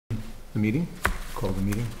the meeting. Call the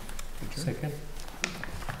meeting. Second.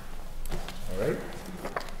 All right.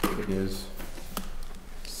 It is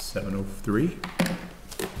 7:03.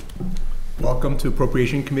 Welcome to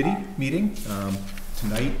Appropriation Committee meeting.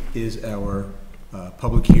 Tonight is our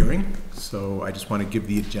public hearing, so I just want to give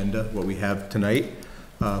the agenda, what we have tonight.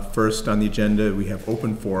 First on the agenda, we have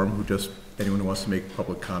open forum, anyone who wants to make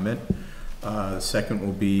public comment. Second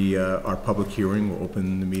will be our public hearing. We'll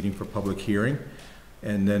open the meeting for public hearing.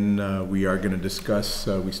 And then we are going to discuss,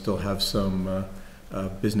 we still have some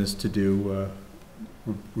business to do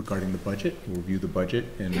regarding the budget. We'll review the budget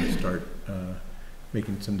and start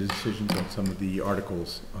making some decisions on some of the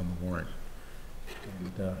articles on the warrant.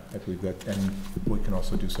 And I believe that, and we can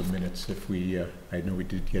also do some minutes if we, I know we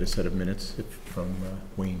did get a set of minutes from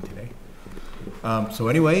Wayne today. So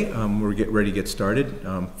anyway, we're ready to get started.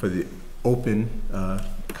 For the open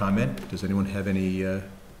comment, does anyone have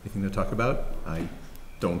anything to talk about? I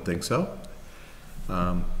don't think so.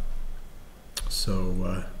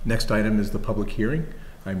 Next item is the public hearing.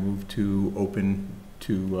 I move to open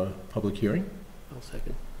to public hearing. I'll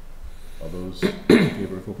second. All those in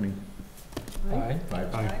favor of opening? Aye.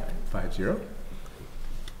 5-0.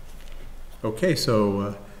 Okay,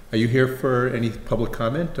 so are you here for any public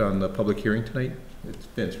comment on the public hearing tonight? It's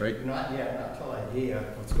Vince, right? Not yet, not till I hear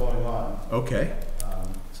what's going on. Okay.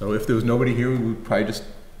 So if there was nobody here, we would probably just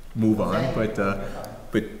move on.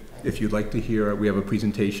 But if you'd like to hear, we have a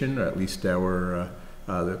presentation, or at least our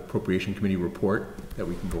the Appropriation Committee report that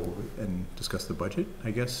we can go over and discuss the budget,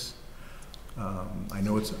 I guess. I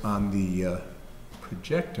know it's on the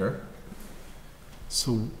projector.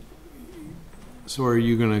 So are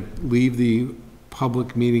you going to leave the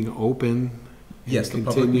public meeting open? Yes, the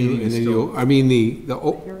continue, public meeting is still. I mean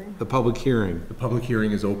the public hearing. The public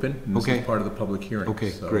hearing is open. And this is part of the public hearing. Okay,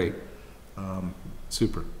 so, great.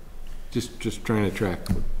 Super. Just trying to track.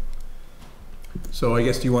 So I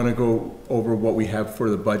guess, do you want to go over what we have for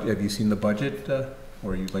the budget? Have you seen the budget,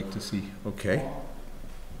 or you'd like to see? Okay. Well,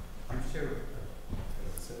 I'm sure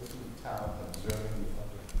the citizen of the town observing the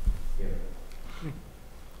public hearing.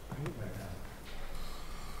 Right now.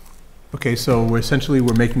 Okay, so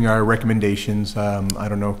we're making our recommendations. I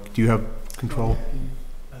don't know, do you have control?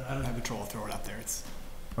 I don't have control. I'll throw it out there.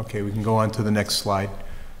 Okay, we can go on to the next slide.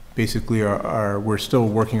 Basically, we're still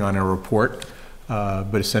working on our report,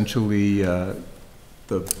 but essentially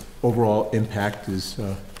the overall impact is,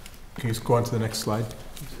 can you just go on to the next slide?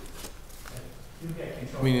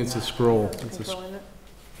 I mean, it's a scroll.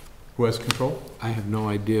 Who has control? I have no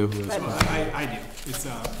idea who is. I do. It's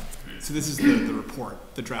so this is the report,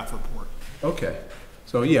 the draft report. Okay,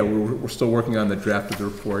 so yeah, we're still working on the draft of the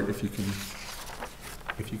report, if you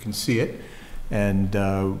can see it. And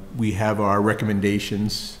we have our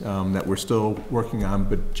recommendations that we're still working on,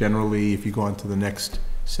 but generally, if you go on to the next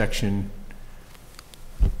section,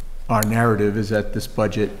 our narrative is that this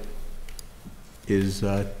budget is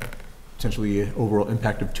essentially an overall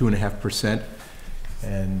impact of 2.5%,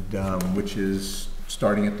 and which is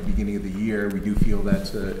starting at the beginning of the year. We do feel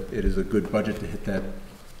that it is a good budget to hit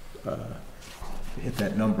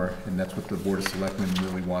that number, and that's what the Board of Selectmen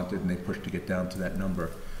really wanted, and they pushed to get down to that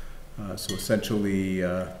number. So essentially,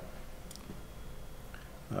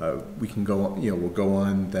 we can go on, we'll go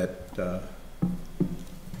on that,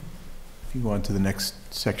 if you go on to the next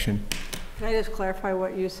section. Can I just clarify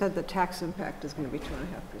what you said? The tax impact is going to be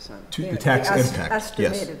 2.5%. The tax impact,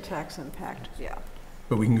 estimated tax impact, yeah.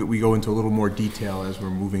 But we go into a little more detail as we're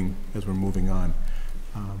moving on.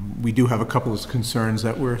 We do have a couple of concerns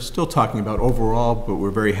that we're still talking about overall, but we're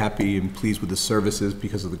very happy and pleased with the services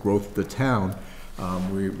because of the growth of the town.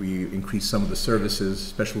 We increased some of the services,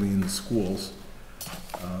 especially in the schools,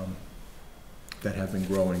 that have been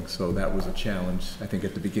growing. So that was a challenge. I think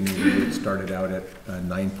at the beginning of the year it started out at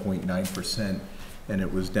 9.9%, and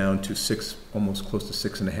it was down to almost close to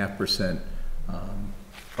 6.5%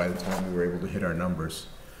 by the time we were able to hit our numbers.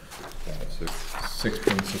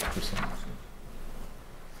 6.6%.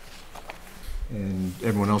 And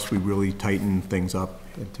everyone else, we really tightened things up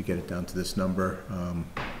to get it down to this number.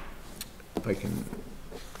 If I can,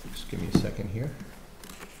 just give me a second here.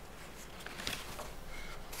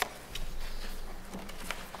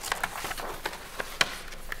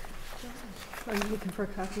 Are you looking for a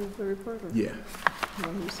copy of the report? Or Yeah. You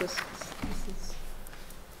want to use this? This is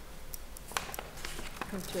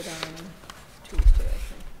printed on Tuesday, I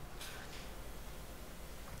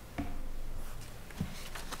think.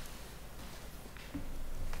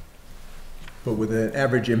 But with an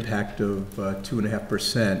average impact of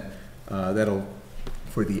 2.5%, that'll,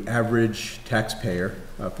 for the average taxpayer,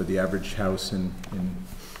 for the average house in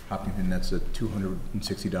Hopkinton, that's a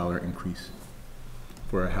 $260 increase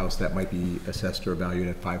for a house that might be assessed or valued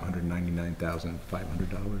at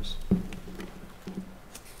 $599,500.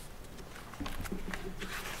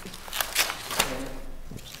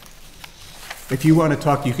 If you want to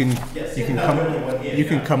talk, you can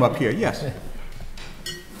come up here, yes.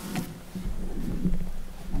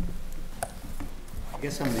 I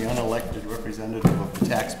guess I'm the unelected representative of the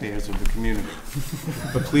taxpayers of the community.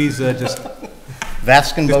 But please, just,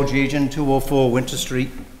 Vaskin Bojajan, 204 Winter Street.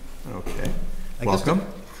 okay. I guess Welcome.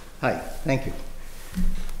 Hi, thank you.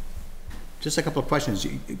 Just a couple of questions.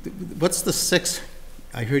 What's the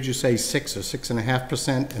I heard you say 6 or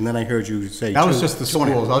 6.5%, and then I heard you say That was just the 2.5.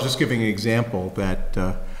 schools. I was just giving an example that,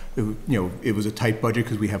 it was a tight budget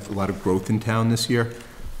because we have a lot of growth in town this year.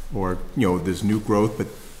 Or, there's new growth, but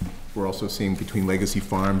we're also seeing between Legacy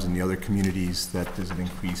Farms and the other communities that there's an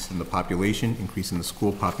increase in the population, increase in the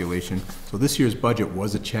school population. So this year's budget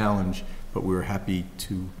was a challenge, but we were happy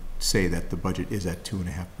to say that the budget is at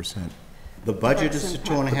 2.5%. The budget is at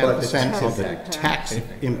 2.5%, so the tax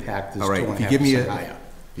impact is All right, 2.5% higher.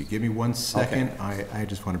 If you give me 1 second, I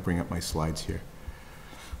just want to bring up my slides here,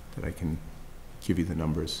 that I can give you the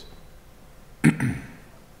numbers.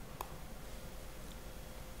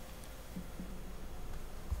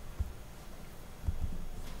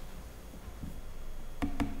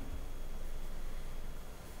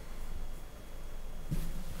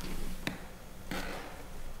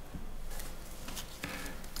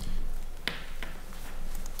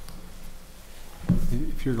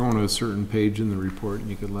 If you're going to a certain page in the report,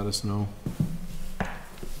 you could let us know.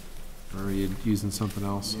 Or are you using something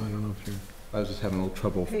else? I don't know if you're... I was just having a little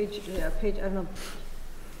trouble. Page, I don't know.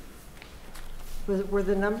 Were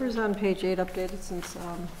the numbers on page 8 updated since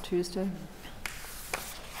Tuesday?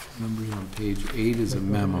 Numbers on page 8 is a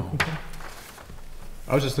memo.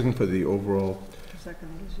 I was just looking for the overall, Second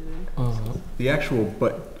gives you the increase. the actual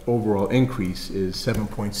overall increase is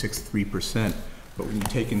 7.63%, but when you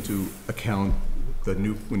take into account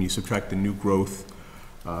when you subtract the new growth,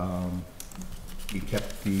 we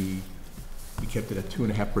kept it at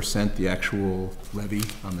 2.5%, the actual levy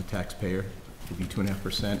on the taxpayer would be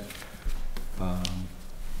 2.5%.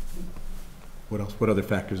 What else, what other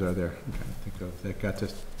factors are there? I'm trying to think of, that got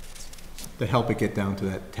to help it get down to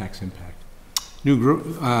that tax impact. New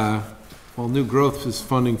growth is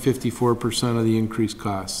funding 54% of the increased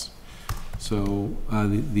costs. So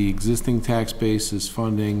the existing tax base is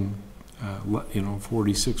funding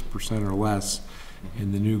 46% or less,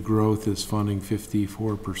 and the new growth is funding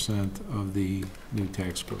 54% of the new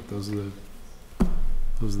tax growth. Those are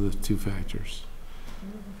the two factors.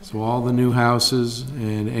 So all the new houses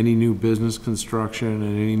and any new business construction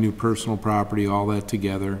and any new personal property, all that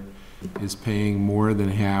together is paying more than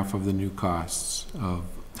half of the new costs of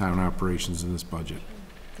town operations in this budget.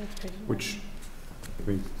 Which, I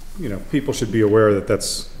mean, people should be aware that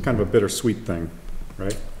that's kind of a bittersweet thing,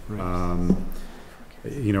 right? Right.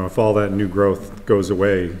 If all that new growth goes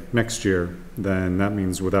away next year, then that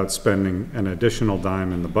means without spending an additional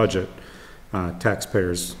dime in the budget,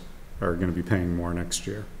 taxpayers are going to be paying more next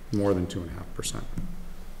year, more than 2.5%.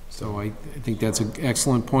 So I think that's an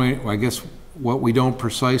excellent point. I guess what we don't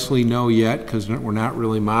precisely know yet, because we're not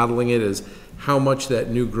really modeling it, is how much that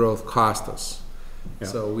new growth cost us. Yeah.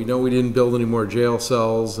 So we know we didn't build any more jail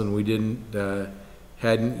cells, and we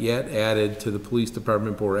hadn't yet added to the police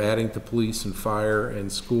department, but we're adding to police and fire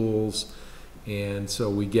and schools. And so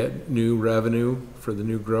we get new revenue for the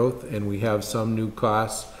new growth, and we have some new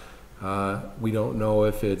costs. We don't know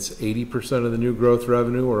if it's 80% of the new growth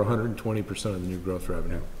revenue or 120% of the new growth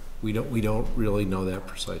revenue. We don't really know that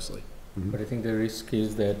precisely. But I think the risk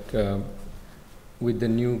is that with the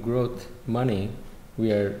new growth money,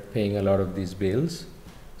 we are paying a lot of these bills.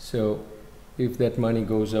 So if that money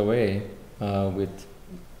goes away with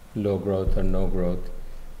low growth or no growth,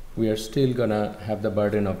 we are still gonna have the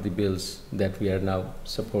burden of the bills that we are now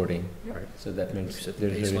supporting. Right. So that means Set the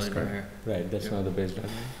there's a risk. baseline higher. Right, that's not the baseline.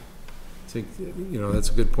 I think, that's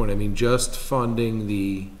a good point. I mean, just funding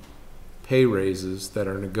the pay raises that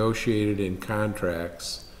are negotiated in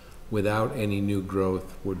contracts without any new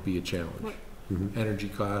growth would be a challenge. Mhm. Energy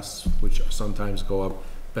costs, which sometimes go up,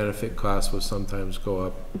 benefit costs will sometimes go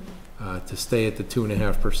up. To stay at the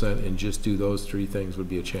 2.5% and just do those three things would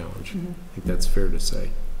be a challenge. I think that's fair to say.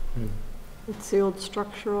 It's the old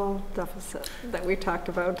structural deficit that we talked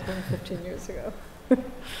about 10, 15 years ago.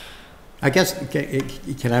 I guess,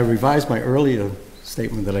 can I revise my earlier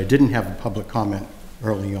statement that I didn't have a public comment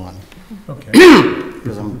early on? Okay.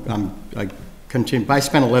 Because I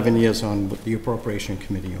spent 11 years on the Appropriation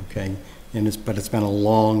Committee, okay? But it's been a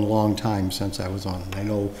long, long time since I was on it. I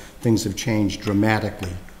know things have changed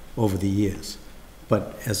dramatically over the years.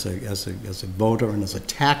 But as a voter and as a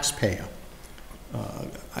taxpayer,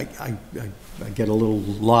 I get a little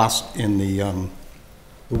lost in the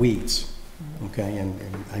weeds, okay? And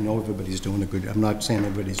I know everybody's doing a good, I'm not saying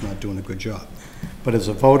everybody's not doing a good job. But as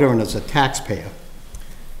a voter and as a taxpayer,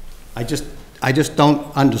 I just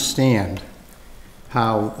don't understand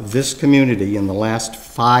how this community in the last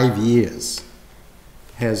 5 years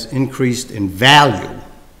has increased in value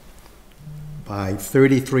by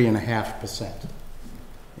 33.5%.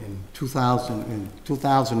 In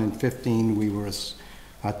 2015,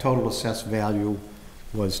 our total assessed value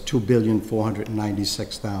was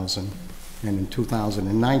 $2,496,000, and in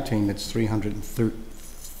 2019, it's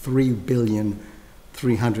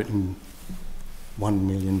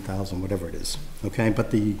 $301,000,000, whatever it is. Okay, but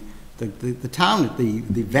the town,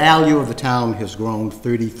 the value of the town has grown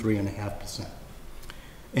 33.5%,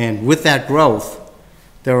 and with that growth,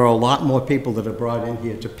 there are a lot more people that are brought in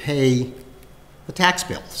here to pay the tax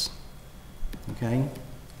bills, okay?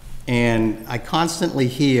 And I constantly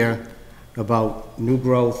hear about new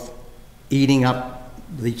growth eating up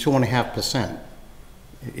the 2.5%.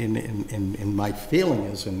 And my feeling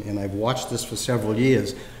is, and I've watched this for several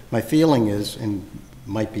years, my feeling is, and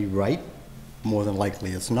might be right, more than likely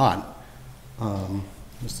it's not,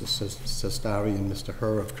 Mr. Sestari and Mr.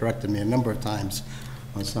 Herr have corrected me a number of times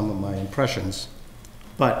on some of my impressions,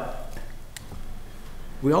 but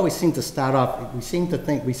we always seem to start off, we seem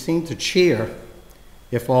to cheer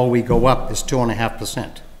if all we go up is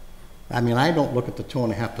 2.5%. I mean, I don't look at the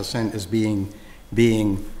 2.5% as being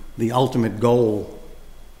the ultimate goal.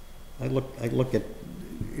 I look at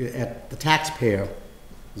the taxpayer's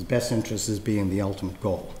best interest as being the ultimate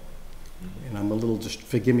goal. And I'm a little, just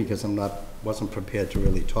forgive me because wasn't prepared to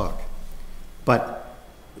really talk. But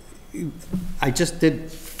I just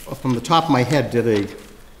did, from the top of my head, did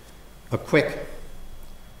a quick,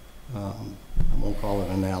 I won't call it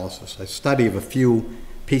analysis, a study of a few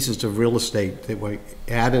pieces of real estate that were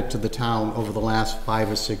added to the town over the last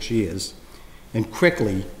 5 or 6 years, and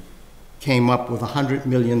quickly came up with $100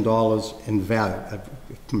 million in value.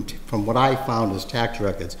 From what I found as tax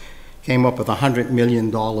records, came up with $100 million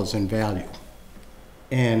in value.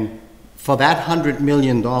 And for that $100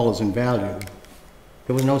 million in value,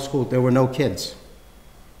 there was no school, there were no kids.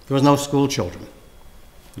 There was no school children,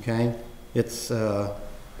 okay? It's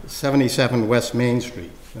 77 West Main Street.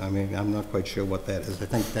 I mean, I'm not quite sure what that is. I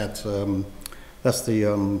think that's the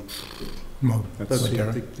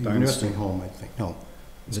nursing home, I think. No.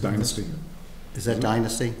 It's Dynasty. Is that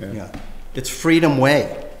Dynasty? Yeah. It's Freedom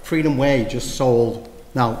Way. Freedom Way just sold.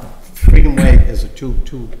 Now, Freedom Way is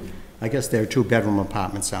I guess there are 2-bedroom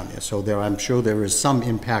apartments down there. So I'm sure there is some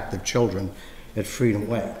impact of children at Freedom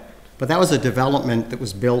Way. But that was a development that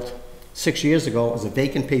was built 6 years ago. It was a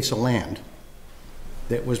vacant piece of land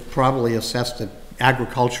that was probably assessed at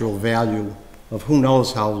agricultural value of who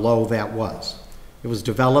knows how low that was. It was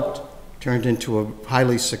developed, turned into a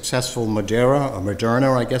highly successful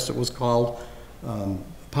Moderna, I guess it was called,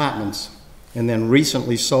 apartments, and then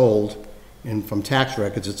recently sold, and from tax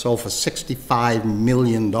records, it sold for $65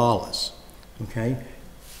 million, okay?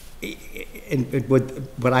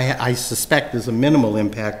 But I suspect there's a minimal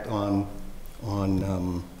impact on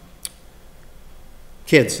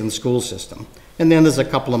kids in the school system. And then there's a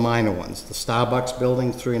couple of minor ones. The Starbucks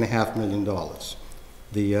building, $3.5 million.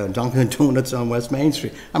 The Dunkin' Donuts on West Main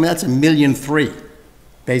Street. I mean, that's $1.3 million,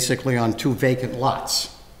 basically on 2 vacant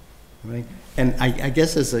lots, right? And I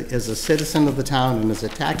guess as a citizen of the town and as a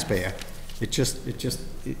taxpayer, it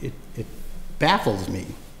baffles me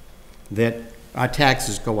that our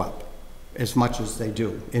taxes go up as much as they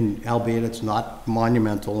do, and albeit it's not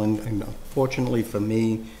monumental. And unfortunately for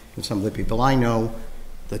me and some of the people I know,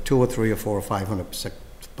 the $200 or $300 or $400 or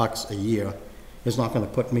 $500 a year is not going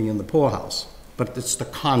to put me in the poorhouse. But it's the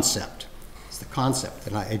concept. It's the concept.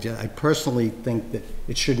 And I personally think that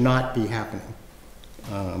it should not be happening.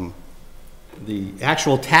 The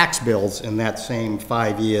actual tax bills in that same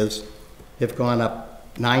 5 years have gone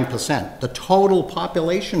up 9%. The total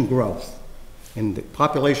population growth, and the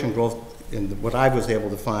population growth, in what I was able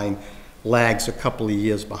to find, lags a couple of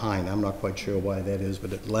years behind. I'm not quite sure why that is,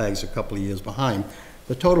 but it lags a couple of years behind.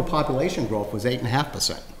 The total population growth was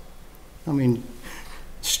 8.5%. I mean,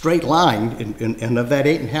 straight line, and of that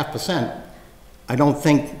 8.5%, I don't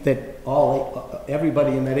think that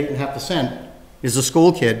everybody in that 8.5% is a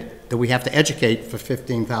school kid that we have to educate for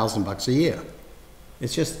 $15,000 a year. It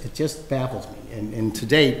just baffles me. And to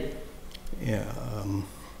date, yeah,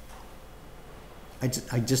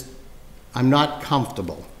 I'm not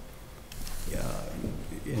comfortable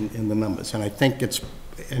in the numbers, and I think it's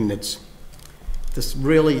this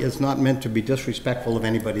really is not meant to be disrespectful of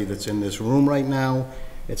anybody that's in this room right now.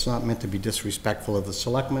 It's not meant to be disrespectful of the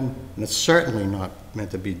selectmen, and it's certainly not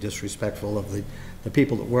meant to be disrespectful of the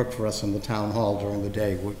people that work for us in the town hall during the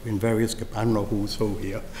day in various, I don't know who's who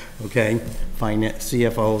here, okay? Finance,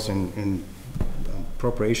 CFOs and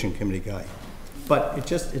appropriation committee guy. But it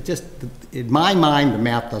just, in my mind, the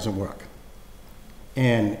math doesn't work.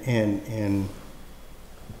 And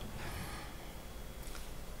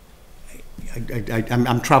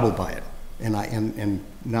I'm troubled by it. And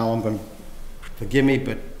now I'm going to, forgive me,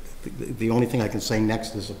 but the only thing I can say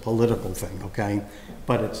next is a political thing, okay?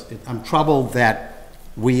 But I'm troubled that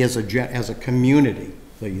we as a community,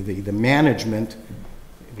 the management,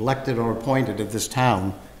 elected or appointed of this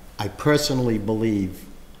town, I personally believe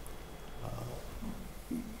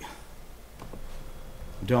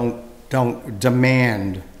don't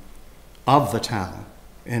demand of the town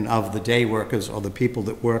and of the day workers or the people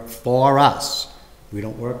that work for us, we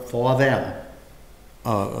don't work for them,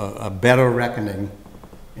 a better reckoning,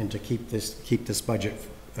 and to keep this budget,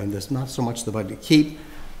 and this, not so much the budget, keep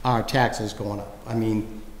our taxes going up. I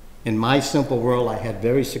mean, in my simple world, I had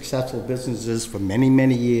very successful businesses for many,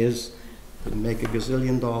 many years, didn't make a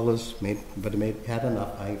gazillion dollars, but had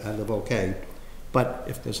enough, I live okay. But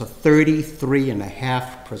if there's a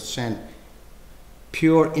 33.5%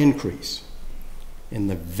 pure increase in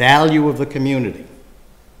the value of the community,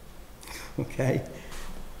 okay,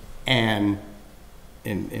 and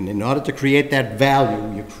in order to create that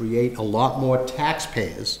value, you create a lot more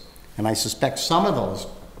taxpayers, and I suspect some of those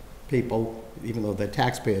people, even though they're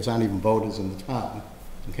taxpayers, aren't even voters in the town,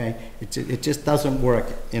 okay? It just doesn't work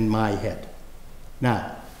in my head.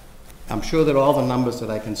 Now, I'm sure that all the numbers that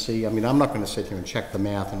I can see, I mean, I'm not going to sit here and check the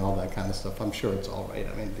math and all that kind of stuff. I'm sure it's all right.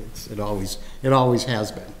 I mean, it always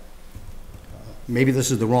has been. Maybe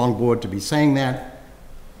this is the wrong board to be saying that,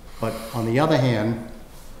 but on the other hand,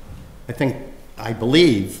 I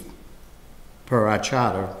believe, per our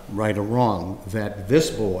charter, right or wrong, that this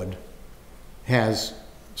board has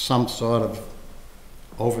some sort of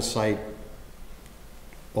oversight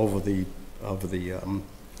over the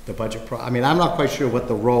budget. I mean, I'm not quite sure what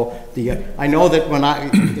the role. I know that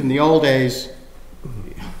in the old days,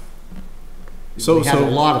 we had a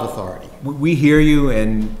lot of authority. We hear you,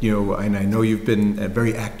 and and I know you've been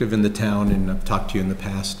very active in the town, and I've talked to you in the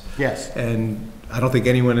past. Yes. And I don't think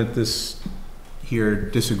anyone at this here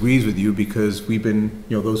disagrees with you, because we've been,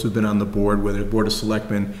 those who've been on the board, whether Board of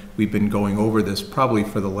Selectmen, we've been going over this probably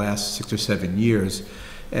for the last 6 or 7 years,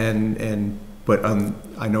 but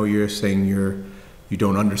I know you're saying you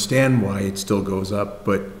don't understand why it still goes up,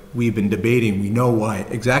 but we've been debating. We know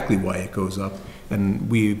exactly why it goes up, and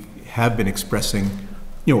we have been expressing,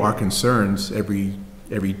 our concerns every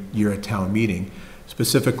year at town meeting.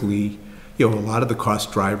 Specifically, a lot of the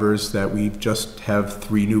cost drivers that we just have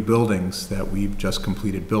 3 new buildings that we've just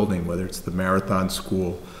completed building, whether it's the Marathon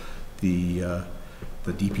School, the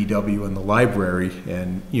DPW, and the library,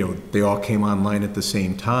 and they all came online at the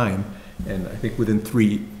same time. And I think within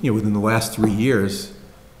the last 3 years,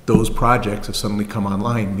 those projects have suddenly come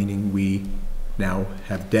online, meaning we now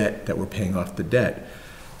have debt that we're paying off the debt.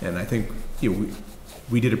 And I think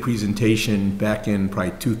we did a presentation back in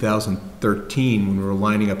probably 2013 when we were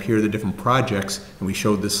lining up here the different projects, and we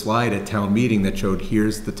showed this slide at town meeting that showed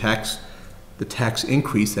here's the tax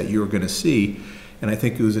increase that you were going to see. And I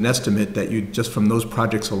think it was an estimate that just from those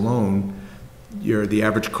projects alone, the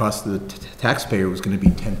average cost of the taxpayer was going to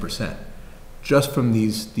be 10%, just from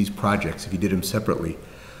these projects if you did them separately.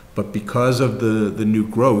 But because of the new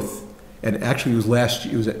growth, and actually it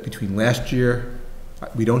was between last year.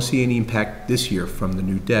 We don't see any impact this year from the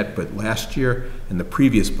new debt, but last year and the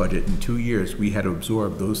previous budget, in 2 years, we had to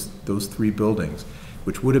absorb those 3 buildings,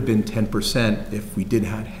 which would have been 10% if we did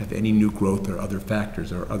not have any new growth or other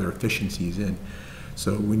factors or other efficiencies in.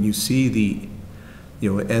 So when you see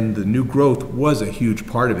and the new growth was a huge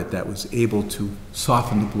part of it that was able to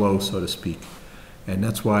soften the blow, so to speak. And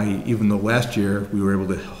that's why even though last year we were able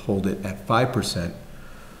to hold it at 5%,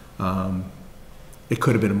 it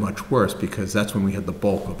could have been much worse, because that's when we had the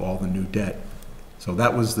bulk of all the new debt. So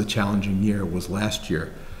that was the challenging year, was last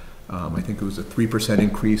year. I think it was a 3%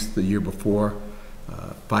 increase the year before,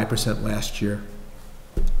 5% last year.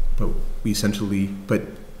 But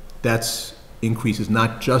that's increases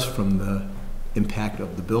not just from the impact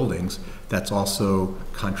of the buildings, that's also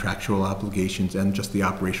contractual obligations and just the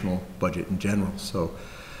operational budget in general. So,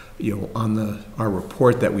 on our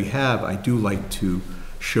report that we have, I do like to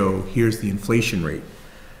show here's the inflation rate.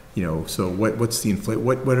 So what's the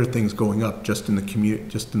what are things going up just in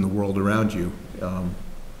the world around you,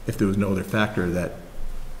 if there was no other factor that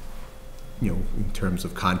in terms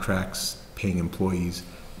of contracts, paying employees,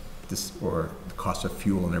 this, or the cost of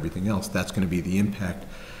fuel and everything else, that's gonna be the impact.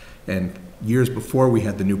 And years before we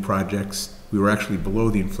had the new projects, we were actually below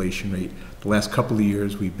the inflation rate. The last couple of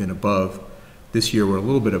years, we've been above. This year, we're a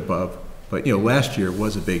little bit above, but you know, last year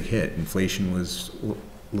was a big hit. Inflation was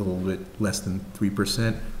a little bit less than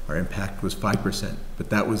 3%. Our impact was 5%, but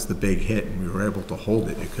that was the big hit, and we were able to hold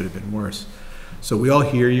it. It could have been worse. So we all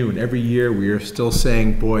hear you, and every year we are still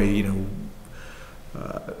saying, boy, you know,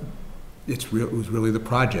 it was really the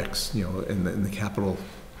projects, you know, and the capital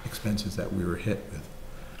expenses that we were hit with.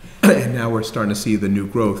 And now we're starting to see the new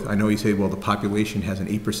growth. I know you say, well, the population has an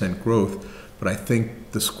 8% growth, but I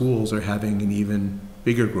think the schools are having an even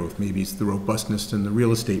bigger growth. Maybe it's the robustness in the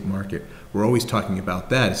real estate market. We're always talking about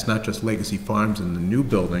that. It's not just legacy farms and the new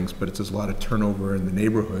buildings, but it's just a lot of turnover in the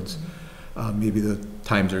neighborhoods. Maybe the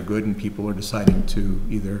times are good and people are deciding to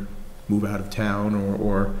either move out of town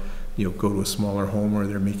or you know, go to a smaller home, or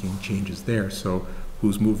they're making changes there. So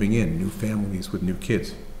who's moving in? New families with new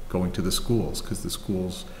kids going to the schools, because the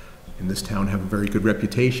schools in this town have a very good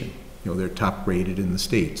reputation. You know, they're top rated in the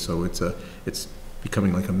state. So it's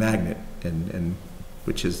becoming like a magnet, and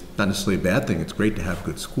which is not necessarily a bad thing. It's great to have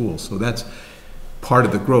good schools. So that's part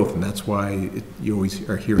of the growth, and that's why you always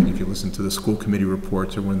are hearing, if you listen to the school committee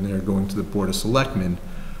reports or when they're going to the Board of Selectmen,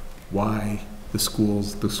 why the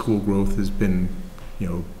school growth has been, you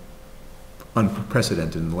know,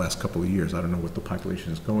 unprecedented in the last couple of years. I don't know what the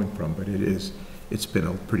population is going from, but it's been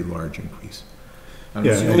a pretty large increase. I don't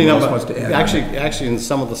know if anyone else wants to add. Actually, in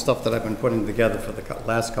some of the stuff that I've been putting together for the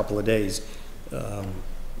last couple of days,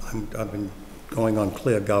 I've been going on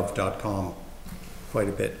cleargov.com quite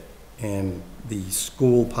a bit, and the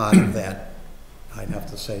school part of that, I'd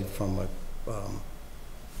have to say from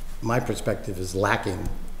my perspective, is lacking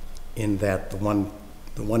in that the one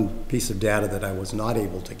piece of data that I was not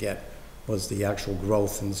able to get was the actual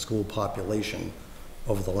growth in the school population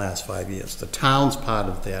over the last 5 years. The town's part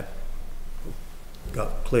of that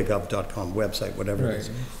cleargov.com website, whatever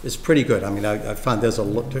it is pretty good. I mean, I found there's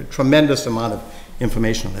a tremendous amount of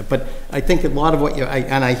information on it. But I think a lot of what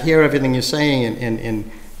and I hear everything you're saying,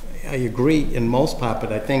 and I agree in most part,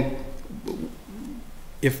 but I think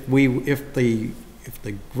if the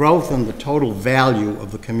growth and the total value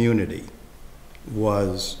of the community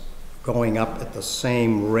was going up at the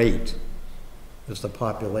same rate as the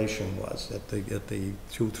population was, at the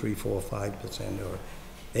 2, 3, 4, 5% or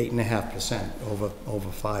 8.5%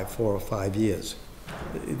 over 4 or 5 years.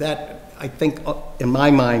 That, I think, in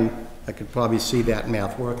my mind, I could probably see that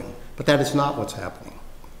math working, but that is not what's happening.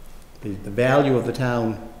 The value of the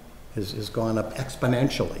town has gone up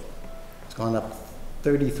exponentially. It's gone up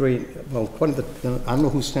 33. Well, according to I don't know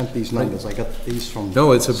who sent these numbers. I got these from.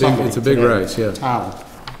 No, it's a big rise. Yeah. Town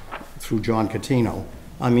through John Catino.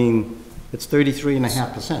 I mean, it's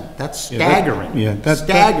 33.5%. That's staggering. That's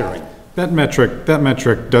staggering. That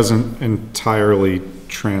metric doesn't entirely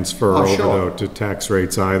transfer over though to tax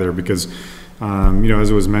rates either, because you know,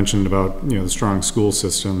 as it was mentioned about, you know, the strong school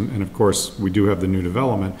system, and of course we do have the new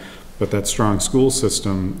development, but that strong school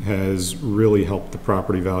system has really helped the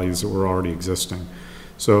property values that were already existing.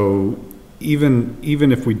 So even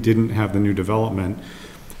if we didn't have the new development,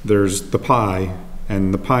 there's the pie,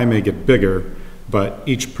 and the pie may get bigger, but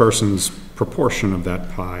each person's proportion of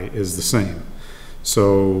that pie is the same.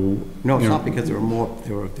 So no, it's not, because there are more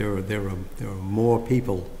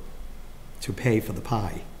people to pay for the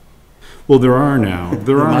pie. Well, there are now.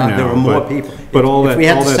 There are more people. But all that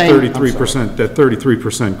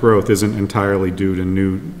 33% growth isn't entirely due to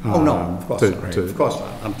new. Oh no, of course not. Of course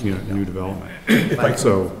not. New development. If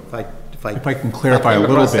I can clarify a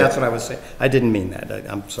little bit. That's what I was saying. I didn't mean that.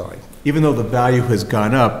 I'm sorry. Even though the value has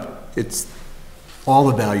gone up, all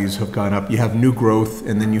the values have gone up. You have new growth,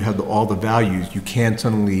 and then you have all the values. You can't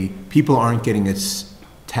suddenly, people aren't getting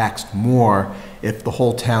taxed more if the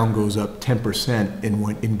whole town goes up 10%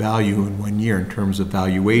 in value in 1 year in terms of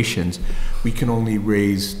valuations. We can only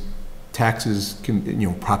raise taxes,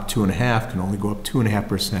 Prop 2.5 can only go up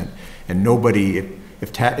 2.5%. And nobody,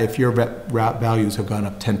 if your values have gone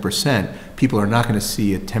up 10%, people are not going to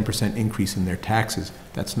see a 10% increase in their taxes.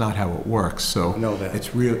 That's not how it works. So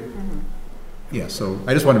it's real. Yeah, so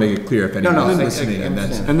I just want to make it clear if anyone's listening. And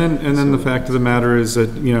then the fact of the matter is that,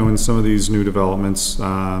 you know, in some of these new developments,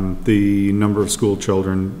 the number of school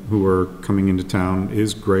children who are coming into town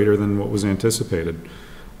is greater than what was anticipated.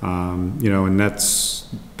 You know, and that's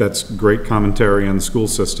great commentary on the school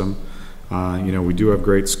system. You know, we do have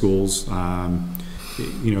great schools.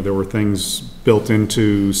 You know, there were things built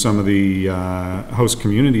into some of the host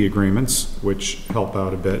community agreements which help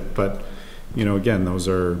out a bit, but you know, again, those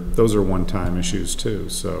are one-time issues too.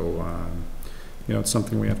 So, you know, it's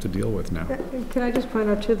something we have to deal with now. Can I just point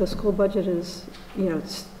out too, the school budget is,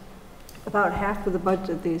 it's about half of the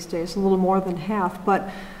budget these days, a little more than half, but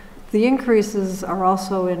the increases are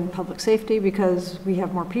also in public safety because we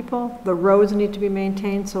have more people. The roads need to be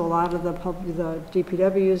maintained, so a lot of the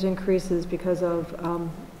DPW's increases because of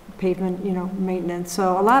pavement, maintenance.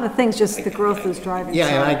 So a lot of things, just the growth is driving. Yeah,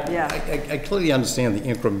 and I clearly understand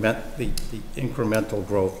the incremental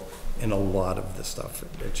growth in a lot of this stuff.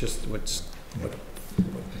 It's just what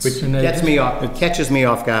catches me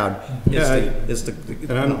off guard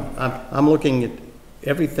I'm looking at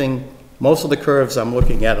everything. Most of the curves I'm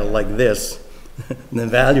looking at are like this, and the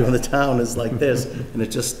value of the town is like this, and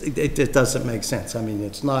it doesn't make sense. I mean,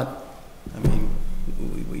 it's not. I mean,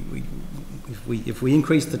 if we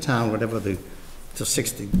increase the town, whatever to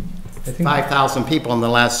 5,000 people in the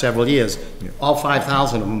last several years, all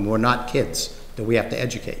 5,000 of them were not kids that we have to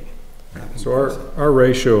educate. So our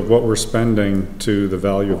ratio of what we're spending to the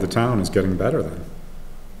value of the town is getting better then.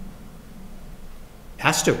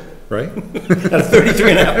 Has to. Right? At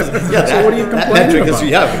 33.5%. Yeah, so what are you complaining about?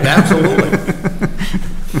 Absolutely.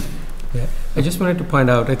 Yeah, I just wanted to point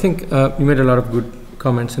out, I think you made a lot of good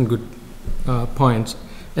comments and good points,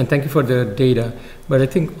 and thank you for the data. But I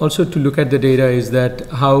think also to look at the data is that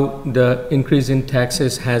how the increase in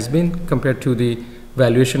taxes has been compared to the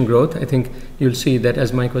valuation growth. I think you'll see that,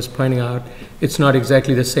 as Mike was pointing out, it's not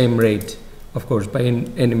exactly the same rate, of course, by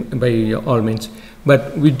all means.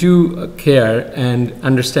 But we do care and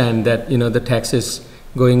understand that the taxes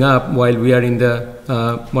going up while we are in the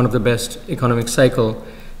one of the best economic cycle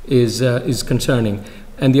is concerning.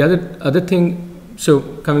 And the other thing, so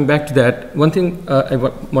coming back to that, one thing I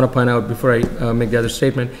want to point out before I make the other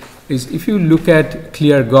statement is if you look at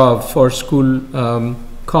ClearGov for school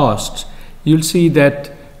costs, you'll see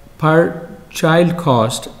that per child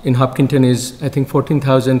cost in Hopkinton is, I think,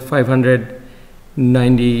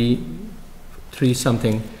 $14,593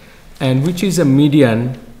 something, and which is a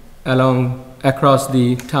median across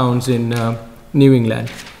the towns in New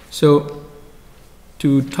England. So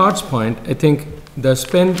to Todd's point, I think the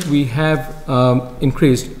spend we have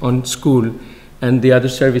increased on school and the other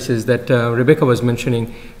services that Rebecca was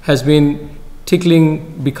mentioning has been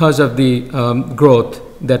tickling because of the growth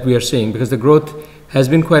that we are seeing, because the growth has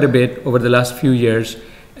been quite a bit over the last few years.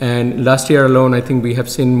 And last year alone, I think we have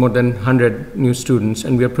seen more than 100 new students,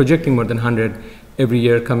 and we are projecting more than 100 every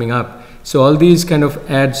year coming up. So all these kind of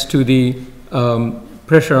adds to the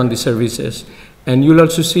pressure on the services. And you'll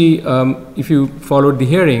also see, if you followed the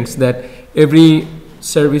hearings, that every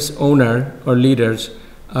service owner or leaders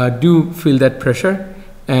do feel that pressure.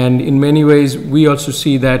 And in many ways, we also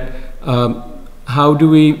see that how do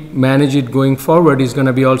we manage it going forward is going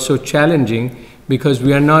to be also challenging, because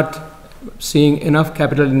we are not seeing enough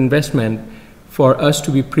capital investment for us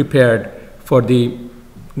to be prepared for the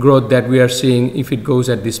growth that we are seeing if it goes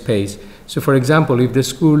at this pace. So for example, if the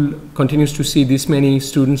school continues to see this many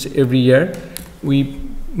students every year, we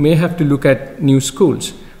may have to look at new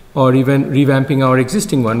schools or even revamping our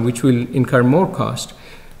existing one, which will incur more cost.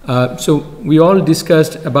 So we all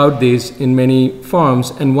discussed about this in many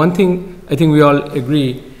forms, and one thing I think we all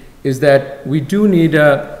agree is that we do need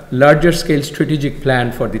a larger scale strategic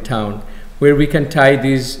plan for the town where we can tie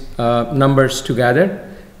these numbers together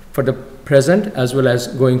for the present as well as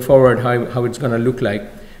going forward, how it's going to look like.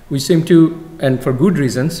 We seem to, and for good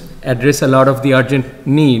reasons, address a lot of the urgent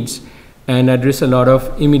needs and address a lot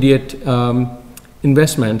of immediate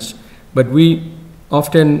investments, but we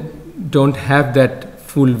often don't have that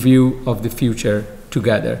full view of the future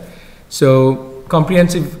together. So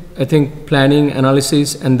comprehensive, I think, planning,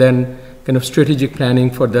 analysis, and then kind of strategic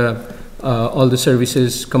planning for the all the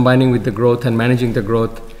services, combining with the growth and managing the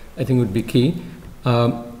growth, I think would be key.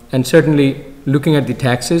 And certainly looking at the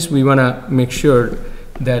taxes, we want to make sure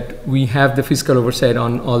that we have the fiscal oversight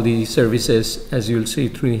on all the services, as you'll see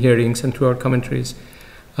through the hearings and through our commentaries.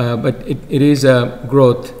 But it is a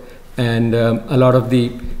growth and a lot of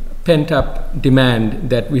the pent-up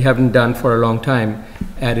demand that we haven't done for a long time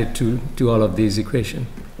added to all of these equations.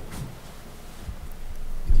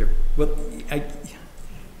 Well, I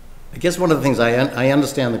guess one of the things I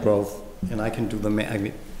understand the growth, and I can do the math. I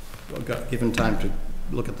mean, given time to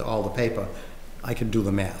look at all the paper, I can do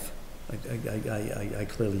the math. I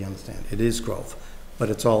clearly understand it is growth, but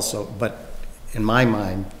it's also, but in my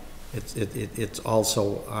mind, it's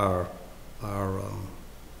also our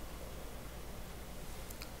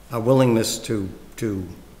willingness to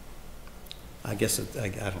I guess I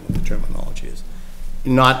don't know what the terminology is,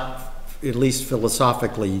 not at least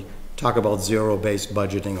philosophically talk about zero-based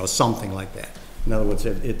budgeting or something like that. In other words,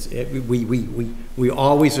 we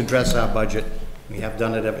always address our budget We have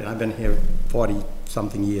done it, I've been here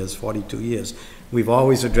 40-something years, 42 years. We've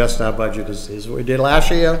always addressed our budget as what we did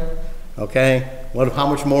last year, okay? How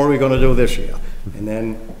much more are we gonna do this year? And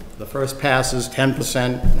then the first pass is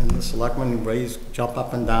 10%, and the selectmen jump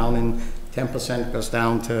up and down, and 10% goes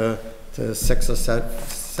down to 6 or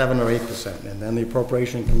 7 or 8%. And then the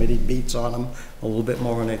appropriation committee beats on them a little bit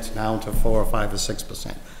more, and it's down to 4 or 5 or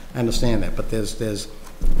 6%. I understand that, but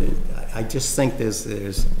I just think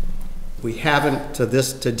we haven't,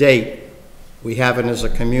 to date, we haven't as a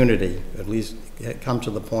community, at least come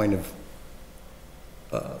to the point of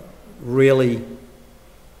really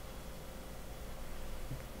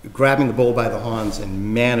grabbing the bull by the horns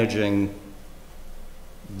and managing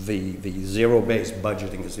the zero-based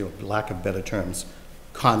budgeting, is the lack of better terms,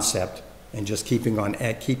 concept, and just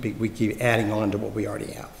we keep adding on to what we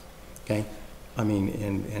already have, okay? I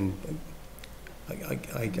mean,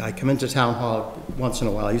 I come into town hall once in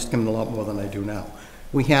a while. I used to come in a lot more than I do now.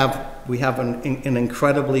 We have an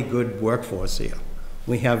incredibly good workforce here.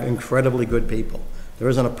 We have incredibly good people. There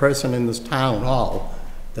isn't a person in this town hall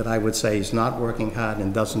that I would say is not working hard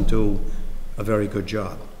and doesn't do a very good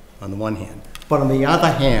job, on the one hand. But on the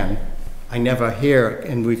other hand, I never hear,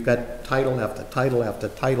 and we've got title after title after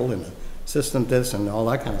title, and assistant this and all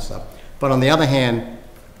that kind of stuff. But on the other hand,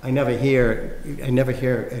 I never hear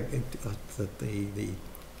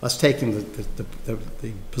us taking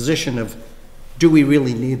the position of, do we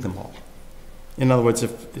really need them all? In other words,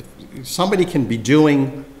 if somebody can be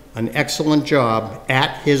doing an excellent job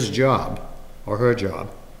at his job or her job,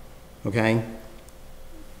 okay,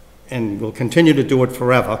 and will continue to do it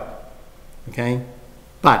forever, okay,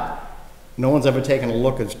 but no one's ever taken a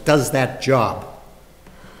look at, does that job,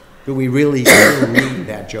 do we really still need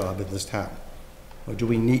that job in this town? Or do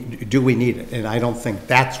we need it? And I don't think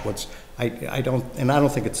that's what's, I don't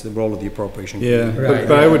think it's the role of the appropriation committee. Yeah, Right.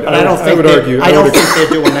 but I would argue. I don't think they're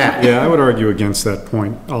doing that. Yeah, I would argue against that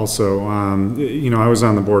point also. You know, I was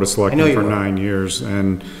on the Board of Selectmen for 9 years,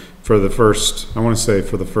 and for the first, I want to say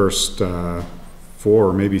for the first 4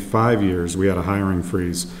 or maybe 5 years, we had a hiring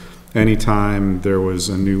freeze. Anytime there was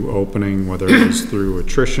a new opening, whether it was through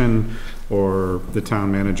attrition or the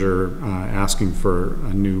town manager asking for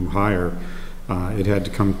a new hire, it had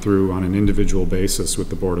to come through on an individual basis with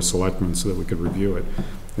the Board of Selectmen so that we could review it.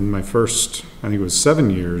 In my first, I think it was 7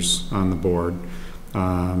 years on the board,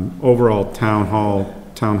 overall town hall,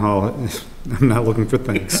 I'm not looking for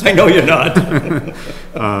things. I know you're not.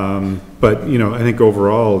 But, you know, I think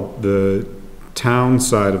overall, the town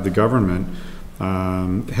side of the government,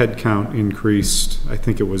 headcount increased, I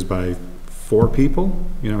think it was by 4 people,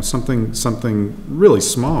 you know, something really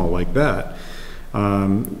small like that.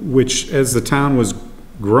 Which, as the town was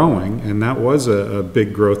growing, and that was a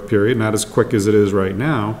big growth period, not as quick as it is right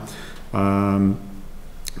now,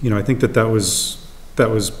 you know, I think that was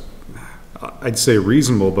I'd say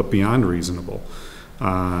reasonable, but beyond reasonable,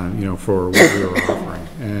 you know, for what we were offering.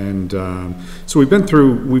 And so we've been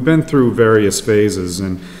through various phases,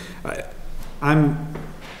 and I'm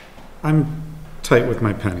tight with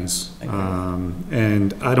my pennies,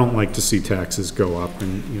 and I don't like to see taxes go up.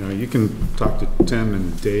 And you know, you can talk to Tim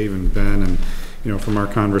and Dave and Ben, and you know, from our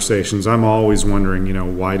conversations, I'm always wondering, you know,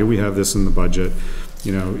 why do we have this in the budget?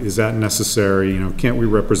 You know, is that necessary? You know, can't we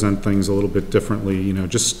represent things a little bit differently? You know,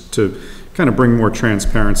 just to kind of bring more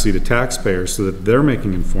transparency to taxpayers so that they're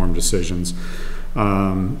making informed decisions.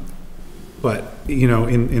 But you know,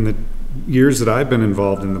 in the years that I've been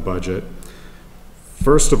involved in the budget,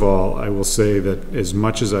 first of all, I will say that as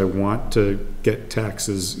much as I want to get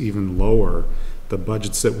taxes even lower, the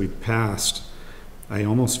budgets that we've passed, I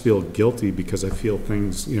almost feel guilty because I feel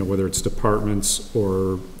things, you know, whether it's departments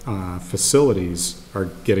or facilities, are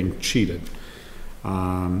getting cheated.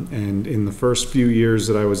 And in the first few years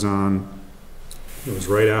that I was on, it was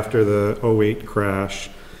right after the '08 crash.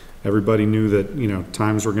 Everybody knew that, you know,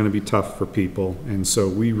 times were going to be tough for people. And so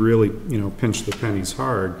we really, you know, pinched the pennies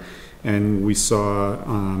hard. And we saw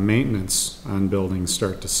maintenance on buildings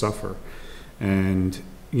start to suffer. And,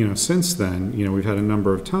 you know, since then, you know, we've had a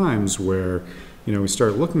number of times where, you know, we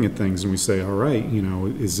start looking at things and we say, all right, you know,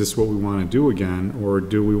 is this what we want to do again? Or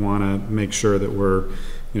do we want to make sure that we're,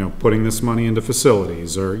 you know, putting this money into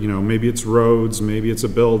facilities? Or, you know, maybe it's roads, maybe it's a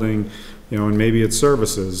building, you know, and maybe it's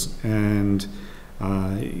services. And,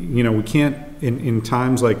 you know, we can't, in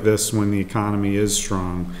times like this when the economy is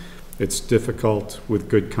strong, it's difficult with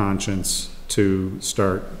good conscience to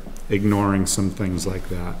start ignoring some things like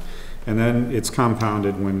that. And then it's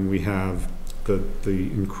compounded when we have the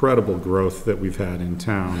incredible growth that we've had in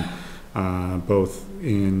town, both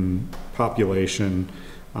in population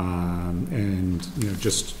and, you know,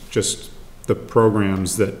 just the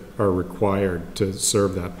programs that are required to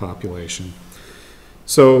serve that population.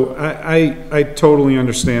 So I totally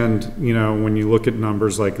understand, you know, when you look at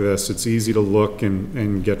numbers like this, it's easy to look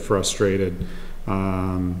and get frustrated.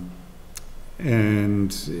 And,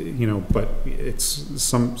 you know, but it's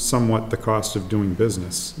somewhat the cost of doing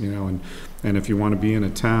business, you know, and if you want to be in a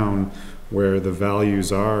town where the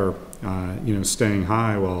values are, you know, staying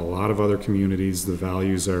high, while a lot of other communities, the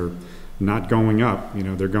values are not going up, you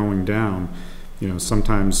know, they're going down. You know,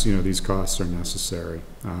 sometimes, you know, these costs are necessary.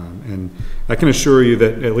 And I can assure you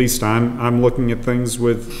that at least I'm looking at things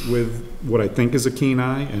with what I think is a keen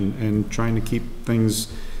eye and trying to keep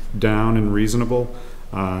things down and reasonable.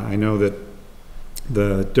 I know that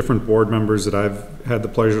the different board members that I've had the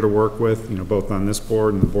pleasure to work with, you know, both on this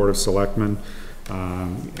board and the Board of Selectmen,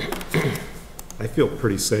 I feel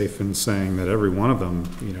pretty safe in saying that every one of them,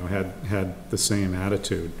 you know, had the same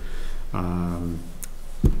attitude.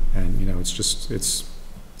 And, you know, it's just,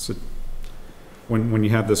 when you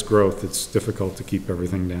have this growth, it's difficult to keep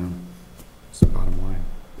everything down. It's the bottom line.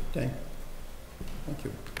 Okay. Thank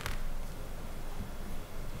you.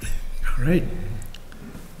 All right.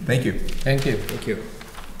 Thank you. Thank you. Thank you.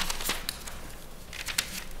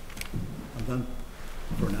 I'm done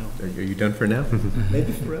for now. Are you done for now?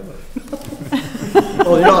 Maybe forever.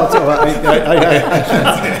 Oh, you know, so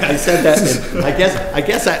I said that, and I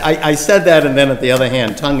guess I said that, and then at the other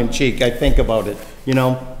hand, tongue in cheek, I think about it, you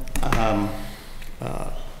know.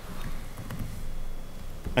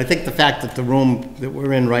 I think the fact that the room that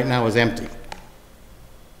we're in right now is empty.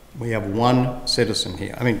 We have one citizen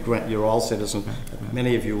here. I mean, you're all citizens.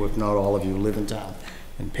 Many of you, if not all of you, live in town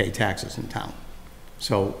and pay taxes in town.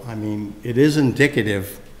 So, I mean, it is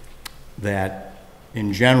indicative that,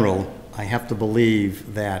 in general, I have to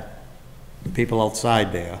believe that the people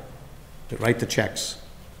outside there that write the checks,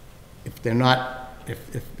 if they're not,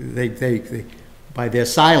 if they by their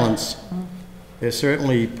silence, they're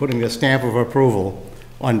certainly putting their stamp of approval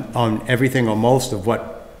on everything or most of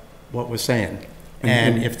what we're saying.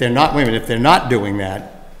 And if they're not, wait a minute, if they're not doing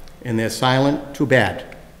that and they're silent, too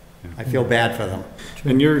bad. I feel bad for them.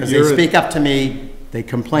 And Because they speak up to me, they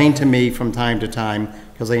complain to me from time to time,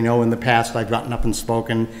 because they know in the past I've gotten up and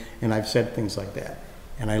spoken and I've said things like that.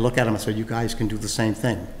 And I look at them and say, you guys can do the same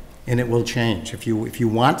thing, and it will change. If you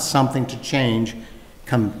want something to change,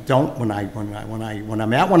 when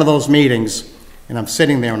I'm at one of those meetings and I'm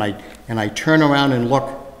sitting there and I turn around and look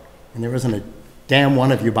and there isn't a damn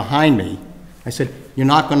one of you behind me, I said, you're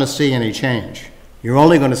not going to see any change. You're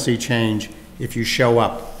only going to see change if you show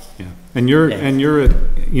up. Yeah, and you're at,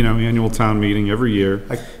 you know, annual town meeting every year,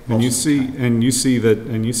 and you see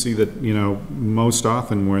that, you know, most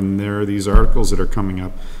often when there are these articles that are coming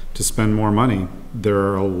up to spend more money, there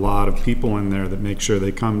are a lot of people in there that make sure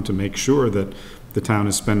they come to make sure that the town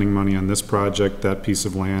is spending money on this project, that piece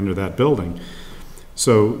of land, or that building.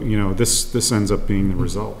 So, you know, this ends up being the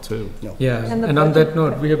result too. No. Yeah, And the and on that budget-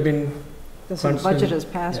 note, we have been The budget is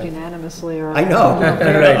passed unanimously, or. I know.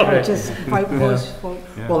 Right. Which is quite close.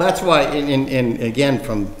 Well, that's why, and again,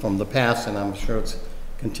 from the past, and I'm sure it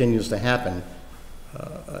continues to happen,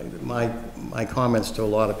 my comments to a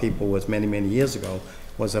lot of people was many, many years ago,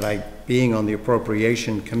 was that being on the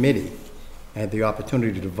Appropriation Committee, I had the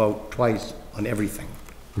opportunity to vote twice on everything.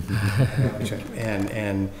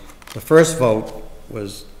 And the first vote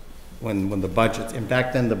was when the budget, and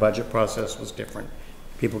back then the budget process was different.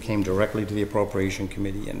 People came directly to the Appropriation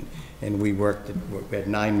Committee, and we worked it. We had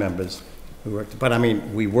 9 members. We worked, but I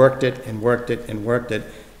mean, we worked it and worked it and worked it,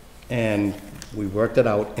 and we worked it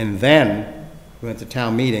out. And then we went to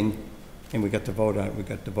town meeting, and we got to vote on it. We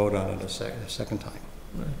got to vote on it a second time.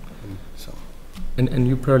 Right. So. And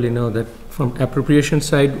you probably know that from appropriation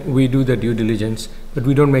side, we do the due diligence, but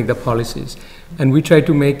we don't make the policies. And we try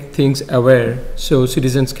to make things aware so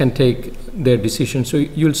citizens can take their decisions. So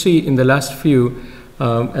you'll see in the last few,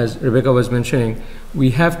 as Rebecca was mentioning,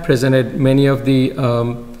 we have presented many of the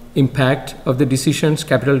impact of the decisions,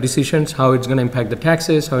 capital decisions, how it's going to impact the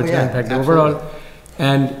taxes, how it's going to impact the overall.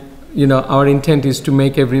 And, you know, our intent is to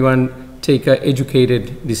make everyone take an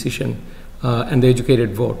educated decision and the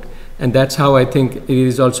educated vote. And that's how I think it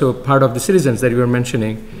is also part of the citizens that you were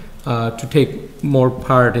mentioning to take more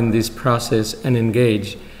part in this process and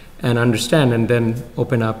engage and understand and then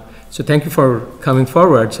open up. So thank you for coming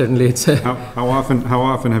forward. Certainly it's a... How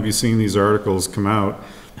often have you seen these articles come out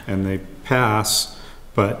and they pass,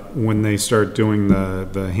 but when they start doing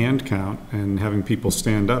the hand count and having people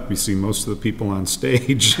stand up, you see most of the people on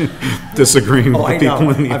stage disagreeing with the people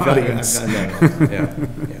in the audience.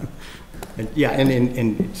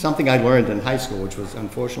 And something I learned in high school, which was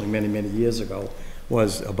unfortunately many, many years ago,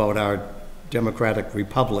 was about our democratic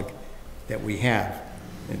republic, that we have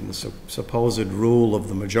and the supposed rule of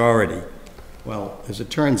the majority. Well, as it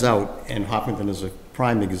turns out, and Hopkinton is a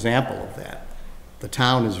prime example of that, the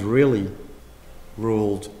town is really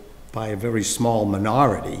ruled by a very small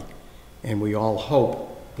minority, and we all hope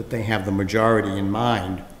that they have the majority in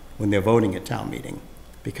mind when they're voting at town meeting,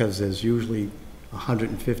 because there's usually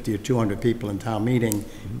 150 or 200 people in town meeting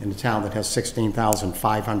in a town that has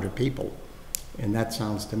 16,500 people. And that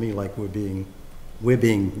sounds to me like we're being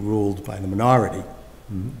ruled by the minority.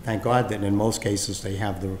 Thank God that in most cases they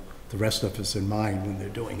have the rest of us in mind when they're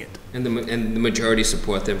doing it. And the majority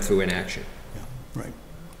support them through inaction. Yeah, right.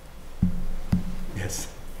 Yes.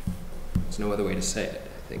 There's no other way to say it.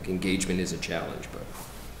 I think engagement is a challenge, but.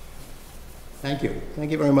 Thank you.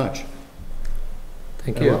 Thank you very much.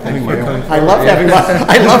 Thank you. I love having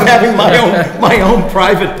my own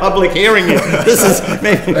private public hearing. This is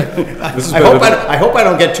maybe. I hope I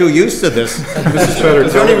don't get too used to this. This is better.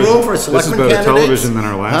 Is there any room for selectman This is better candidates? television than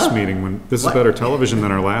our last Huh? meeting. This is What? better television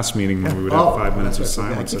than our last meeting when we would have 5 minutes of that's what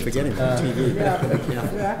silence. I keep forgetting about TV. Exactly.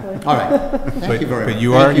 All right. Thank you very much. But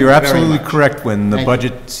you're Thank you very absolutely much. correct. When the Thank you.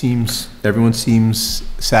 budget seems, everyone seems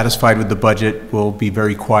satisfied with the budget, we'll be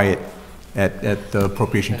very quiet at the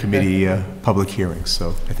Appropriation Committee public hearings.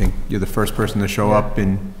 So I think you're the first person to show up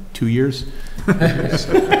in 2 years.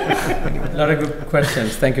 A lot of good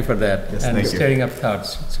questions. Thank you for that. Yes, and thank you. stirring up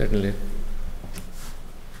thoughts, certainly.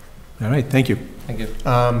 All right, thank you. Thank you.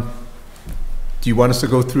 Do you want us to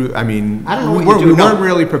go through, I mean, I don't know what we you do. weren't No.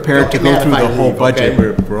 really prepared to Don't get go mad through if I the whole leave, budget.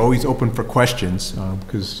 okay? We're always open for questions,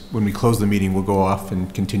 because when we close the meeting, we'll go off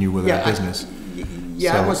and continue with our business.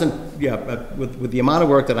 Yeah, I So- wasn't, but with the amount of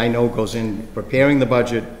work that I know goes in preparing the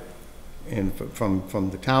budget, and from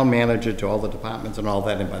the town manager to all the departments and all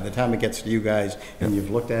that, and by the time it gets to you guys, and you've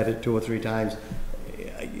looked at it 2 or 3 times,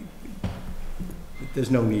 there's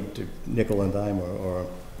no need to nickel and dime or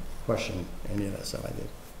question any of that stuff. I did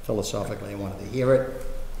philosophically, I wanted to hear it,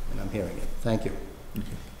 and I'm hearing it. Thank you.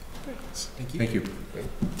 Thank you.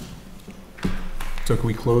 So can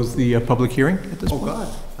we close the public hearing at this Oh, point? God,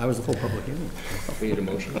 I was the full public hearing. We need a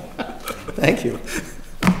motion. Thank you.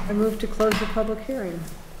 I move to close the public hearing.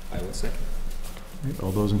 I will second. All right,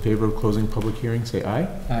 all those in favor of closing public hearing, say aye.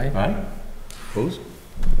 Aye. Aye. Opposed?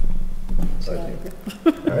 All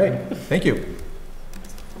right, thank you.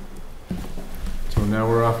 So now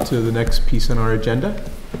we're off to the next piece on our agenda,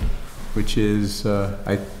 which is,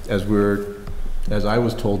 as I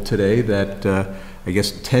was told today, that I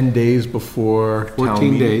guess 10 days before town 14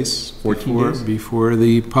 meeting. days. 14 before- days? Before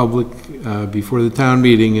the public, before the town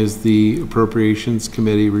meeting is the Appropriations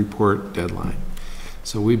Committee report deadline.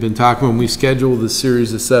 So we've been talking, when we scheduled the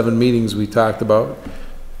series of 7 meetings, we talked about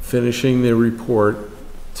finishing the report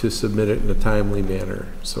to submit it in a timely manner,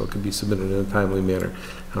 so it can be submitted in a timely manner.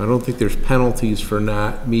 Now, I don't think there's penalties for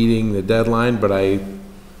not meeting the deadline, but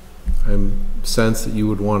I'm sense that you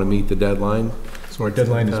would want to meet the deadline. So our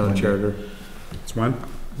deadline is Town Monday. charter. It's when?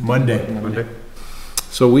 Monday. Monday?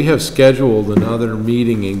 So we have scheduled another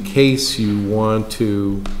meeting in case you want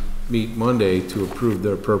to meet Monday to approve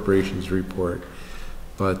the appropriations report.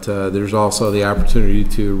 But there's also the opportunity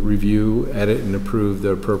to review, edit, and approve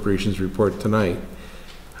the appropriations report tonight.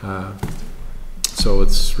 So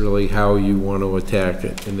it's really how you want to attack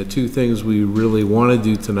it. And the 2 things we really want to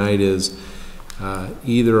do tonight is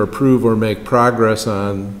either approve or make progress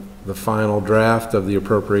on the final draft of the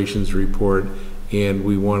appropriations report, and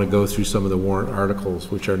we want to go through some of the warrant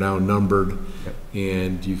articles, which are now numbered,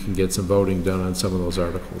 and you can get some voting done on some of those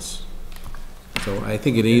articles. So I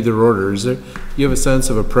think in either order, do you have a sense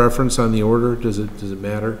of a preference on the order? Does it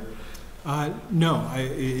matter? No,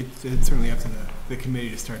 it's certainly up to the committee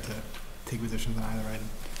to start to take positions on either item.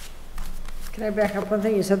 Can I back up one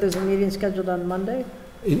thing? You said there's a meeting scheduled on Monday?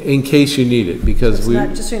 In case you need it, because It's we, not,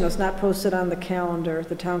 just so you know, it's not posted on the calendar,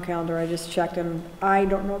 the town calendar. I just checked and I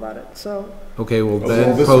don't know about it, so, okay, well, well,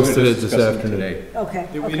 Ben this posted we're it this discussing afternoon. today. okay,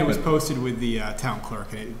 And it was okay. posted with the town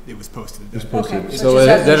clerk, and it was posted. Okay, So it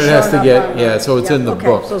just then hasn't it has to shown up get, on yeah, so it's in the okay,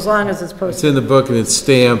 book. so as long as it's It's posted. in the book and it's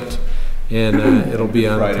stamped, and it'll be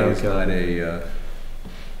on the Friday town is calendar.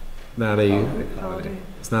 not Not a, Holiday.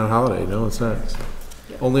 it's not a holiday, no, it's not.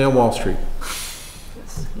 Only on Wall Street.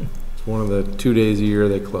 It's one of the 2 days a year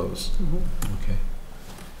they close. Okay.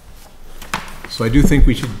 So I do think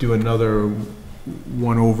we should do another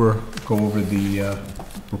go over the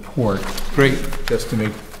report. Great. Just to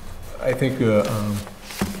make, I think that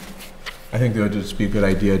would just be a good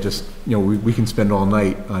idea, just, you know, we can spend all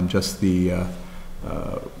night on just the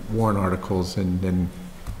warrant articles, and then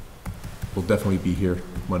we'll definitely be here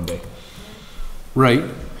Monday. Right.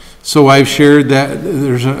 So I've shared that,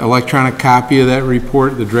 there's an electronic copy of that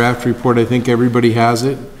report, the draft report, I think everybody has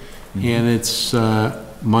it. And it's,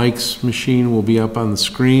 Mike's machine will be up on the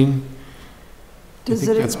screen. I Does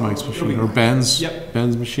think it- that's Mike's machine, or Ben's. Yep.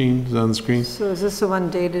 Ben's machine is on the screen. So is this the one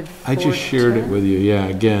dated? I just shared it 4/10? with you, yeah,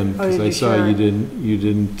 again, Oh, because did I you saw share you it?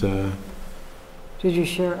 didn't, Did you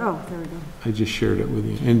share? Oh, there we go. I just shared it with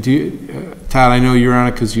you. And do you, Todd, I know you're on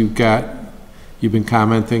it because you've been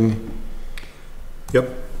commenting. Yep.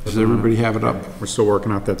 Does everybody have it up? We're still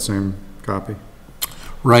working out that same copy.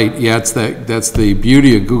 Right, yeah, that's the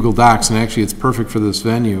beauty of Google Docs, and actually it's perfect for this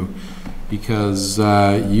venue, because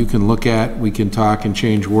you can look at, we can talk and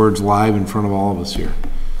change words live in front of all of us here.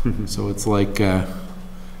 So it's like,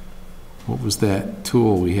 what was that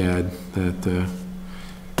tool we had that,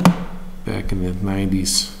 back in the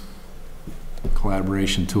 90s,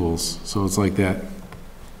 collaboration tools, so it's like that.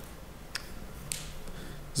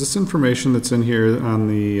 Is this information that's in here on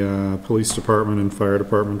the police department and fire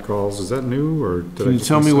department calls, is that new, or did I Can you just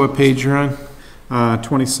tell me miss it? what page you're on?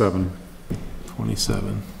 27,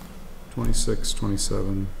 27. 26,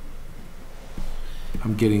 27.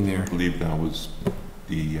 I'm getting there. I believe that was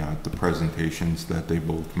the presentations that they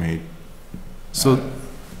both made So,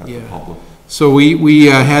 at the yeah. public. So we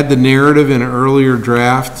had the narrative in an earlier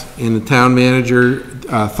draft, and the town manager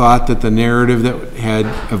thought that the narrative that had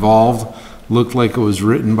evolved looked like it was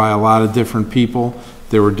written by a lot of different people.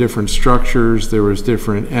 There were different structures, there was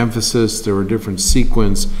different emphasis, there were different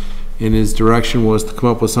sequence, and his direction was to come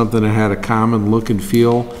up with something that had a common look and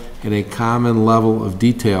feel and a common level of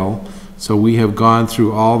detail. So we have gone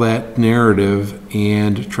through all that narrative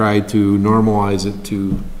and tried to normalize it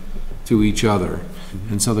to each other.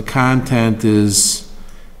 And so the content is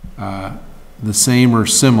the same or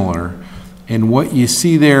similar. And what you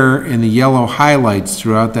see there in the yellow highlights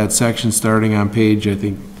throughout that section, starting on page, I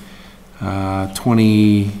think,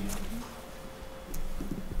 20,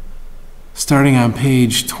 starting on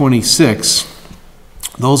page 26,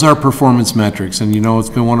 those are performance metrics. And you know, it's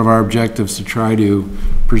been one of our objectives to try to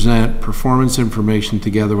present performance information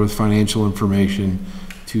together with financial information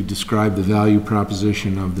to describe the value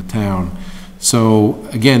proposition of the town. So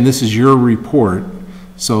again, this is your report.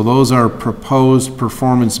 So those are proposed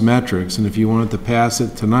performance metrics, and if you wanted to pass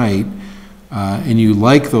it tonight, and you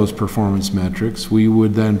like those performance metrics, we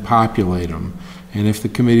would then populate them. And if the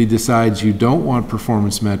committee decides you don't want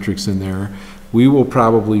performance metrics in there, we will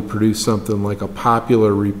probably produce something like a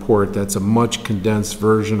popular report that's a much condensed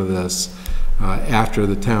version of this after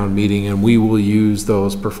the town meeting, and we will use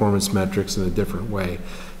those performance metrics in a different way.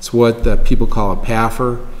 It's what people call a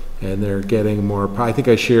PAFR, and they're getting more, I think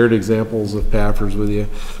I shared examples of PAFRs with you.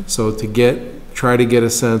 So to try to get a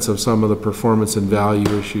sense of some of the performance and value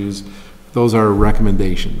issues, those are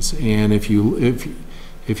recommendations. And if you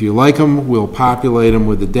like them, we'll populate them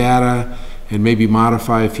with the data and maybe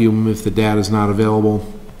modify a few of them if the data is not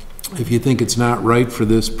available. If you think it's not right for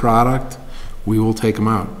this product, we will take them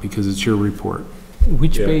out because it's your report.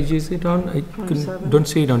 Which page is it on? I 27. don't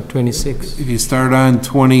see it on 26. If you start on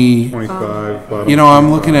 25, bottom. you know,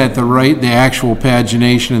 I'm looking at the actual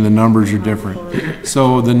pagination, and the numbers are different.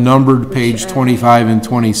 So the numbered page 25 and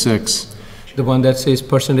 26. The one that says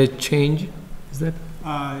percentage change, is that?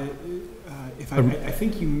 If I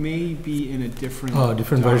think you may be in a different. Oh,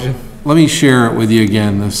 different version. Let me share it with you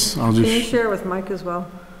again. I'll Can you just, share it with Mike as well?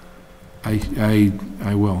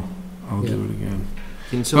 I will. I'll do it again.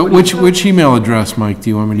 Can But somebody, which email address, Mike, do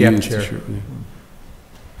you want me to Yep, use to sure. share it with you?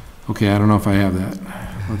 Okay, I don't know if I have that.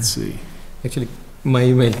 Let's see. Actually, my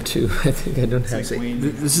email too. I think I don't have It's it. like Wayne.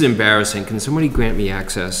 this is embarrassing. Can somebody grant me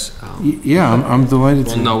access? Yeah, I'm delighted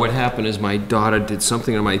Well, to. no, what happened is my daughter did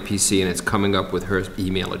something on my PC and it's coming up with her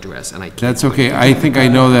email address and I can't. That's okay. I think I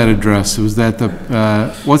know that address. Was that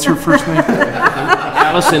what's her first name?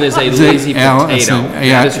 Allison is a Is it lazy Allison? potato.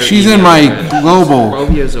 Yeah, That is her she's email in my address. global.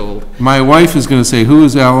 12 years old. My wife is going to say, "Who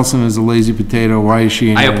is Allison as a lazy potato? Why is she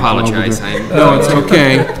in I your global apologize. group?" I'm. No, it's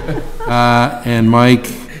okay. And Mike,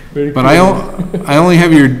 but I only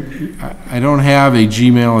have I don't have a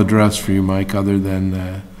Gmail address for you, Mike, other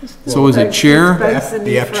than, so is it chair? Begs the The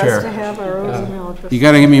need F for us chair. to have our own email address. You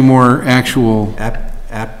got to give me more actual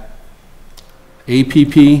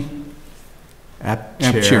App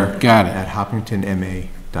chair. Got it. at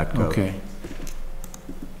hopkintonma.gov. Okay.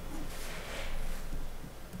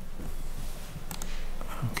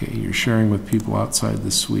 Okay, you're sharing with people outside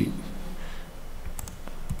the suite.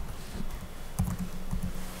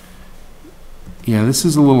 Yeah, this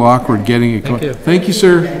is a little awkward getting it going. Thank you. Thank you,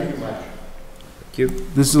 sir. Thank you.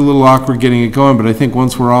 This is a little awkward getting it going, but I think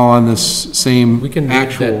once we're all on this same We can read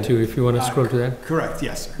actual, that too if you want to scroll to that. Correct,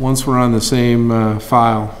 yes, sir. once we're on the same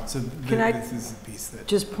file. So Can I- this is the piece that.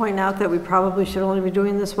 Just point out that we probably should only be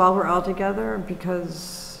doing this while we're all together,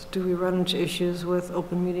 because do we run into issues with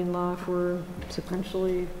open meeting law if we're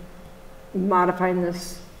sequentially modifying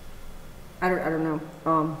this? I don't know,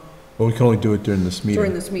 Well, we can only do it during this meeting.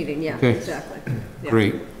 during this meeting, yeah, Okay. exactly. Yeah.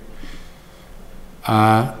 Great.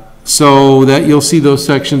 So that, you'll see those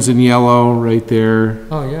sections in yellow right there.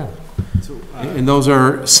 Oh, yeah. And those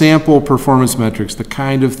are sample performance metrics, the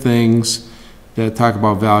kind of things that talk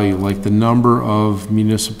about value, like the number of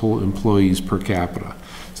municipal employees per capita.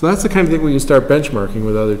 So that's the kind of thing we can start benchmarking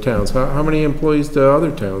with other towns. How many employees do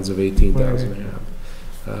other towns of 18,000 have?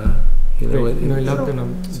 You know, Great. No, I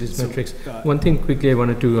love these metrics. One thing quickly I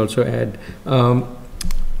wanted to also add,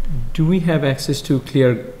 do we have access to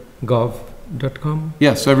cleargov.com?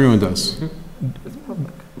 Yes, everyone does.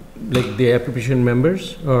 Like the appropriation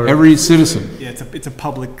members or? Every citizen. Yeah, it's a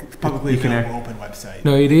publicly available open website.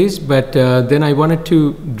 No, it is, but then I wanted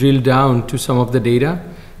to drill down to some of the data,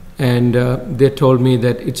 and they told me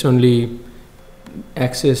that it's only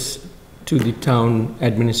access to the town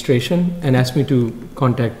administration, and asked me to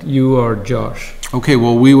contact you or Josh. Okay,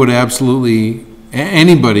 well, we would absolutely,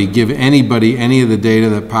 anybody, give anybody any of the data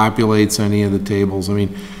that populates any of the tables. I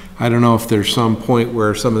mean, I don't know if there's some point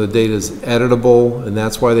where some of the data is editable, and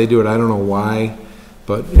that's why they do it. I don't know why,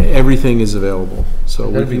 but everything is available. So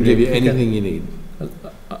we That'd be can give you great. anything you need.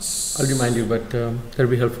 I'll remind you, but that'll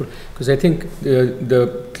be helpful, because I think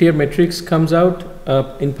the clear metrics comes out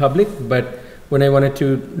in public, but when I wanted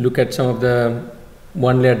to look at some of the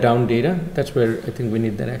one layer down data, that's where I think we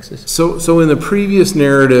need that access. So in the previous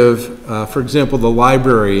narrative, for example, the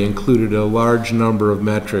library included a large number of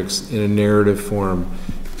metrics in a narrative form.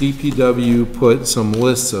 DPW put some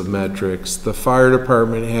lists of metrics. The fire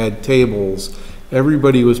department had tables.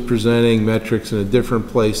 Everybody was presenting metrics in a different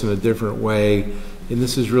place in a different way. And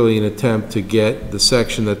this is really an attempt to get the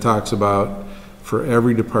section that talks about, for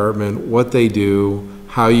every department, what they do,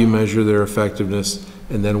 how you measure their effectiveness,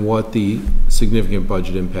 and then what the significant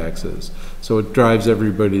budget impacts is. So it drives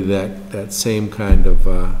everybody that same kind of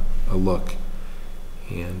a look.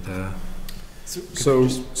 And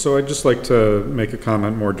So I'd just like to make a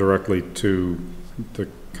comment more directly to the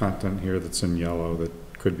content here that's in yellow that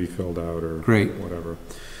could be filled out or Great. whatever.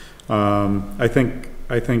 I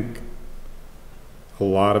think a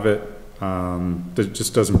lot of it that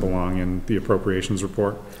just doesn't belong in the appropriations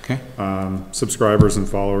report. Okay. Subscribers and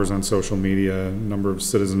followers on social media, number of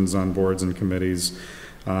citizens on boards and committees.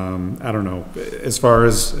 I don't know. As far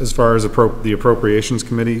as the appropriations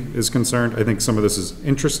committee is concerned, I think some of this is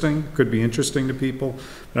interesting, could be interesting to people,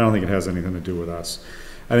 but I don't think it has anything to do with us.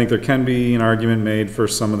 I think there can be an argument made for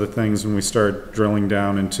some of the things when we start drilling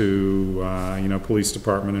down into, police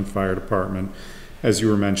department and fire department, as you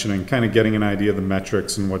were mentioning, kind of getting an idea of the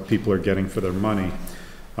metrics and what people are getting for their money.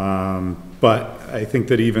 But I think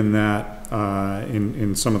that even that,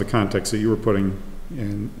 in some of the context that you were putting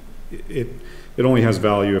in, it only has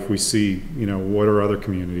value if we see, what are other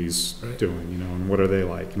communities doing, and what are they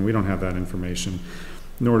like? And we don't have that information,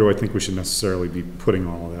 nor do I think we should necessarily be putting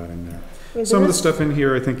all of that in there. Some of the stuff in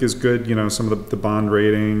here I think is good, some of the bond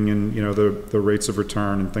rating and, the rates of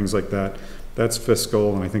return and things like that. That's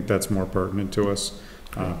fiscal, and I think that's more pertinent to us.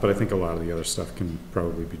 But I think a lot of the other stuff can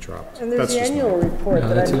probably be dropped. And there's That's the just annual report No,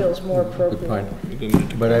 that I that's a feel is more Good appropriate.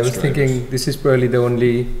 point. But I was thinking this is probably the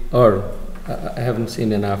only, or I haven't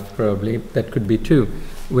seen enough probably, that could be two,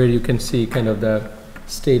 where you can see kind of the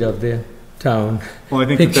state of the town. Well, I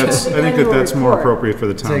think Picture. that's more Report. appropriate for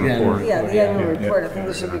the town It's like an report. Yeah, the annual Yeah. report, I think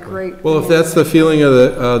this would be great. well, if that's the feeling of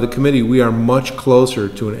the committee, we are much closer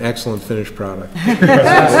to an excellent finished product. We're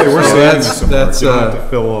So saving this some more. that's, You don't have to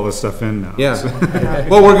fill all this stuff in now. Yeah.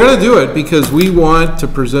 Well, we're gonna do it because we want to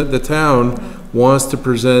present, the town wants to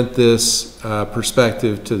present this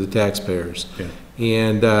perspective to the taxpayers. Yeah.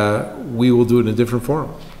 And we will do it in a different forum,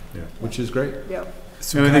 Yeah. which is great. Yep.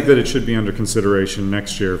 So And I can think that it should be under consideration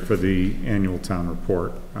next year for the annual town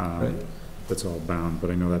report. Right. That's all bound, but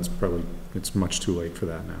I know that's probably, it's much too late for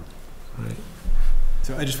that now.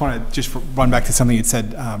 So I just want to run back to something you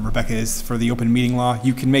said, Rebecca, is for the open meeting law,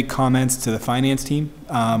 you can make comments to the finance team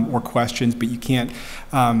or questions, but you can't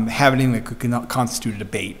have anything that could constitute a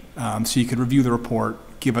debate. So you could review the report,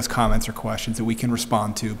 give us comments or questions that we can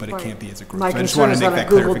respond to, but it can't be as a group. My So I just concern wanted is to on make a that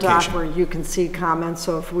Google Doc clarification. where you can see comments,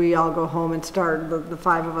 so if we all go home and start, the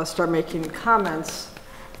five of us start making comments,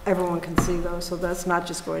 everyone can see those, so that's not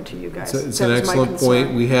just going to you guys. It's That an was my excellent point.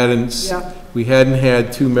 concern. We hadn't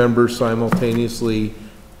had two members simultaneously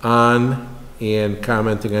on and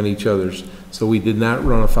commenting on each other's, so we did not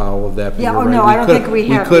run afoul of that. but Yeah, you're oh, right. no, I don't think we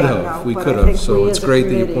have could yet, have, no, we but could I have, think so we it's as a great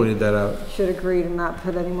that you committee pointed that out. Should agree to not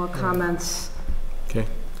put any more comments. Okay.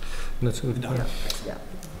 That's a good point. Yeah.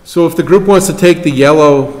 So if the group wants to take the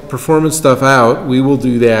yellow performance stuff out, we will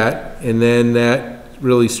do that, and then that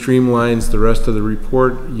really streamlines the rest of the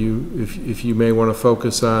report. If you may want to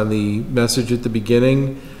focus on the message at the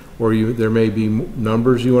beginning, or there may be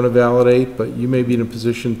numbers you want to validate, but you may be in a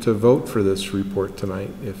position to vote for this report tonight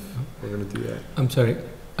if we're going to do that. I'm sorry,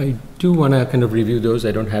 I do want to kind of review those.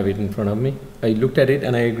 I don't have it in front of me. I looked at it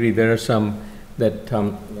and I agree there are some that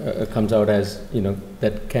comes out as,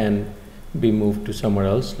 that can be moved to somewhere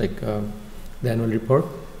else, like the annual report,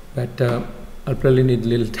 but I'll probably need a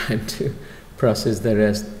little time to process the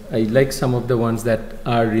rest. I like some of the ones that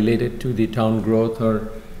are related to the town growth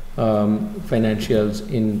or financials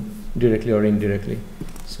directly or indirectly.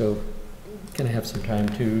 So can I have some time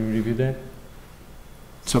to review that?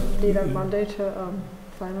 So Need on Monday to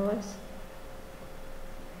finalize?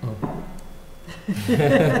 Oh.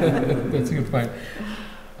 That's a good point.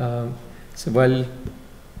 So while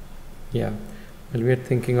we are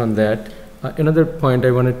thinking on that, another point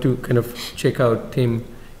I wanted to kind of check out, Tim,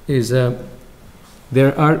 is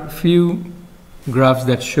there are few graphs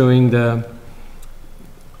that showing the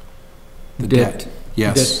debt.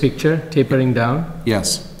 Yes. Debt picture tapering down.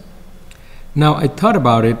 Yes. Now I thought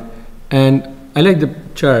about it, and I like the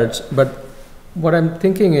charts, but what I'm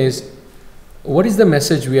thinking is, what is the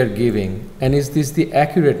message we are giving, and is this the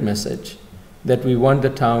accurate message that we want the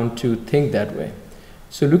town to think that way?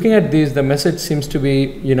 So looking at this, the message seems to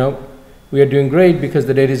be, we are doing great because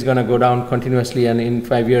the debt is going to go down continuously, and in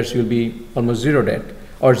 5 years you'll be almost zero debt,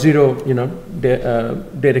 or zero,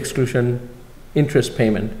 debt exclusion interest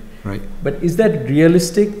payment. Right. But is that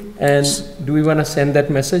realistic, and do we want to send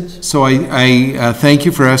that message? So I thank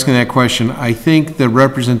you for asking that question. I think the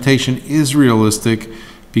representation is realistic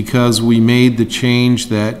because we made the change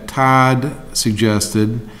that Todd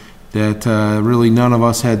suggested that really none of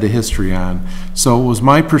us had the history on. So it was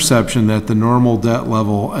my perception that the normal debt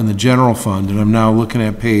level and the general fund, and I'm now looking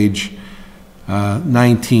at page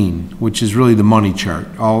 19, which is really the money chart,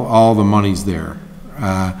 all the money's there.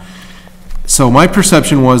 So my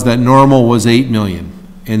perception was that normal was 8 million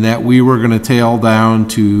and that we were going to tail down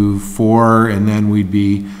to 4, and then we'd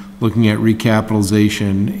be looking at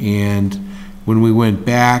recapitalization. And when we went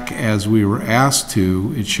back as we were asked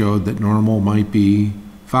to, it showed that normal might be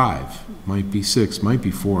 5, might be 6, might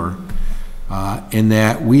be 4, and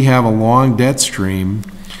that we have a long debt stream.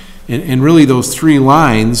 And really those 3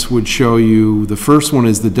 lines would show you, the first one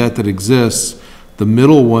is the debt that exists. The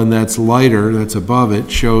middle one that's lighter, that's above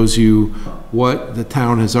it, shows you what the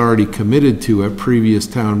town has already committed to at previous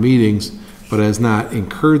town meetings, but has not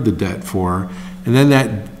incurred the debt for. And then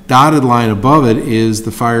that dotted line above it is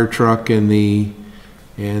the fire truck and the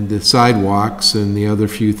sidewalks and the other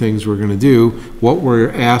few things we're going to do, what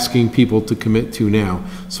we're asking people to commit to now.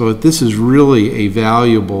 So this is really a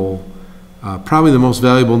valuable, probably the most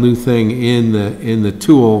valuable new thing in the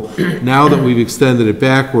tool now that we've extended it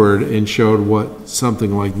backward and showed what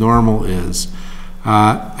something like normal is.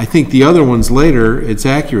 I think the other ones later, it's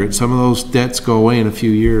accurate. Some of those debts go away in a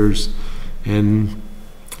few years, and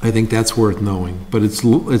I think that's worth knowing. But it's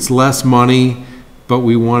less money, but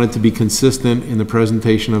we wanted to be consistent in the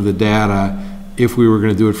presentation of the data if we were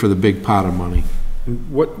going to do it for the big pot of money.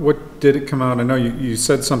 What did it come out? I know you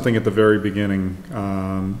said something at the very beginning.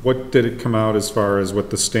 What did it come out as far as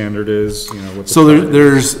what the standard is? So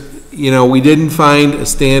there's, we didn't find a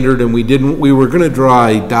standard, and we were going to draw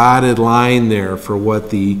a dotted line there for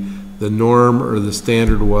what the norm or the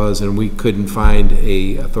standard was, and we couldn't find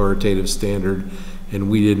a authoritative standard, and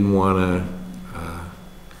we didn't want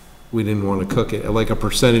to cook it like a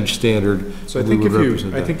percentage standard. So I think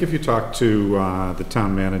if you talk to the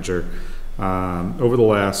town manager, over the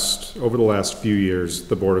last few years,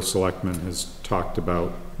 the Board of Selectmen has talked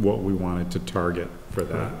about what we wanted to target for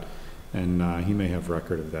that, and he may have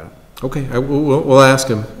record of that. Okay, we'll ask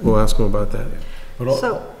him. We'll ask him about that.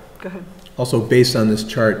 So, go ahead. Also, based on this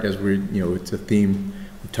chart, as it's a theme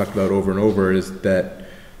we've talked about over and over, is that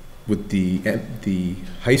with the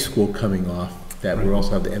high school coming off, that we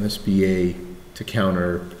also have the MSBA to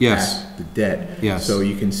counter the debt. Yes. So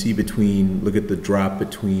you can see look at the drop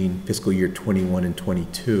between fiscal year 21 and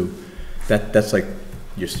 22. That's like,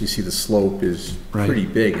 you see the slope is pretty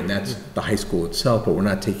big, and that's the high school itself, but we're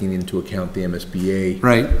not taking into account the MSBA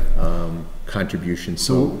contribution.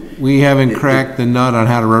 So we haven't cracked the nut on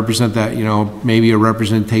how to represent that, maybe a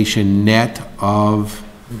representation net of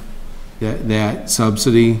that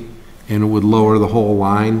subsidy, and it would lower the whole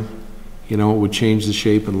line. It would change the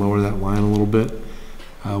shape and lower that line a little bit.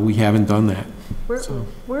 We haven't done that.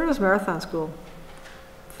 Where does Marathon School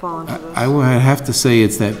fall into this? I would have to say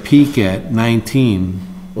it's that peak at 19.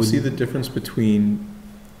 We'll see the difference between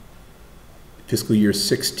fiscal year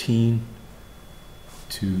 16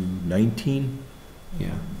 to 19. Yeah.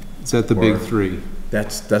 Is that the big Or- three?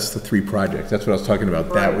 That's the three projects. That's what I was talking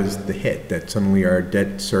about. That was the hit, that suddenly our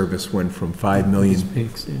debt service went from 5 million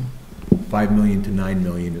to 9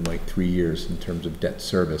 million in like 3 years in terms of debt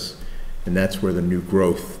service. And that's where the new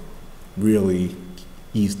growth really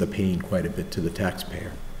eased the pain quite a bit to the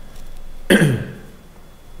taxpayer.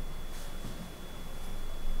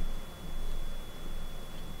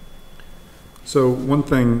 So one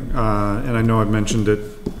thing, and I know I've mentioned it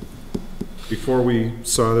before we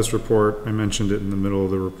saw this report, I mentioned it in the middle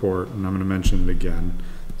of the report, and I'm gonna mention it again,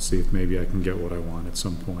 see if maybe I can get what I want at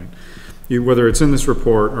some point. Whether it's in this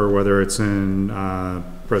report or whether it's in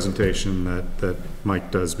presentation that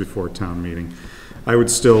Mike does before town meeting, I would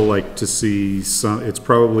still like to see some, it's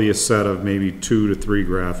probably a set of maybe 2 to 3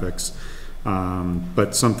 graphics,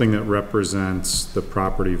 but something that represents the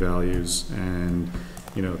property values and,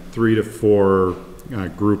 3 to 4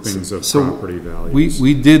 groupings of property values.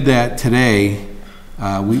 We did that today.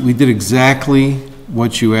 We did exactly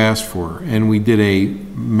what you asked for, and we did a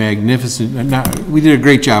magnificent, we did a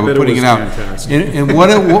great job of putting it out. Fantastic. And what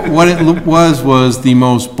it was the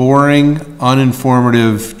most boring,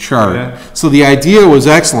 uninformative chart. Yeah. So the idea was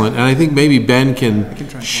excellent, and I think maybe Ben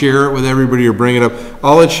can share it with everybody or bring it up.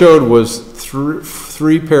 All it showed was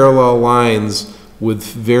three parallel lines with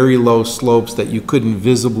very low slopes that you couldn't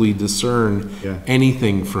visibly discern Yeah.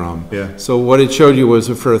 anything from. Yeah. So what it showed you was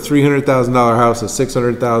for a $300,000 house, a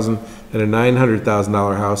 $600,000, and a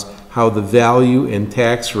 $900,000 house, how the value and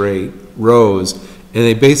tax rate rose. And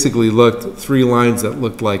they basically looked 3 lines that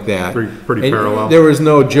looked like that. Pretty And parallel. there was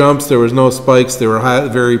no jumps, there was no spikes, they were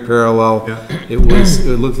very parallel. Yeah. It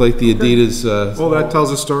looked like the Adidas, Well, that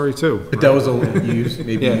tells a story too. But that was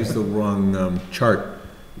maybe Yeah. used the wrong chart.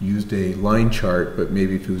 Used a line chart, but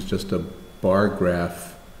maybe if it was just a bar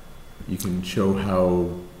graph, you can show how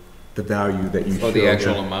the value that you show. Oh, the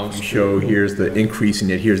actual amounts. You show here's the increase, and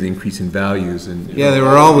yet here's the increase in values, and. yeah, they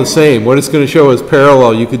were all the same. What it's gonna show is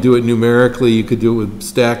parallel. You could do it numerically, you could do it with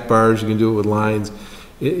stacked bars, you can do it with lines.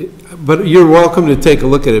 But you're welcome to take a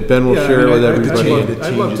look at it. Ben will share it with everybody.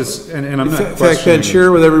 I'd love to, and I'm In not fact, Ben, questioning, share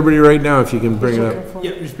it with everybody right now if you can bring it up.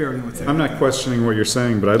 Yeah, just bear with me one second. I'm not questioning what you're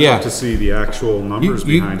saying, but I'd Yeah. love to see the actual numbers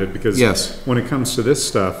You- behind it, because yes. when it comes to this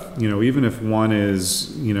stuff, even if one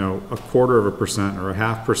is, a 1/4% or a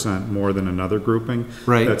 1/2% more than another grouping,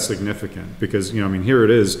 Right. that's significant, because, here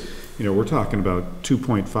it is, we're talking about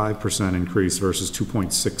 2.5% increase versus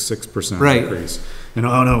 2.66% Right. increase. And,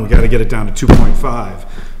 oh no, we gotta get it down to 2.5.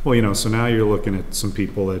 Well, so now you're looking at some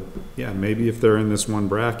people that, maybe if they're in this one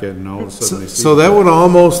bracket and all of a sudden they see. So that would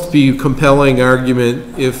almost be a compelling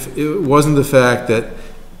argument if it wasn't the fact that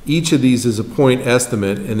each of these is a point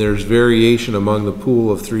estimate and there's variation among the pool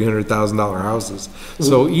of $300,000 houses.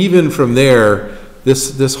 So even from there,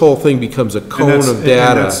 this whole thing becomes a And cone that's- of and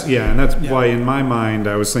data. that's- Yeah, and that's why in my mind,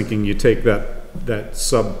 I was thinking you take that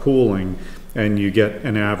sub-pooling and you get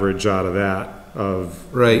an average out of that of.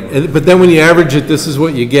 Right, but then when you average it, this is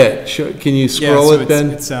what you get. Can you Yeah, scroll so it,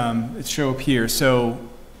 Ben? it's show up here, so,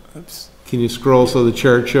 oops. Can you scroll so the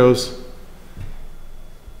chart shows?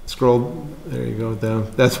 Scroll, there you go, down.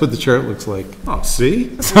 That's what the chart looks like. Oh,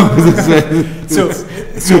 see? So,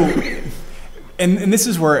 and this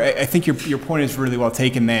is where I think your point is really well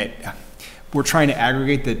taken, that we're trying to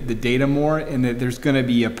aggregate the data more, and that there's gonna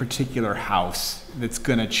be a particular house that's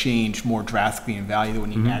gonna change more drastically in value than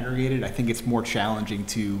when you aggregate it. I think it's more challenging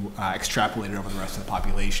to extrapolate it over the rest of the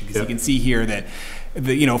population, because you can see here that,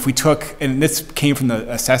 if we took, and this came from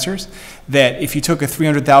the assessors, that if you took a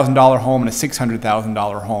 $300,000 home and a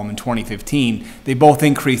 $600,000 home in 2015, they both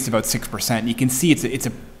increased about 6%. You can see it's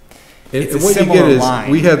a And It's a what you similar get is,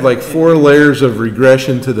 line. we had like 4 layers of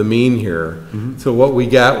regression to the mean here. So what we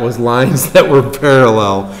got was lines that were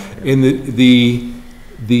parallel. And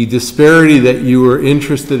the disparity that you were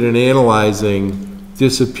interested in analyzing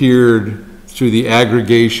disappeared through the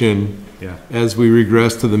aggregation Yeah. as we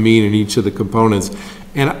regressed to the mean in each of the components.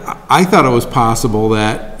 And I thought it was possible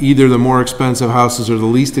that either the more expensive houses or the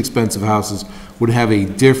least expensive houses would have a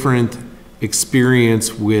different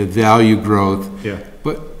experience with value growth. Yeah.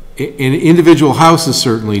 But, and individual houses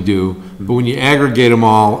certainly do, but when you aggregate them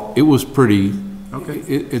all, it was pretty,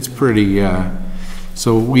 it's pretty,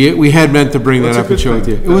 so we had meant to bring that That's a up and good show it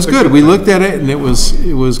to you. thing. It was That's a good, good we thing. looked at it and it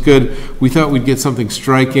was good. We thought we'd get something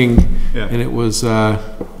striking, Yeah. and it was,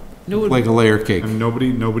 like a layer cake. And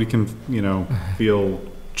nobody can, feel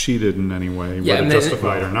cheated in any way, Yeah, whether and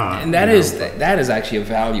justified or not. And that is actually a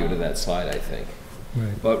value to that slide, I think.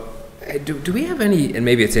 But do we have any, and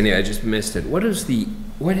maybe it's in here, I just missed it, what is the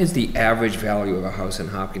what is the average value of a house in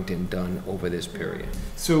Hopkinton done over this period?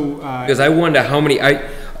 So, Because I wonder how many,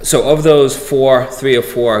 so of those three or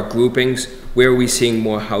four groupings, where are we seeing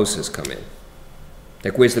more houses come in?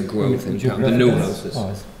 Like, where's the growth in town, the new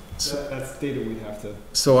houses? that's data we have to.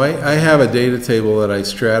 So I have a data table that I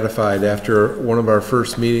stratified after one of our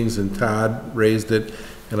first meetings, and Todd raised it,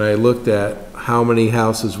 and I looked at how many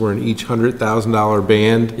houses were in each $100,000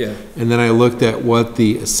 band. Yeah. And then I looked at what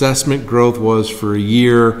the assessment growth was for a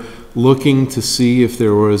year, looking to see if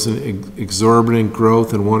there was an exorbitant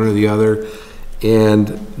growth in one or the other. And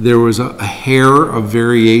there was a hair of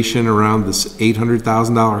variation around this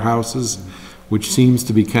 $800,000 houses, which seems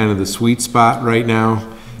to be kind of the sweet spot right now.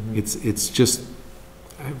 It's just,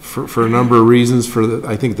 for a number of reasons,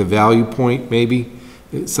 I think the value point maybe.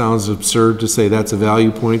 It sounds absurd to say that's a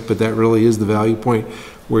value point, but that really is the value point,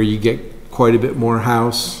 where you get quite a bit more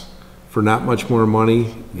house for not much more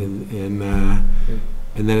money, and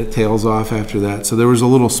then it tails off after that. So there was a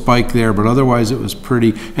little spike there, but otherwise it was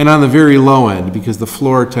pretty, and on the very low end, because the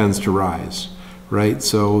floor tends to rise, right?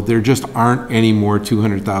 So there just aren't any more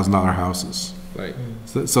 $200,000 houses. Right.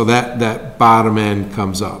 So that bottom end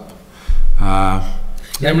comes up.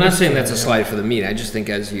 Yeah, I'm not saying that's a slide for the meeting. I just think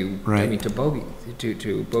as you, I Right. mean, to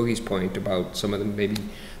Bogey's point about some of the, maybe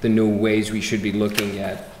the new ways we should be looking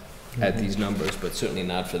at these numbers, but certainly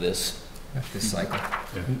not for this cycle.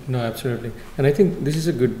 No, absolutely. And I think this is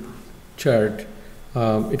a good chart.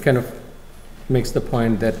 It kind of makes the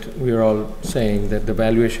point that we're all saying that the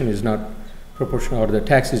valuation is not proportional, or the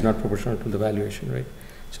tax is not proportional to the valuation, right?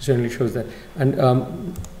 So it certainly shows that. And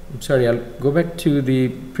I'm sorry, I'll go back to the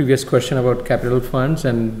previous question about capital funds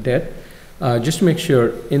and debt. Just to make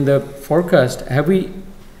sure, in the forecast, have we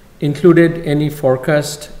included any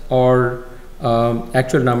forecast or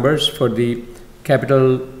actual numbers for the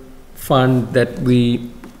capital fund that we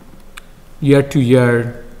year to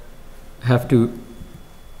year have to,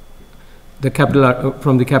 the capital,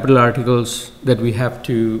 from the capital articles that we have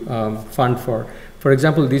to fund for? For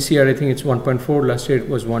example, this year I think it's 1.4, last year it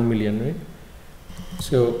was 1 million, right?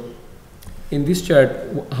 So in this chart,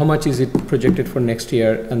 how much is it projected for next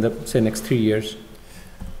year and the, say, next 3 years?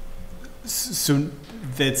 So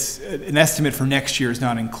that's, an estimate for next year is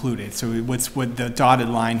not included. So what the dotted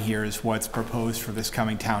line here is what's proposed for this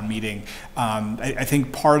coming town meeting. I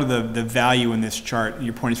think part of the value in this chart,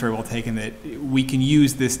 your point is very well taken, that we can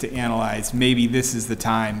use this to analyze, maybe this is the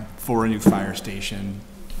time for a new fire station,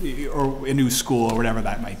 or a new school, or whatever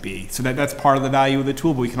that might be. So that's part of the value of the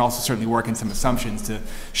tool, but we can also certainly work in some assumptions to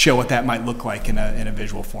show what that might look like in a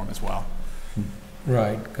visual form as well.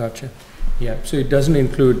 Right, gotcha. Yeah, so it doesn't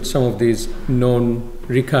include some of these known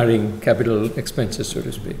recurring capital expenses, so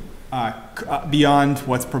to speak. Beyond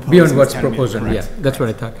what's proposed. Beyond what's proposed, yeah, that's what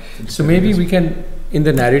I thought. So maybe we can, in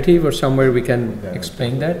the narrative or somewhere, we can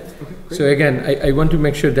explain that. So again, I want to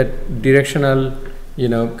make sure that directional, you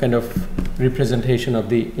know, kind of representation of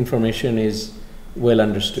the information is well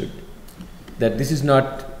understood. That this is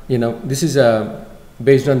not, you know, this is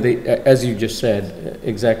based on the, as you just said,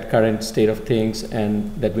 exact current state of things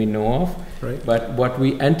and that we know of. Right. But what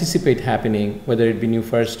we anticipate happening, whether it be new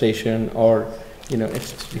fire station or, you know,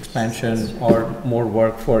 expansion or more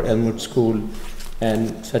work for Elmwood School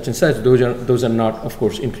and such, those are not, of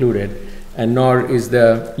course, included. And nor is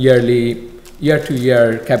the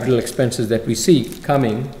year-to-year capital expenses that we see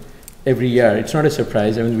coming every year. It's not a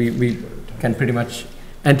surprise. I mean, we can pretty much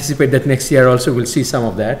anticipate that next year also we'll see some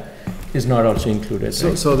of that is not also included. So,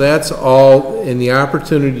 right? so that's all, and the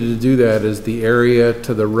opportunity to do that is the area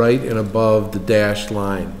to the right and above the dashed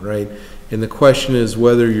line, right? And the question is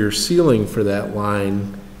whether your ceiling for that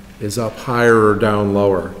line is up higher or down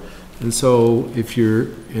lower. And so if you're,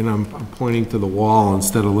 and I'm pointing to the wall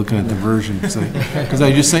instead of looking at the version, because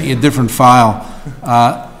I just sent you a different file.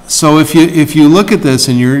 So if you look at this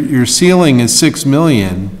and your ceiling is 6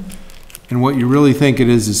 million, and what you really think it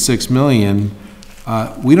is 6 million,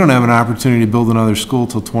 we don't have an opportunity to build another school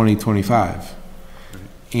till 2025.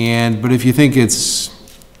 But if you think it's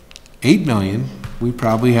 8 million, we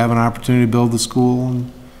probably have an opportunity to build the school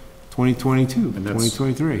in 2022,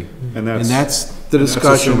 2023. And that's the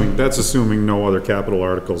discussion. That's assuming no other capital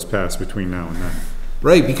articles pass between now and then.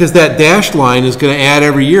 Right, because that dashed line is gonna add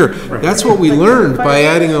every year. That's what we learned by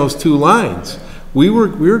adding those two lines. We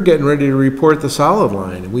were getting ready to report the solid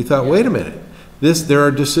line, and we thought, wait a minute, there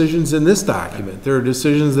are decisions in this document. There are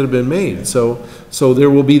decisions that have been made. So there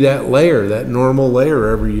will be that layer, that normal layer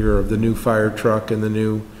every year of the new fire truck and the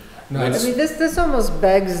new. I mean, this almost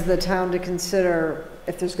begs the town to consider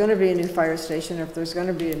if there's gonna be a new fire station, or if there's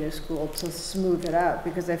gonna be a new school, to smooth it out,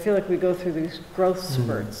 because I feel like we go through these growth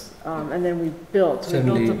spurts, and then we built. So we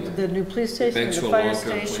built Certainly. the new police station, Thanks the for a fire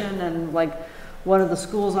long-term plan. station, and like one of the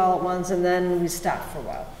schools all at once, and then we stopped for a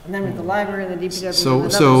while. And then with the library and the DPW. and So, another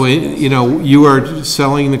so, school. you know, you are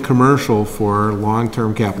selling the commercial for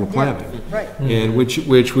long-term capital planning. Right. And which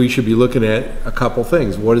we should be looking at a couple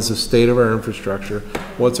things. What is the state of our infrastructure?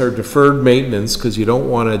 What's our deferred maintenance? Because you don't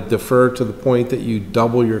want to defer to the point that you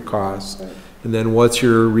double your costs. And then what's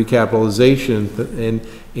your recapitalization?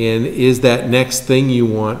 And is that next thing you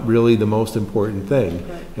want really the most important thing?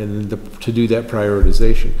 Right. And to do that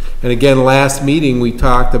prioritization. And again, last meeting, we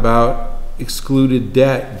talked about excluded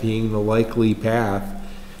debt being the likely path.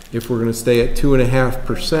 If we're going to stay at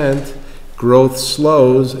 2.5%, growth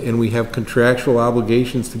slows, and we have contractual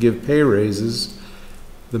obligations to give pay raises,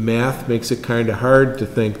 the math makes it kind of hard to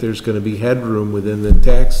think there's going to be headroom within the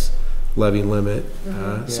tax levy limit.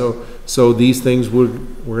 So these things, we're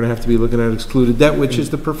going to have to be looking at excluded debt, which is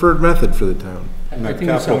the preferred method for the town. And I that think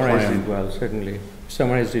you capital summarized plan- it well, certainly.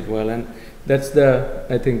 Summarized it well, and that's the,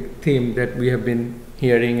 I think, theme that we have been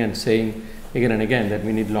hearing and saying again and again, that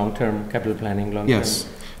we need long-term capital planning, long-term Yes,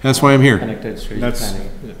 that's why I'm here. connected strategic That's-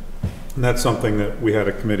 planning. And that's something that we had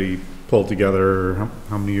a committee pulled together,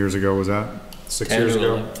 how many years ago was that? 6 years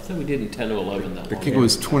ago? I thought we did in 10 or 11 that I long. think it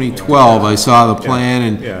was 2012, I saw the plan,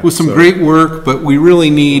 and Yeah, it was some so- great work, but we really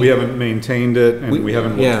need. We haven't maintained it, and we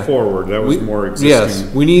haven't Yeah. looked forward, that was We- more Yes,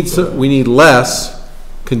 existing. we need less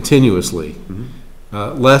continuously,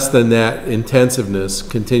 less than that intensiveness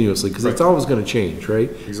continuously, because it's Right. always gonna change, right?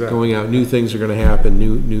 Exactly. Going out, new things are gonna happen,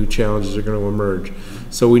 new challenges are gonna emerge.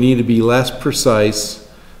 So we need to be less precise,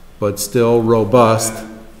 but still robust,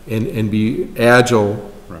 and be agile,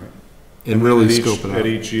 Right. and then really at each- scope it At out.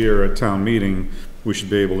 each year at town meeting, we should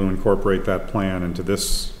be able to incorporate that plan into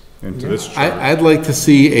this chart. I'd like to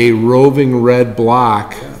see a roving red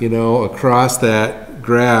block, you know, across that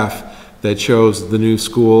graph that shows the new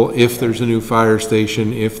school, if there's a new fire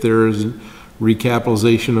station, if there is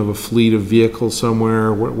recapitalization of a fleet of vehicles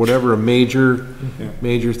somewhere, whatever major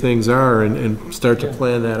things are, and start to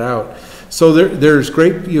plan that out. So there's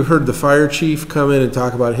great, you heard the fire chief come in and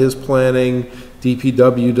talk about his planning,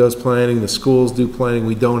 DPW does planning, the schools do planning,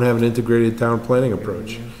 we don't have an integrated town planning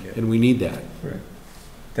approach, and we need that.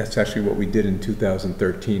 That's actually what we did in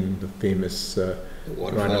 2013, the famous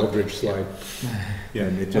Ron Eldridge slide.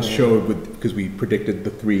 And it just showed because we predicted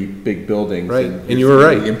the 3 big buildings. Right, and and you were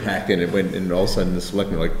right. The impact, and it went, and all of a sudden the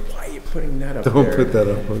selectmen were like, why are you putting that up there? Don't put that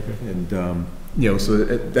up, okay. And, you know, so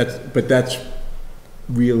that's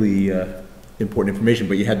really important information.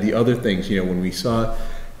 But you had the other things, you know, when we saw,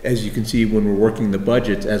 as you can see, when we're working the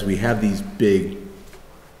budgets, as we have these big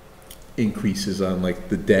increases on like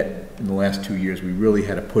the debt in the last 2 years, we really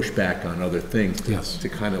had to push back on other things to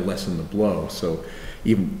kind of lessen the blow. So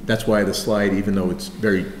even, that's why the slide, even though it's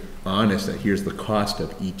very honest that here's the cost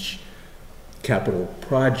of each capital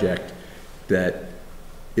project, that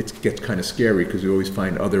it gets kind of scary, because we always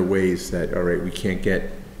find other ways that, all right, we can't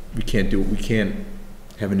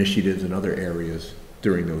have initiatives in other areas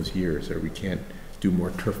during those years, or we can't do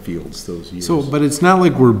more turf fields those years. So, but it's not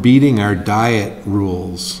like we're beating our diet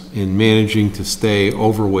rules in managing to stay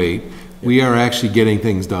overweight. We are actually getting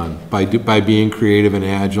things done by being creative and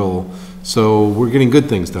agile. So we're getting good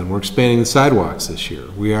things done. We're expanding the sidewalks this year.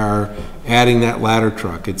 We are adding that ladder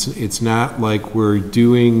truck. It's not like we're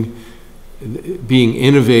being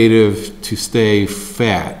innovative to stay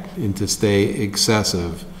fat and to stay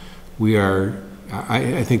excessive. We are,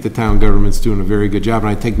 I think the town government's doing a very good job,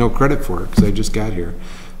 and I take no credit for it because I just got here,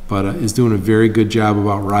 but is doing a very good job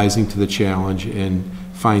about rising to the challenge and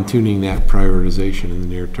fine-tuning that prioritization in the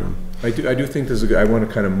near term. I do think I want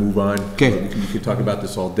to kind of move on. Okay. We can talk about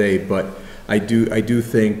this all day, but I do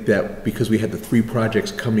think that because we had the 3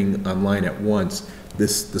 projects coming online at once, the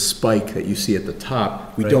spike that you see at the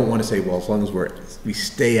top, we don't want to say, well, as long as we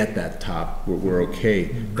stay at that top, we're okay.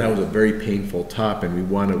 That was a very painful top, and we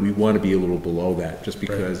want to be a little below that, just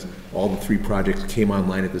because all the 3 projects came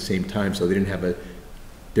online at the same time, so they didn't have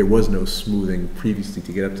there was no smoothing previously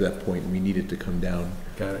to get up to that point, and we needed to come down.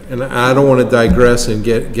 Got it. And I don't want to digress and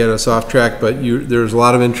get us off track, but there's a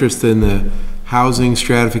lot of interest in the housing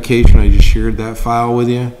stratification. I just shared that file with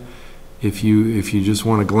you. If you just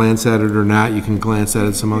want to glance at it or not, you can glance at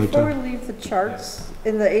it some other Before time. we leave the charts,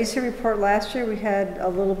 in the AC report last year, we had a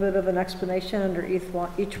little bit of an explanation under each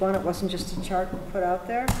one. It wasn't just a chart put out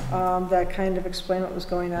there that kind of explained what was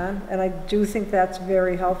going on. And I do think that's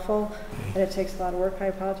very helpful, and it takes a lot of work. I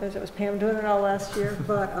apologize. It was Pam doing it all last year,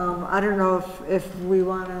 but I don't know if we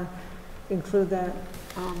want to include that.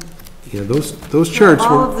 Yeah, those charts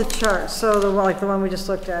All were, of the charts, so like the one we just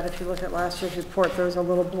looked at, if you look at last year's report, there was a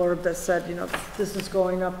little blurb that said, this is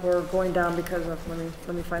going up or going down because of,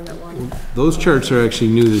 let me find that one. those charts are actually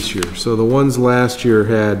new this year. So the ones last year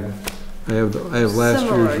had, I have last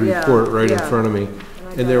year's Similar, yeah, report right in yeah. front of me.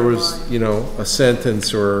 I And there got was, mine. a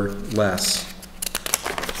sentence or less.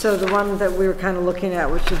 So the one that we were kind of looking at,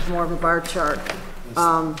 which is more of a bar chart.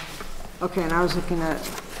 Okay, and I was looking at,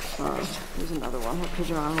 there's another one, what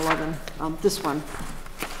page on 11? This one.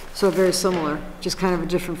 So very similar, just kind of a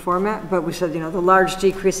different format, but we said, the large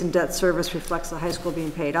decrease in debt service reflects the high school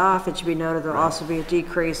being paid off. It should be noted there'll also be a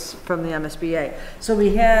decrease from the MSBA. So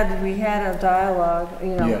we had a dialogue,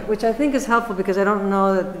 Yeah. which I think is helpful because I don't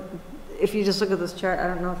know that, if you just look at this chart, I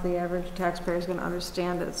don't know if the average taxpayer is going to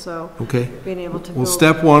understand it, so Okay. being able to Well, build.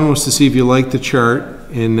 step one was to see if you liked the chart,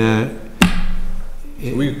 and,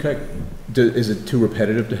 Is it too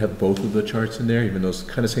repetitive to have both of the charts in there, even though it's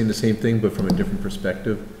kind of saying the same thing, but from a different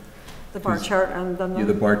perspective? The bar chart and then Yeah,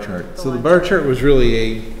 the bar chart. so the bar chart was really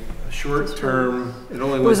a short-term, it only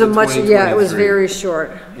It went was to a much, yeah, it was 2023. very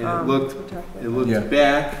short. And Um, it looked, we it looked Yeah.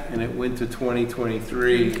 back, and it went to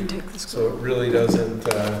 2023. You can take this. So it really doesn't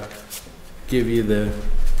give you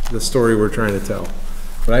the story we're trying to tell.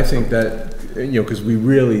 But I think that, because we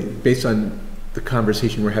really, based on the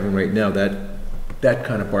conversation we're having right now, that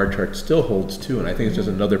kind of bar chart still holds too, and I think it's just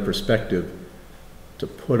another perspective to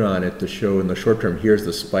put on it to show in the short term, here's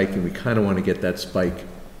the spike, and we kind of want to get that spike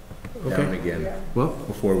down again Well,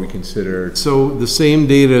 before we consider. so the same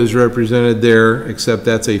data is represented there, except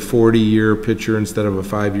that's a 40-year picture instead of a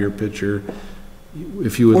 5-year picture.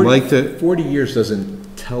 If you would like to, 40 years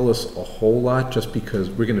doesn't tell us a whole lot, just because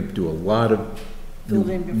we're going to do a lot of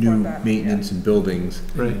Building before new that, maintenance and buildings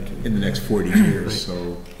Right. in the next 40 years,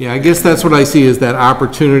 so. yeah, I guess that's what I see, is that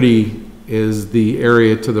opportunity is the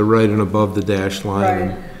area to the right and above the dashed line.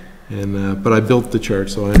 Right. And, but I built the chart,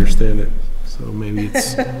 so I understand it. So maybe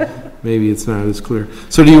it's, maybe it's not as clear.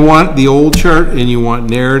 So do you want the old chart and you want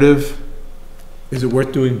narrative? Is it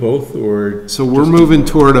worth doing both, or? So we're just- moving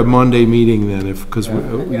toward a Monday meeting then, because we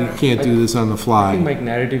Yeah. can't do this on the I think fly. my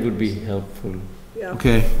narrative would be helpful, Yeah.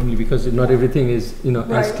 Okay, only because not everything is, as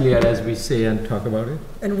Right. clear as we say and talk about it.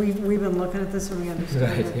 And we've been looking at this and we understand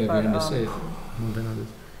Right, it, yeah, we but, understand more than others.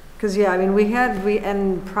 because,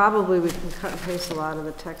 and probably we can cut and paste a lot of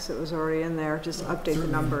the text that was already in there, just update the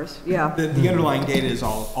numbers, yeah. The underlying data is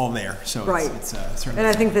all there, so Right. it's certainly. And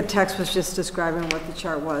I think the text was just describing what the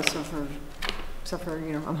chart was, so except for,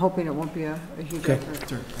 I'm hoping it won't be a huge Okay. effort.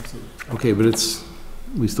 Sure, absolutely. okay, but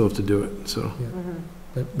we still have to do it, so.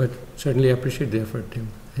 But certainly appreciate the effort, Tim.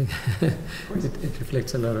 It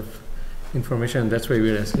reflects a lot of information, and that's why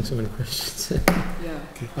we're asking so many questions.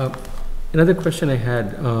 Yeah. Another question I had,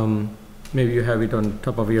 maybe you have it on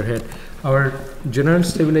top of your head. Our general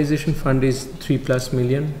stabilization fund is 3+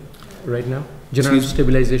 million right now? General Excuse-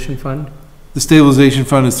 stabilization fund? The stabilization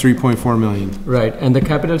fund is 3.4 million. Right, and the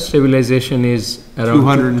capital stabilization is around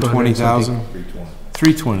 220,000?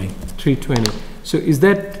 320. 320. So is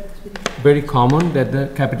that very common that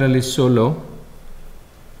the capital is so low?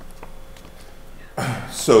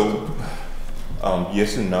 So,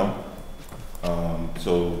 yes and no.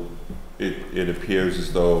 So it appears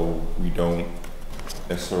as though we don't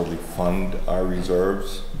necessarily fund our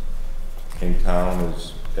reserves in town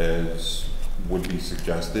as would be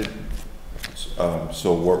suggested.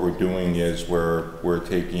 So what we're doing is we're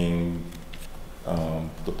taking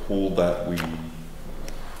the pool that we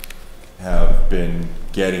have been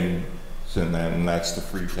getting, and that's the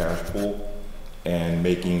free cash pool, and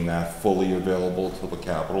making that fully available to the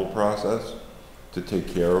capital process to take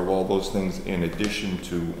care of all those things, in addition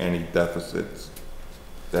to any deficits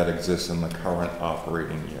that exist in the current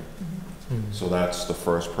operating year. So that's the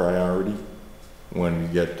first priority. When we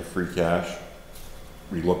get the free cash,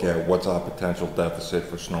 we look at what's our potential deficit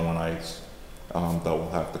for snow and ice that we'll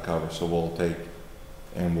have to cover. So we'll take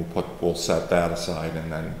and we'll set that aside,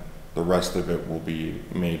 and then the rest of it will be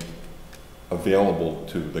made available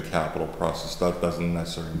to the capital process. That doesn't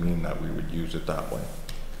necessarily mean that we would use it that way.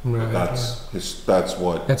 Right, That's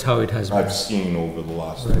what that's how it has been. I've seen over the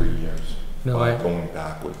last Right. 3 years, No, going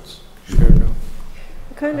backwards. Sure, no.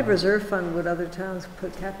 What kind of reserve fund would other towns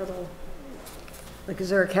put capital? Like, is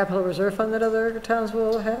there a capital reserve fund that other towns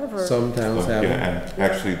will have, or? Some towns have Yeah, them. and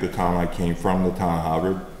actually, the town I came from, the town of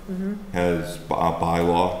Harvard, has a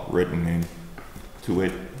bylaw written into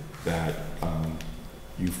it that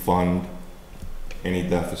you fund any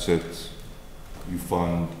deficits, you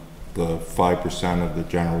fund the 5% of the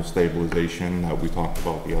general stabilization that we talked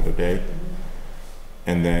about the other day,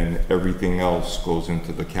 and then everything else goes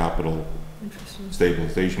into the capital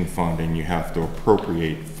stabilization fund, and you have to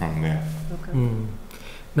appropriate from there. Okay,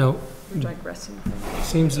 Now, we're digressing.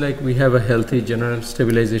 seems like we have a healthy general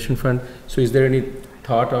stabilization fund, so is there any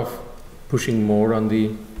thought of pushing more on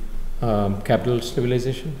the capital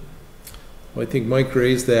stabilization? Well, I think Mike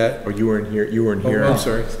raised that. Or you weren't here. Oh, I'm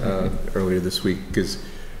sorry. Earlier this week, because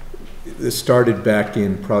this started back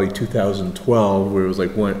in probably 2012, where it was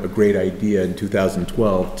like a great idea in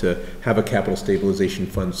 2012 to have a capital stabilization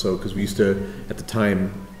fund. So, because we used to, at the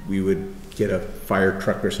time, we would get a fire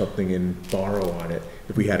truck or something and borrow on it.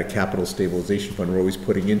 If we had a capital stabilization fund, we're always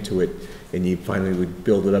putting into it, and you finally would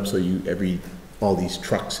build it up so all these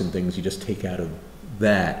trucks and things, you just take out of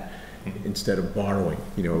that instead of borrowing,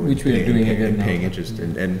 Which we are doing again now. paying interest.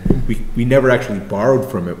 And we never actually borrowed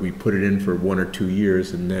from it. We put it in for 1 or 2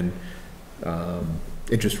 years, and then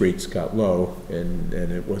interest rates got low, and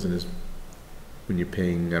it wasn't as, when you're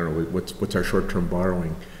paying, I don't know, what's our short-term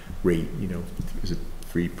borrowing rate, is it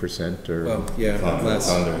 3% or? Well, yeah, It's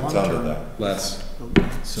under that. less.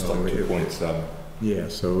 It's like 2.7. Yeah,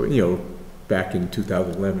 so, back in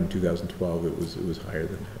 2011, 2012, it was higher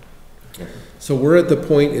than that. So we're at the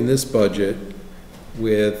point in this budget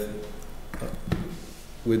with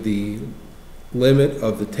the limit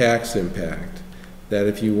of the tax impact, that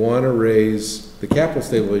if you want to raise the capital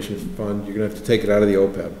stabilization fund, you're going to have to take it out of the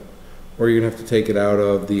OPEB, or you're going to have to take it out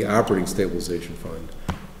of the operating stabilization fund,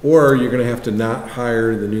 or you're going to have to not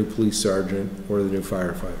hire the new police sergeant or the new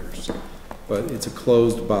firefighters. But it's a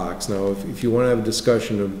closed box. Now, if you want to have a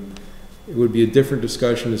discussion it would be a different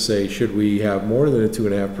discussion to say, should we have more than a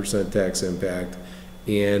 2.5% tax impact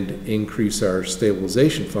and increase our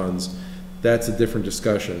stabilization funds? That's a different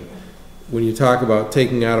discussion. When you talk about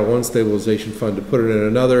taking out of one stabilization fund to put it in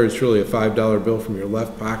another, it's really a $5 bill from your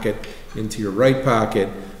left pocket into your right pocket.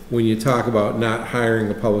 When you talk about not hiring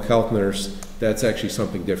a public health nurse, that's actually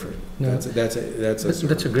something different. No. That's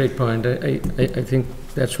That's a great point. I think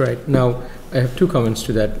that's right. Now, I have 2 comments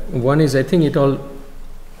to that. One is, I think it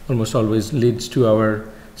almost always leads to our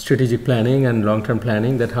strategic planning and long-term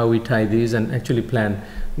planning, that how we tie these and actually plan.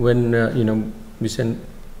 When, we send,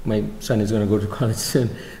 my son is going to go to college soon,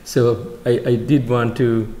 so I did want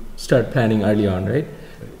to start planning early on, right?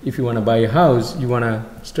 If you want to buy a house, you want to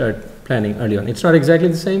start planning early on. It's not exactly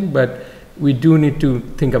the same, but we do need to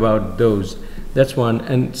think about those. That's one.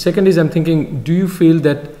 And second is, I'm thinking, do you feel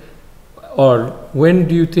that, or when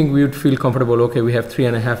do you think we would feel comfortable, okay, we have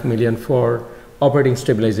 3.5 million for operating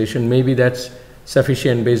stabilization, maybe that's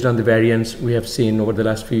sufficient based on the variance we have seen over the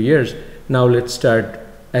last few years. Now let's start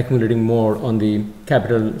accumulating more on the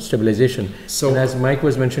capital stabilization. So, and as Mike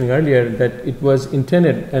was mentioning earlier, that it was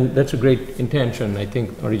intended, and that's a great intention, I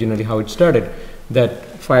think, originally how it started, that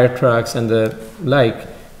fire trucks and the like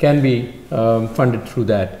can be funded through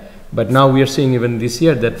that. But now we are seeing even this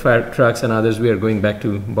year that fire trucks and others, we are going back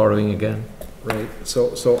to borrowing again. right.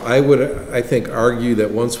 So I would, I think, argue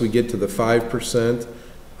that once we get to the 5%,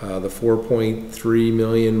 the 4.3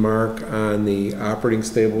 million mark on the operating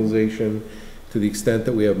stabilization, to the extent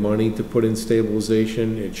that we have money to put in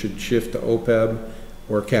stabilization, it should shift to OPEB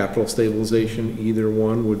or capital stabilization. Either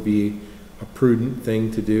one would be a prudent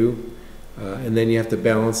thing to do. And then you have to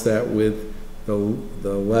balance that with the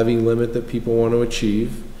levy limit that people want to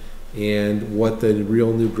achieve and what the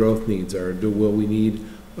real new growth needs are. Will we need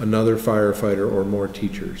another firefighter or more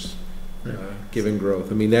teachers, given growth?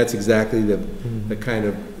 I mean, that's exactly the kind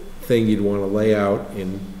of thing you'd want to lay out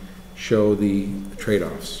and show the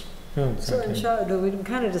trade-offs. Oh, So, and Charlotte, we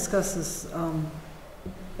kind of discussed this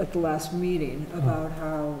at the last meeting about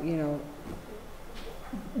how,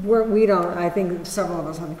 we don't, I think several of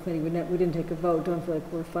us on the committee, we didn't take a vote, don't feel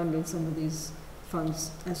like we're funding some of these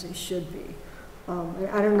funds as they should be.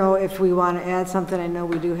 I don't know if we want to add something. I know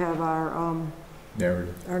we do have our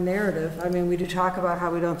narrative. I mean, we do talk about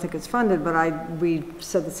how we don't think it's funded, but we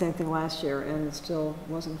said the same thing last year and it still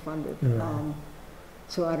wasn't funded. Right.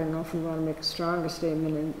 So I don't know if we want to make a stronger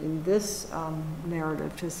statement in this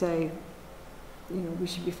narrative to say, we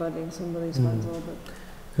should be funding some of these funds a little bit.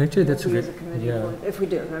 Actually, that's a We great, as a committee yeah. would. If we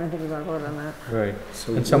do, I don't think we're going to vote on that. Right.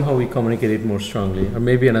 So And somehow we communicate it more strongly, or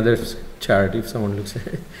maybe another chart if someone looks at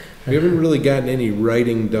it. we haven't really gotten any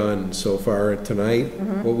writing done so far tonight.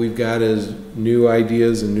 What we've got is new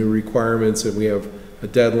ideas and new requirements, and we have a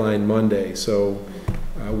deadline Monday. So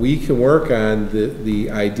we can work on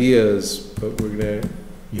the ideas, but we're going to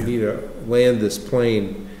need to land this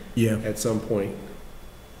plane at some point.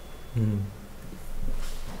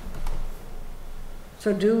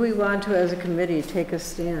 So do we want to, as a committee, take a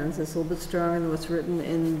stance that's a little bit stronger than what's written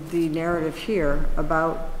in the narrative here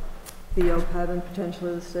about the OPEB and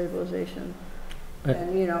potentially the stabilization?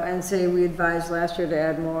 And, you know, and say we advised last year to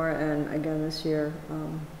add more, and again this year,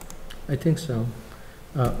 I think so.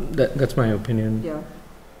 That's my opinion, yeah.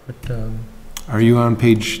 but, Are you on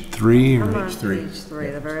page 3? I'm on Page three. page 3,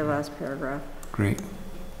 the very last paragraph. Great.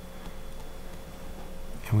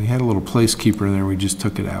 And we had a little placekeeper in there, we just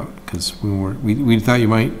took it out, because we thought you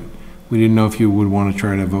might, we didn't know if you would want to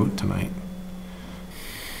try to vote tonight.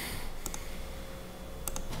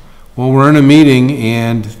 Well, we're in a meeting,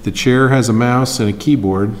 and the chair has a mouse and a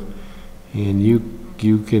keyboard, and you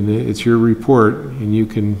can, it's your report, and you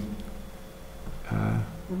can,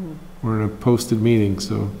 we're in a posted meeting,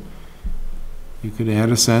 so you could add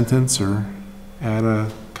a sentence or add a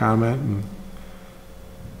comment, and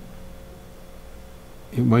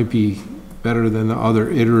it might be better than the other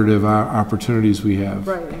iterative opportunities we have.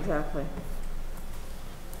 Right, exactly.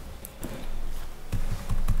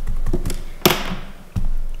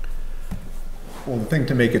 Well, the thing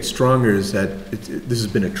to make it stronger is that this has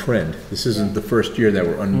been a trend. This isn't the first year that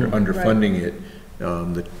we're underfunding it.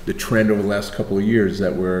 The trend over the last couple of years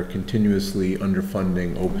that we're continuously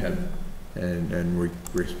underfunding OPEB, and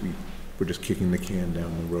we're just kicking the can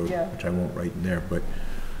down the road, Yeah. which I won't write in there, but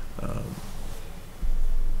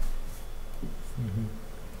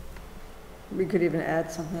We could even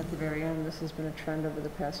add something at the very end. This has been a trend over the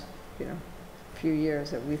past, you know, few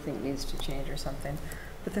years that we think needs to change or something.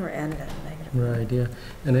 But then we're adding it at a negative. right, yeah.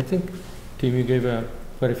 And I think, Tim, you gave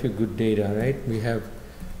quite a few good data, right? We have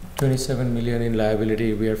 27 million in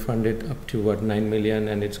liability. We are funded up to, what, 9 million,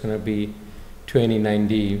 and it's gonna be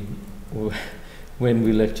 2090 when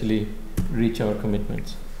we'll actually reach our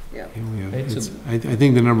commitments. Yeah. Right, so- I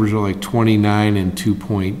think the numbers are like 29 and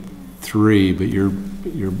 2.3, but you're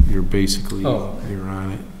basically, Oh. you're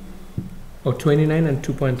on it. Oh, 29 and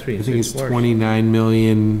 2.3. I so think it's worse. 29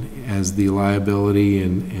 million as the liability,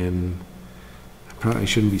 and I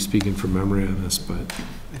shouldn't be speaking from memory on this, but,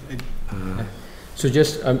 So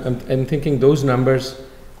just, I'm thinking those numbers,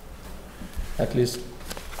 at least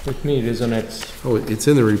with me, resonates oh, it's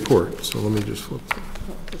in the report, so let me just flip.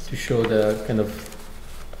 to show the kind of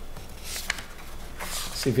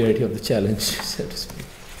severity of the challenge, so to speak.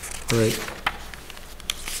 All right.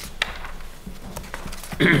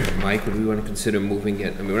 Mike, would we want to consider moving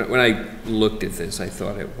it? I mean, when I looked at this, I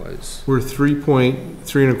thought it was, We're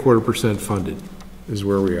 3.25% funded is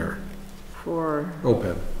where we are. For,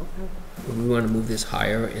 OPEB. would we want to move this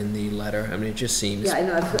higher in the letter? I mean, it just seems yeah, I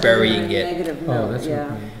know. I've- burying I've got a it. Negative Oh, note, that's yeah,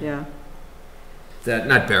 okay. yeah. That,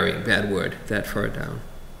 not burying, bad word, that far down.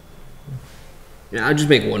 Yeah, I'll just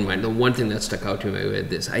make one mind. The one thing that stuck out to me when I read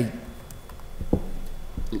this, I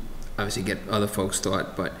obviously get other folks'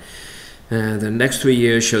 thought, but the next 3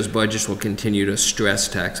 years shows budgets will continue to stress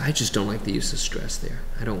tax. I just don't like the use of stress there.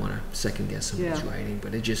 I don't want to second guess somebody's Yeah. writing,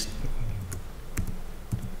 but it just,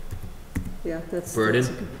 Yeah, that's Burden? a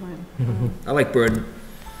good point. I like burden.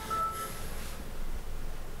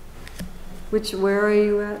 Where are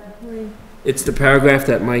you at? It's the paragraph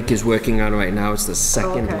that Mike is working on right now. It's the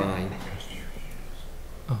second okay. line.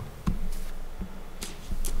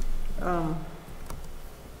 Um,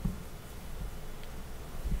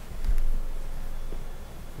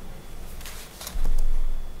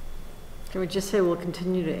 Can we just say we'll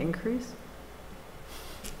continue to increase?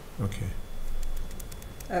 okay.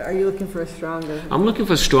 Are you looking for a stronger? I'm looking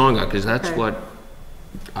for stronger, because that's Okay. what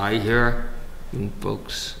I hear in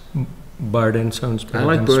folks. Burden sounds better I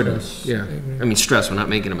like than burden, stress. yeah. I mean, stress, we're not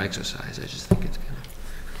making them exercise. I just think it's kind of.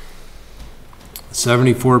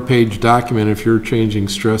 74-page document, if you're changing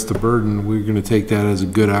stress to burden, we're going to take that as a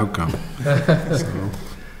good outcome. So,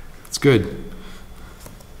 it's good.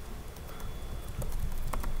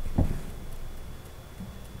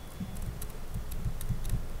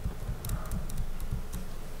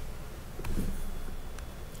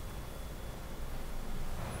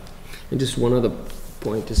 And just one other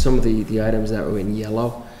point, to some of the items that were in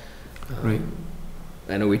yellow. Right.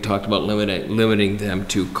 I know we talked about limiting them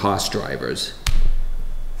to cost drivers,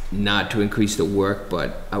 not to increase the work,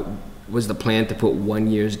 but was the plan to put 1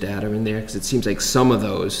 year's data in there? Because it seems like some of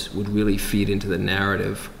those would really feed into the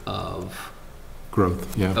narrative of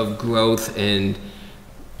Growth, yeah. growth and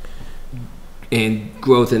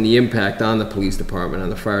growth and the impact on the police department, on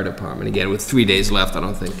the fire department. Again, with 3 days left, I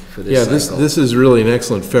don't think, for this Yeah, cycle. this is really an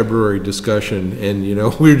excellent February discussion, and, you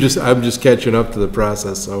know, I'm just catching up to the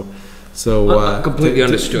process, so. Completely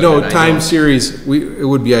understood, No, and I time know. series, it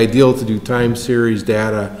would be ideal to do time series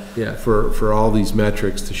data Yeah. for all these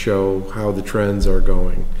metrics to show how the trends are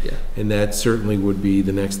going. Yeah. And that certainly would be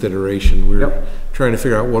the next iteration. We're Yep. trying to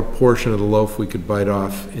figure out what portion of the loaf we could bite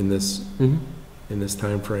off in this Mhm.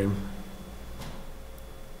 timeframe.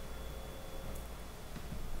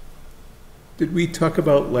 Did we talk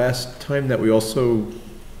about last time that we also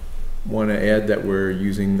want to add that we're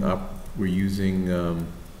using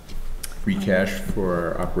free cash for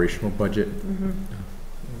our operational budget?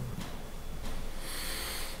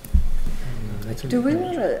 Do we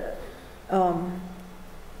want to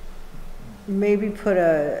maybe put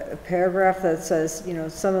a paragraph that says, you know,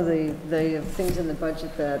 some of the things in the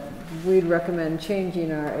budget that we'd recommend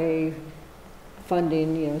changing are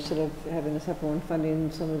funding, you know, instead of having a separate one,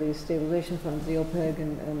 funding some of these stabilization funds, the OPEG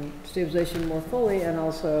and stabilization more fully, and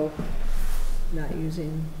also not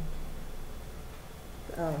using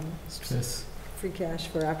free cash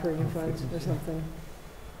for operating funds or something.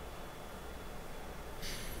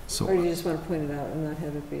 So, Or you just want to point it out and not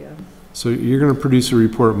have it be a... so you're gonna produce a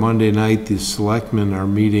report Monday night, the selectmen are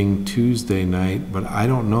meeting Tuesday night, but I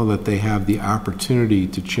don't know that they have the opportunity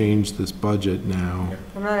to change this budget now.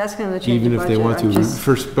 I'm not asking them to change the Even if budget. they want I'm to,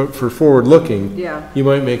 just- but for forward-looking, Yeah, you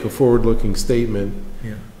might make a forward-looking statement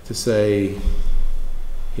Yeah. to say,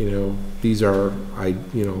 you know, these are,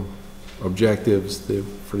 objectives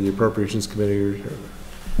for the appropriations committee, or,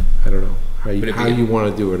 I don't know, But if how you- you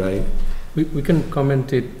wanna do it, We can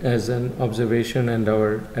comment it as an observation and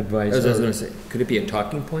our advice. As I was gonna say, could it be a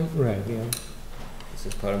talking point? Right, yeah. This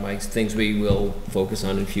is part of my things we will focus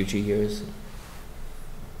on in future years.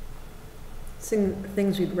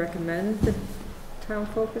 things we'd recommend the town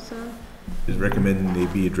focus on? Is recommending they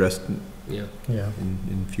be addressed Yeah. Yeah.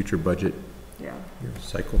 in future budget Yeah.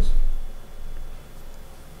 cycles?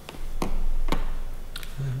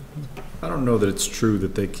 I don't know that it's true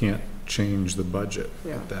that they can't change the budget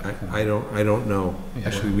Yeah. at that point. I don't know.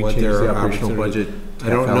 Actually, we What changed their the operational opportunity- budget. I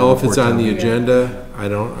don't know if it's on the agenda, I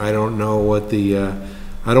don't know what the,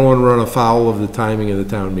 I don't wanna run afoul of the timing of the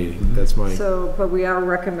town meeting, that's my, So, but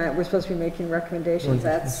we're supposed to be making recommendations,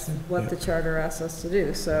 that's what the charter asks us to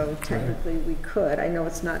do, so technically we could. I know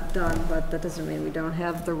it's not done, but that doesn't mean we don't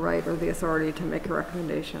have the right or the authority to make a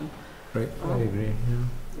recommendation. right? I agree, yeah.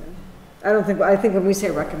 I think when we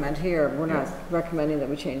say recommend here, we're not recommending that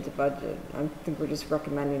we change the budget. I think we're just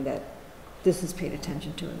recommending that this is paid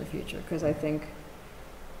attention to in the future, because I think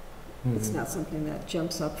it's not something that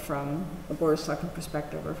jumps up from a board of selectmen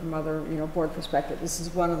perspective or from other, board perspective. This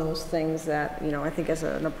is one of those things that, I think as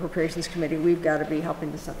an appropriations committee, we've got to be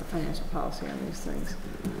helping to set the financial policy on these things.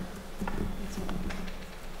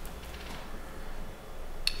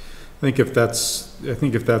 I think if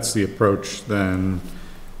that's the approach, then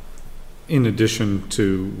in addition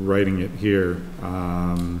to writing it here,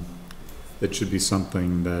 it should be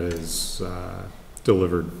something that is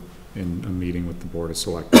delivered in a meeting with the Board of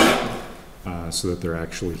Selectmen, so that they're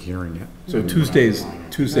actually hearing it. So Tuesday's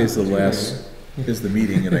the last, is the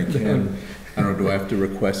meeting, and I don't know, do I have to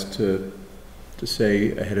request to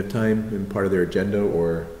say ahead of time in part of their agenda,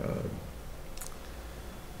 or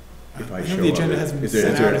if I show up? The agenda hasn't been is there-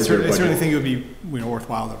 sent is there- out. I is there a certainly budget? think it would be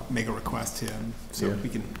worthwhile to make a request to him, so Yeah. we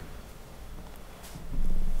can.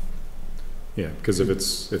 Yeah, because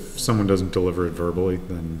if someone doesn't deliver it verbally,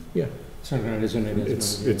 then Yeah, It's not gonna resonate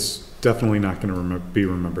as much. it's definitely not gonna be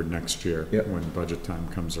remembered next year Yep. when budget time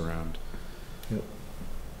comes around.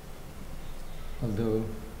 Although,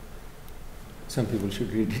 some people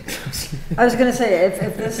should read it closely. I was gonna say,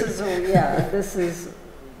 if this is,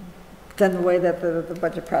 then the way that the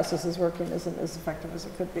budget process is working isn't as effective as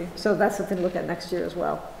it could be. So that's something to look at next year as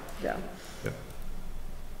well, yeah.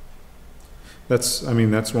 That's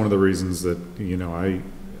one of the reasons that,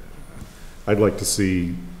 I'd like to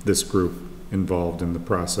see this group involved in the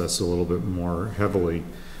process a little bit more heavily.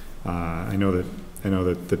 I know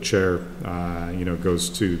that the chair, goes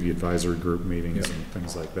to the advisory group meetings and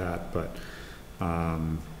things like that, but,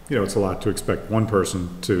 it's a lot to expect one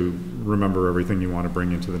person to remember everything you want to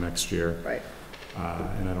bring into the next year. Right.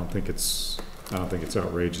 And I don't think it's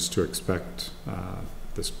outrageous to expect,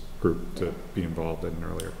 this group to be involved in an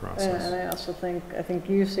earlier process. And I also think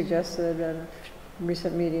you suggested at a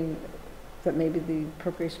recent meeting that maybe the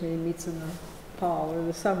appropriation meeting meets in the fall or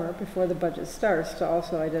the summer before the budget starts, to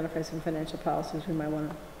also identify some financial policies we might want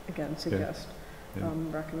to, again, suggest, Yeah.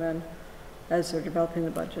 recommend as they're developing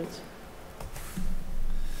the budgets.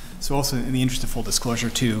 So also, in the interest of full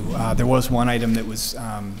disclosure too, there was one item that was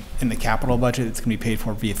in the capital budget that's going to be paid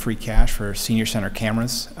for via free cash for senior center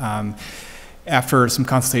cameras. After some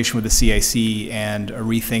consultation with the CIC and a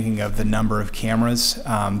rethinking of the number of cameras,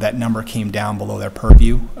 that number came down below their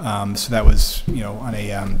purview. So that was, on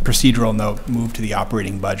a procedural note, moved to the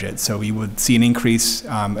operating budget. So we would see an increase.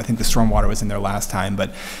 I think the stormwater was in there last time,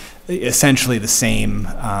 but essentially the same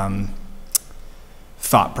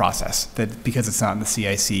thought process, that because it's not in the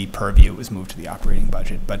CIC purview, it was moved to the operating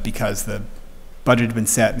budget. But because the budget had been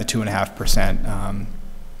set in the 2.5%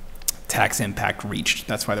 tax impact reached.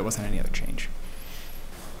 That's why there wasn't any other change.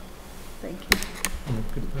 Thank you.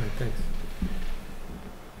 Good point, thanks.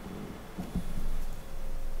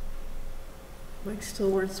 Mike's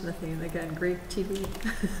still wordsmithing, again, great TV.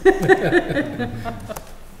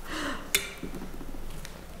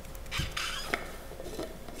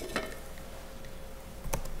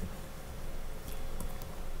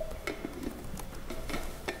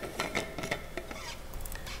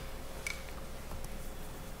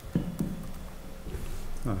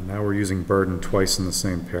 Now we're using burden twice in the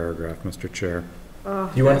same paragraph, Mr. Chair. Do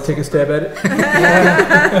you want to take a stab at it?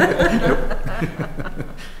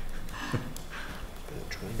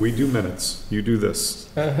 We do minutes, you do this.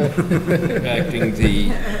 Impacting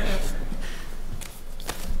the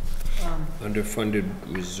underfunded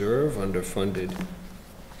reserve, underfunded.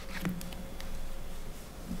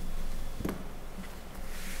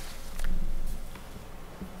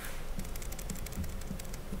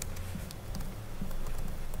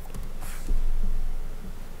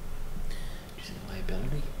 Is it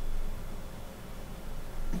liability?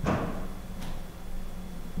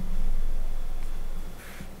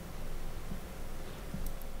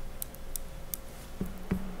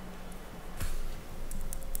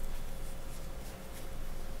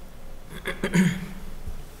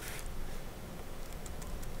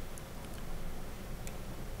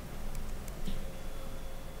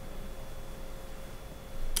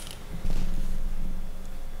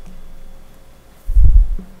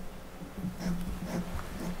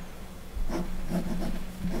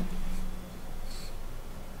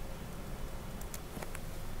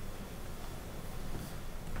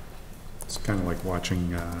 It's kind of like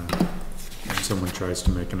watching when someone tries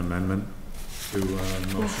to make an amendment to a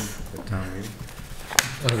motion at town meeting.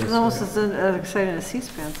 It's almost as exciting as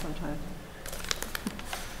C-SPAN sometimes.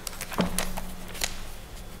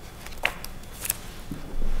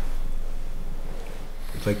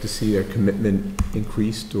 I'd like to see our commitment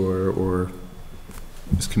increased, or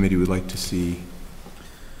this committee would like to see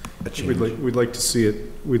a change. We'd like to see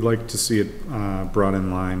it. We'd like to see it brought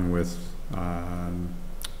in line with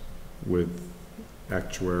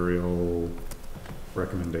actuarial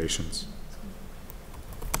recommendations.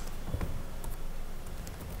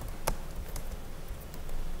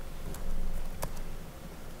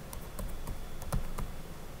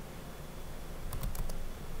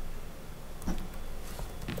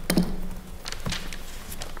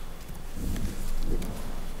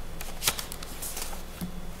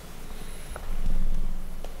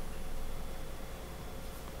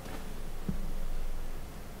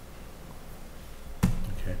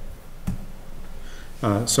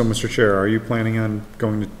 So, Mr. Chair, are you planning on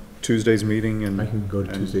going to Tuesday's meeting? And I can go to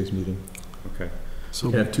Tuesday's meeting. Okay. So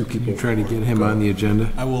We can have two can you people. try to get him on the agenda?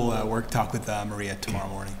 I will talk with Maria tomorrow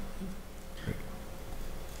morning.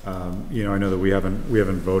 You know, I know that we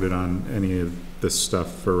haven't voted on any of this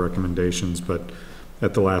stuff for recommendations, but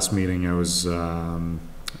at the last meeting, I was, you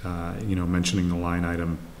know, mentioning the line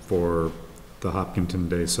item for the Hopkinton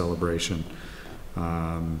Day celebration.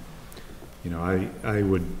 You know,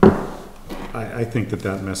 I think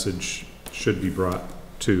that message should be brought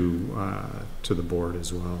to the board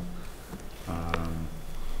as well.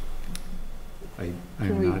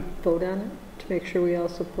 Can we vote on it to make sure we all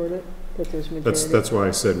support it, that there's majority? That's why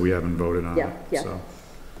I said we haven't voted on it. Yeah. So,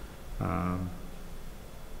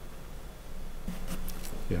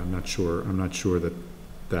 yeah, I'm not sure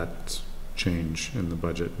that change in the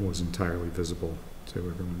budget was entirely visible to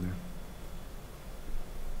everyone there.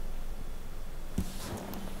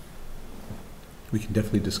 We can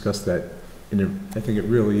definitely discuss that, and I think it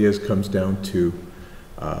really comes down to,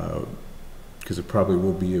 because it probably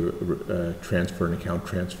will be a transfer, an account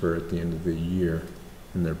transfer at the end of the year,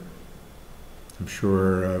 and I'm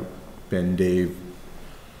sure Ben, Dave,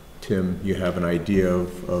 Tim, you have an idea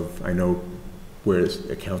of I know where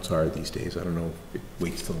accounts are these days. I don't know if it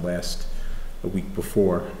waits till a week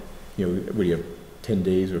before, you know, what do you have, 10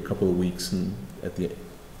 days or a couple of weeks and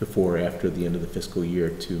before or after the end of the fiscal year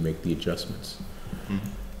to make the adjustments.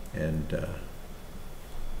 Mm-hmm. And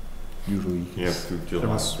usually you can through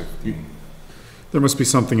July 15. There must be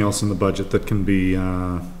something else in the budget that can be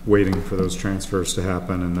waiting for those transfers to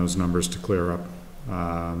happen and those numbers to clear up.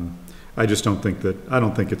 I just don't think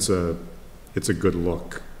it's a good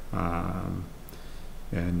look,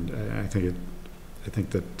 and I think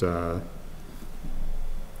that the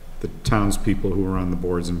townspeople who are on the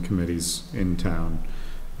boards and committees in town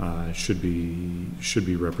should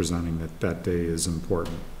be representing that day is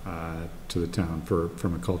important to the town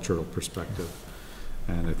from a cultural perspective,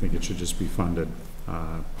 and I think it should just be funded,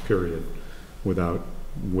 period, without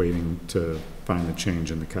waiting to find the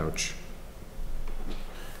change in the couch.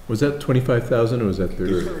 Was that 25,000 or was that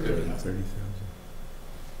 30? 30,000.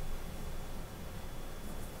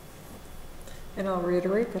 And I'll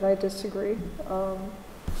reiterate that I disagree. And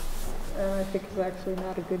I think it's actually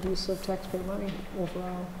not a good use of taxpayer money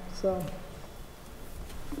overall, so.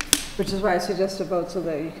 Which is why I suggest a vote so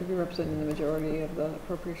that you can be representing the majority of the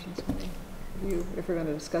appropriations committee. If we're going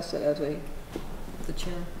to discuss it as the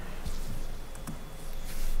chair.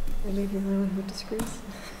 I may be the only one who disagrees.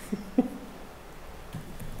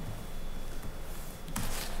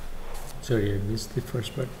 Sorry, I missed the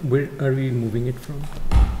first part. Where are we moving it from?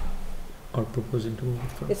 Or proposing to move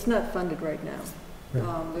it from? It's not funded right now.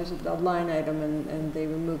 Right. There's a line item and they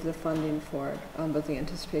removed the funding for it, but the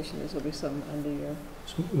anticipation is there'll be some end of year.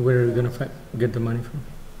 So where are we gonna get the money from?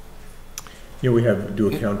 You know, we do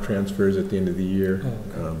account transfers at the end of the year.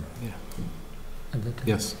 Oh, okay. At that time?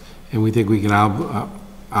 Yes, and we think we can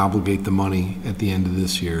obligate the money at the end of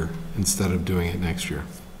this year instead of doing it next year.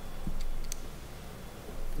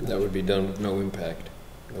 That would be done with no impact,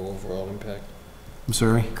 no overall impact. I'm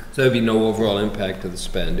sorry? So there'd be no overall impact to the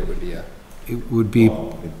spend, it would be a... It would be,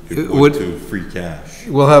 Well, it it would- would to free cash.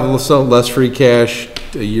 we'll have some less free cash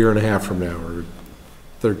a year and a half from now, or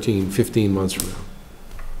 13, 15 months from now.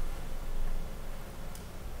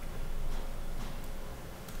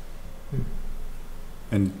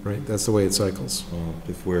 And Right, that's the way it cycles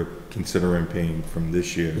If we're considering paying from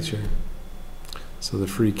this year. this year. So the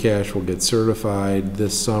free cash will get certified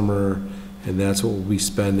this summer, and that's what we'll be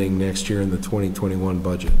spending next year in the 2021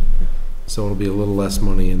 budget. So it'll be a little less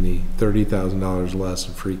money in the $30,000 less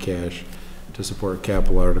in free cash to support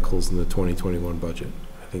capital articles in the 2021 budget.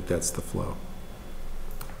 I think that's the flow.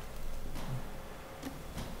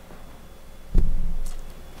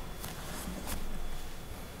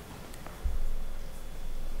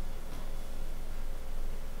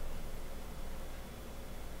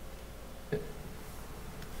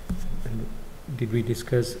 And did we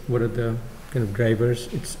discuss what are the kind of drivers?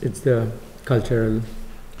 It's the cultural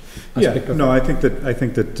aspect of it. I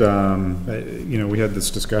think that, you know, we had this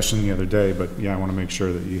discussion the other day, but yeah, I want to make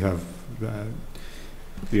sure that you have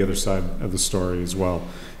the other side of the story as well.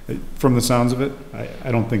 From the sounds of it,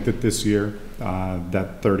 I don't think that this year,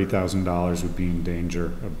 that $30,000 would be in danger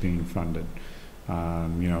of being funded.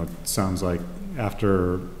 You know, it sounds like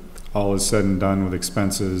after all is said and done with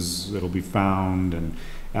expenses, it'll be found, and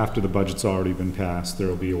after the budget's already been passed,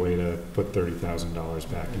 there'll be a way to put $30,000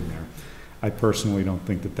 back in there. I personally don't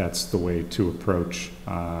think that that's the way to approach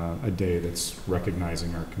a day that's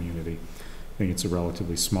recognizing our community. I think it's a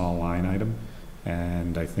relatively small line item,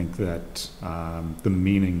 and I think that the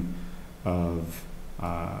meaning of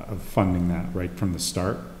funding that right from the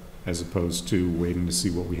start, as opposed to waiting to see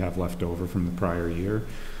what we have left over from the prior year,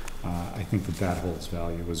 I think that that holds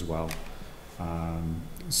value as well.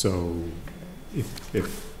 So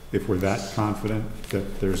if we're that confident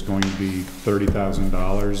that there's going to be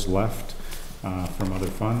 $30,000 left from other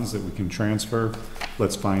funds that we can transfer,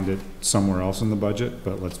 let's find it somewhere else in the budget,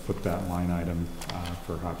 but let's put that line item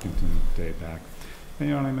for Hopkinton Day back. And,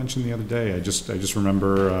 you know, and I mentioned the other day, I just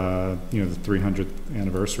remember, you know, the 300th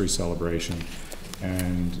anniversary celebration,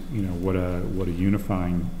 and, you know, what a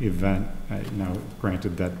unifying event. Now,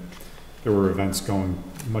 granted that there were events going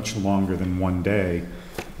much longer than one day,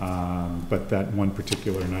 but that one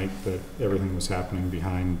particular night that everything was happening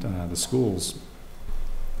behind the schools,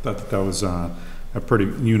 that was a pretty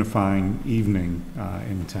unifying evening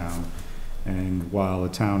in town. And while the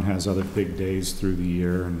town has other big days through the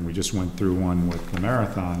year, and we just went through one with the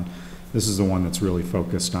marathon, this is the one that's really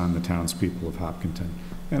focused on the townspeople of Hopkinton.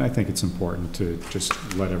 And I think it's important to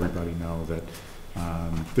just let everybody know that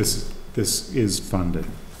this is funded.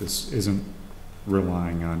 This isn't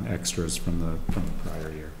relying on extras from the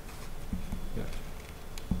prior year.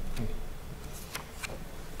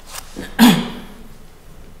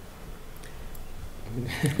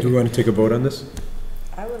 Do we want to take a vote on this?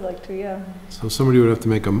 I would like to, yeah. So somebody would have to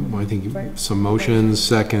make I think, Right. some motions,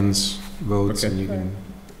 seconds, votes, Okay. and you can,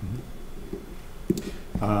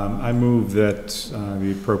 I move that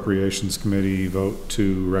the Appropriations Committee vote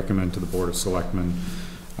to recommend to the Board of Selectmen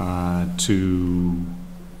to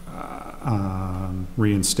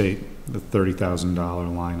reinstate the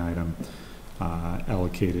 $30,000 line item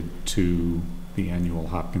allocated to the annual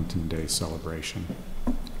Hopkinton Day celebration.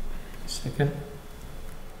 Second?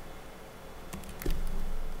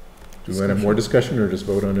 Do we want to have more discussion or just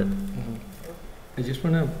vote on it? I just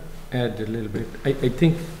want to add a little bit. I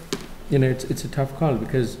think, you know, it's a tough call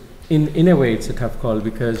because, in a way, it's a tough call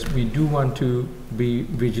because we do want to be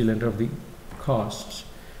vigilant of the costs.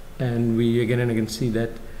 And we again and again see that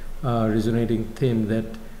resonating theme that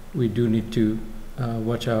we do need to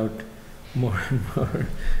watch out more and more.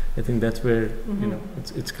 I think that's where, you know,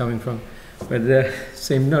 it's coming from. But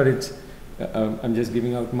same note, I'm just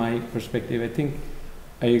giving out my perspective. I think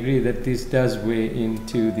I agree that this does weigh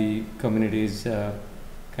into the community's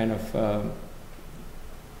kind of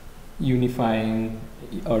unifying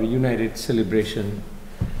or united celebration,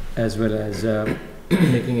 as well as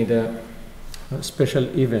making it a special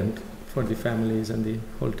event for the families and the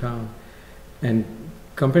whole town. And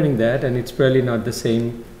comparing that, and it's probably not the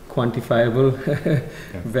same quantifiable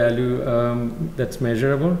value that's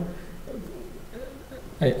measurable.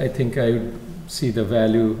 I think I would see the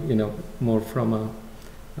value, you know, more from a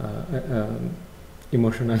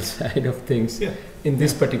emotional side of things in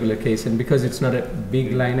this particular case. And because it's not a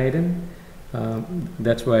big line item,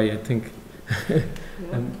 that's why I think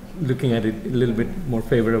I'm looking at it a little bit more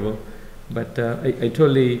favorable. But I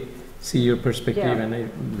totally see your perspective, and I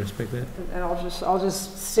respect that. And I'll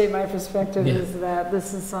just state my perspective is that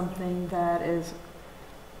this is something that is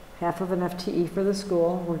half of an FTE for the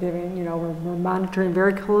school. We're giving, you know, we're monitoring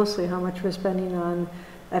very closely how much we're spending on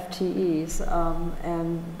FTEs,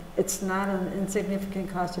 and it's not an insignificant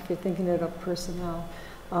cost if you're thinking it of personnel.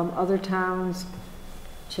 Other towns,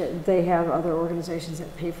 they have other organizations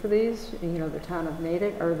that pay for these. You know, the town of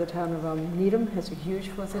Natick, or the town of Needham has a huge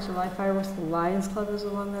 4th of July fireworks. The Lions Club is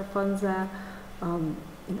the one that funds that. In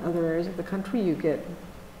other areas of the country, you get,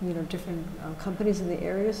 you know, different companies in the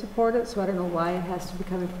area support it. So I don't know why it has to be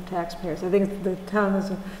coming from taxpayers. I think the town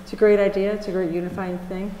it's a great idea. It's a great unifying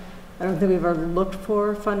thing. I don't think we've ever looked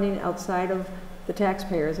for funding outside of the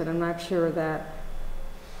taxpayers, and I'm not sure that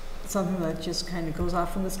something that just kind of goes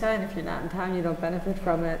off from the sky, and if you're not in town, you don't benefit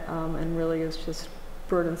from it, and really is just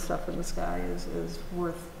burden stuff in the sky is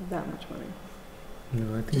worth that much money.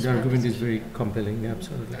 No, I think the argument is very compelling,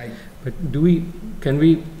 absolutely. But can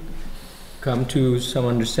we come to some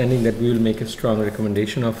understanding that we will make a strong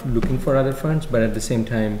recommendation of looking for other funds, but at the same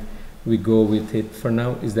time, we go with it for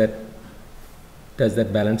now? Does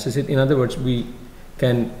that balances it? In other words, we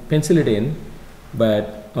can pencil it in,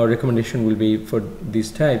 but our recommendation will be for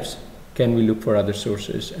these types, can we look for other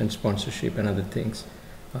sources and sponsorship and other things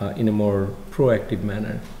in a more proactive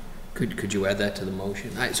manner? Could you add that to the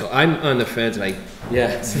motion? So I'm on the fence, and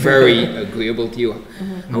it's very agreeable to you.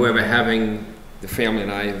 However, having the family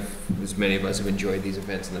and I, as many of us have enjoyed these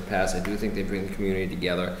events in the past, I do think they bring the community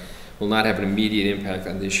together. Will not have an immediate impact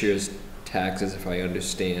on this year's taxes, if I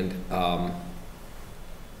understand.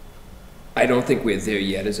 I don't think we're there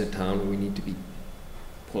yet as a town where we need to be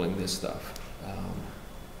pulling this stuff.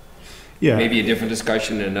 Maybe a different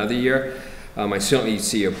discussion in another year. I certainly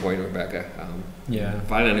see your point, Rebecca.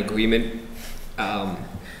 Find an agreement, and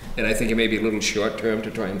I think it may be a little short term to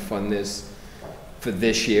try and fund this for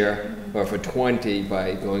this year or for 20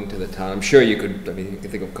 by going to the town. I'm sure you could. I mean, you could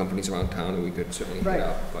think of companies around town, and we could certainly get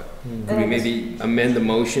up. But could we maybe amend the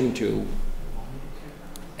motion to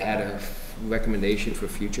add a recommendation for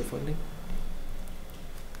future funding?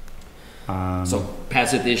 So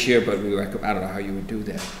pass it this year, but I don't know how you would do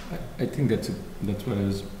that. I think that's what I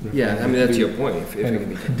was. Yeah, I mean that's your point. If it can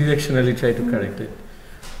be directionally try to correct it,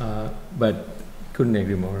 but couldn't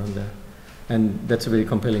agree more on that. And that's a very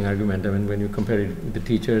compelling argument. I mean, when you compare it with the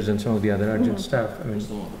teachers and some of the other urgent stuff, I mean,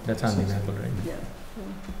 that's undeniable, right?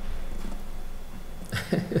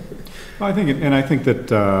 Well, I think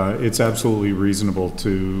that it's absolutely reasonable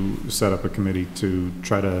to set up a committee to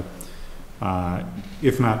try to,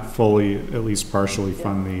 if not fully, at least partially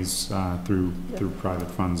fund these through private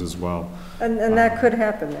funds as well. And that could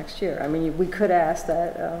happen next year. I mean, we could ask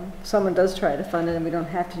that someone does try to fund it, and we don't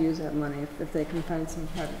have to use that money if they can find some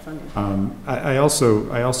private funding. I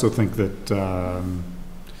also think that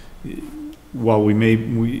while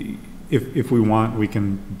if we want, we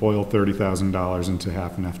can boil $30,000 into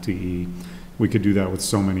half an FTE. We could do that with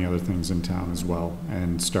so many other things in town as well,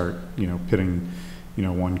 and start, pitting,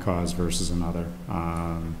 one cause versus another.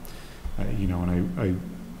 I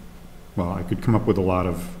could come up with a lot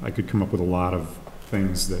of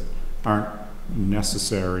things that aren't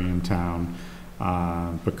necessary in town,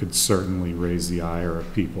 but could certainly raise the ire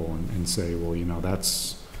of people and say, well,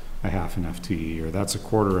 that's a half an FTE, or that's a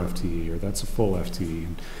quarter FTE, or that's a full FTE.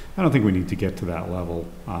 And I don't think we need to get to that level.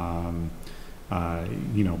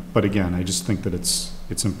 But again, I just think that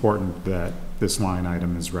it's important that this line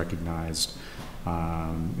item is recognized.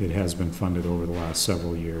 It has been funded over the last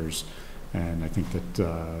several years, and I think that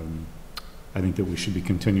we should be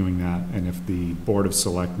continuing that. And if the Board of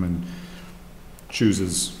Selectmen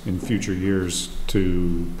chooses in future years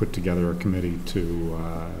to put together a committee to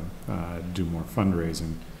do more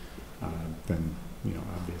fundraising, then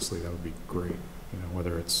obviously that would be great.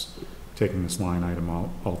 Whether it's taking this line item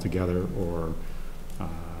altogether or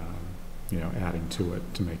adding to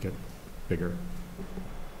it to make it bigger.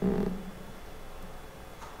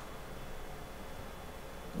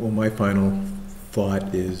 Well, my final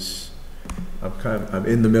thought is, I'm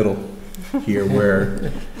in the middle here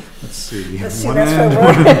where, Let's see. Let's see, that's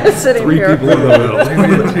what we're sitting here.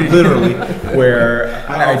 literally, where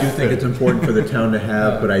I do think it's important for the town to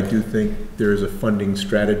have, but I do think there's a funding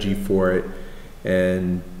strategy for it,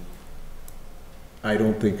 and I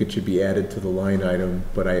don't think it should be added to the line item,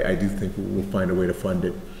 but I do think we'll find a way to fund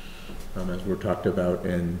it, as we're talked about,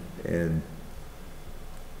 and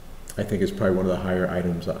I think it's probably one of the higher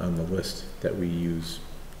items on the list that we use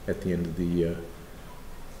at the end of the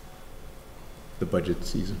budget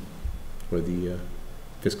season, or the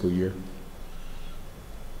fiscal year.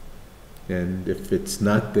 And if it's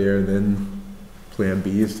not there, then Plan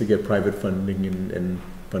B is to get private funding and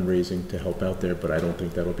fundraising to help out there, but I don't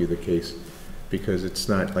think that'll be the case, because it's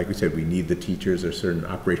not, like we said, we need the teachers. There's certain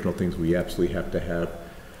operational things we absolutely have to have.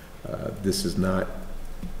 This is not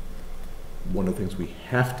one of the things we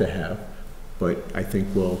have to have, but I think,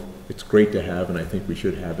 well, it's great to have, and I think we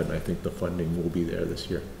should have it, and I think the funding will be there this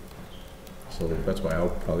year. So that's why I'll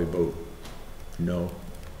probably vote no,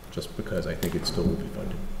 just because I think it still will be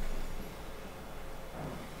funded.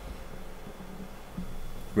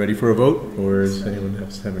 Ready for a vote, or does anyone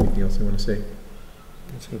else have anything else they want to say?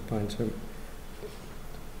 That's a good point. So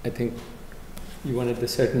I think you wanted the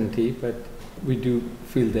certainty, but we do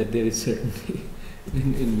feel that there is certainty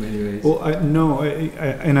in many ways. Well,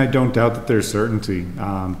 and I don't doubt that there's certainty,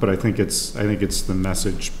 but I think it's the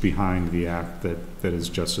message behind the act that is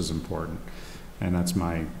just as important, and that's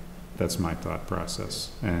my thought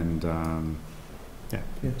process. And yeah.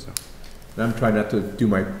 So. And I'm trying not to do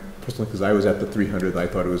my personal, because I was at the 300, I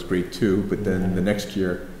thought it was great too, but then the next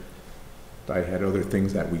year I had other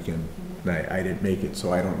things that weekend, and I didn't make it,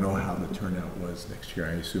 so I don't know how the turnout was next year.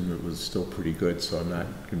 I assume it was still pretty good, so I'm not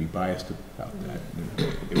going to be biased about that.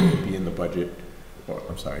 It wouldn't be in the budget, or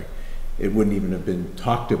I'm sorry, it wouldn't even have been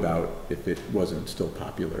talked about if it wasn't still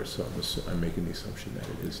popular, so I'm making the assumption that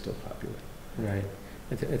it is still popular. Right.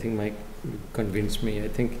 I think Mike convinced me. I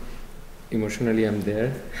think emotionally I'm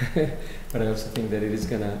there, but I also think that it is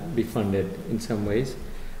going to be funded in some ways.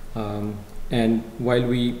 And while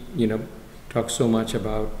we, talk so much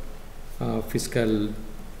about fiscal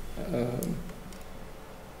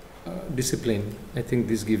discipline, I think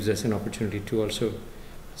this gives us an opportunity to also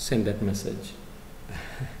send that message.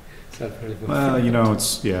 Well,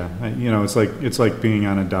 it's like being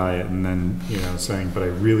on a diet and then saying, but I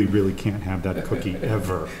really, really can't have that cookie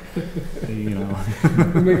ever.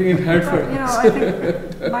 Making it hard for us. I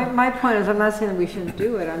think my point is, I'm not saying that we shouldn't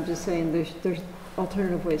do it. I'm just saying there's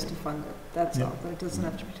alternative ways to fund it. That's all. It doesn't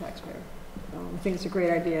have to be taxpayer. I think it's a great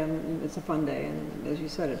idea, and it's a fun day, and as you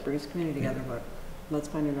said, it brings community together, but let's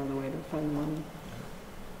find another way to find the money.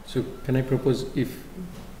 So can I propose, if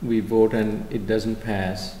we vote and it doesn't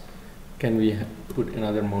pass, can we put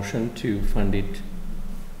another motion to fund it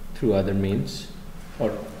through other means?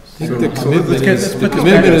 Or I think the commitment is to I don't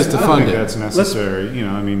fund think it. that's necessary.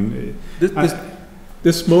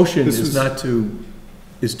 This motion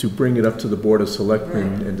is to bring it up to the Board of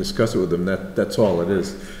Selectmen and discuss it with them. That's all it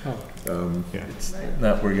is. It's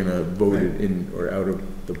not we're gonna vote it in or out of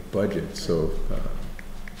the budget, so.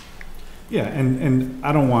 Yeah, and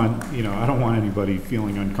I don't want anybody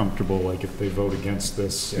feeling uncomfortable, like if they vote against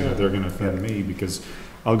this, they're gonna offend me, because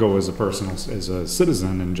I'll go as a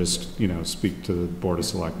citizen and just, speak to the Board of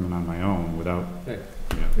Selectmen on my own without,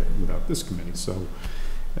 without this committee. So,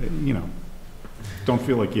 don't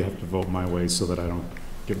feel like you have to vote my way so that I don't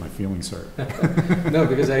get my feelings hurt. No,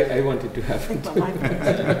 because I wanted to have it.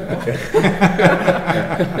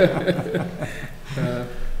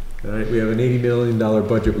 All right, we have an $80 million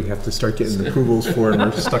budget we have to start getting approvals for, and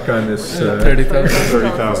we're stuck on this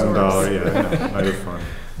 $30,000, yeah, I have fun.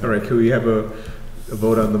 All right, can we have a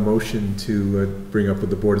vote on the motion to bring up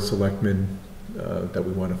with the Board of Selectmen that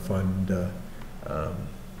we want to fund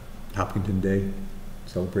Hopkinton Day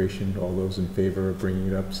celebration? All those in favor of bringing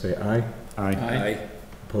it up, say aye. Aye.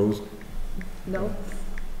 Opposed? No.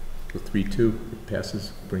 So 3-2, it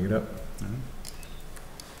passes. Bring it up.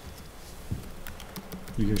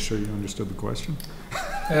 You guys sure you understood the question?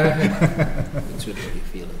 It's really your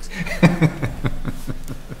feelings.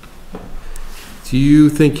 Do you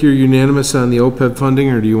think you're unanimous on the OPEB funding,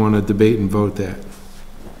 or do you want to debate and vote that?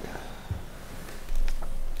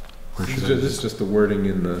 This is just the wording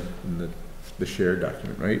in the shared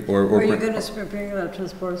document, right? Or Are you going to bring it up to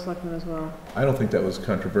the Board of Selectmen as well? I don't think that was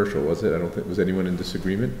controversial, was it? I don't think, was anyone in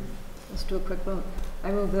disagreement? Let's do a quick vote.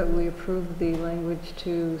 I move that we approve the language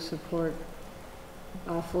to support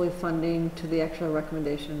fully funding to the actual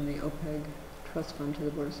recommendation in the OPEB trust fund to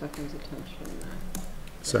the Board of Selectmen's attention.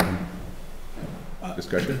 Second.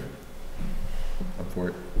 Discussion? Up for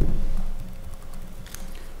it.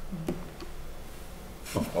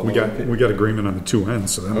 We got agreement on the two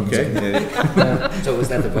ends, so that means. Okay. So was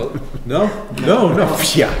that the vote? No,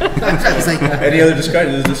 yeah. I was like, Any other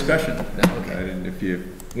discussion? There's discussion. no, okay. I didn't, if you,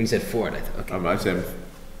 When you said for it, I thought, okay. I said,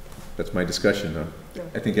 that's my discussion, though. Yeah.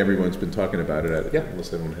 I think everyone's been talking about it, Yep.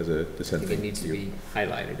 unless everyone has a I think dissenting it needs to view. be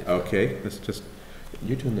highlighted. Okay, let's just,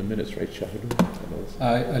 you're doing the minutes, right, Shahid?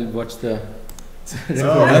 I'll watch the.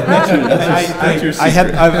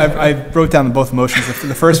 I wrote down both motions.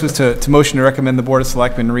 The first was to motion to recommend the Board of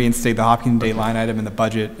Selectmen reinstate the Hopkins Day line item in the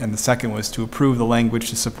budget, and the second was to approve the language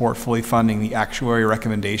to support fully funding the actuary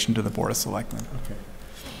recommendation to the Board of Selectmen.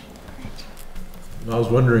 I was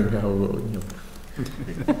wondering how, you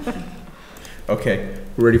know. Okay,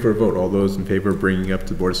 we're ready for a vote. All those in favor of bringing up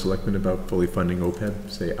to the Board of Selectmen about fully funding OPEB,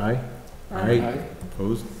 say aye. Aye.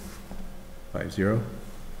 Opposed? 5-0. We'll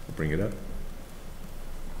bring it up.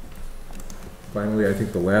 Finally, I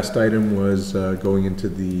think the last item was going into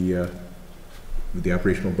the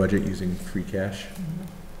operational budget using free cash.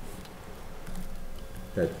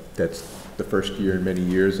 That's the first year in many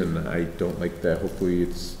years, and I don't like that. Hopefully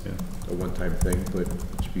it's a one-time thing, but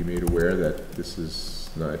it should be made aware that this is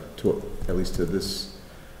not, at least to this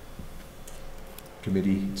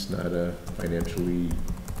committee, it's not a financially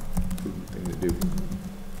prudent thing to do.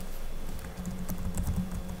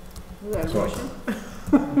 Is that a So-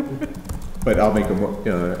 motion? But I'll make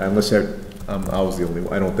unless I was the only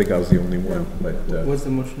one, I don't think I was the only one, but What's the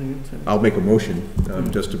motion again? Sorry. I'll make a motion,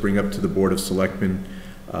 just to bring up to the Board of Selectmen,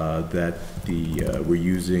 that we're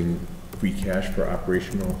using free cash for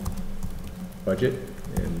operational budget,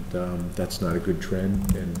 and that's not a good trend,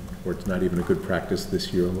 or it's not even a good practice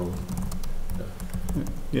this year alone.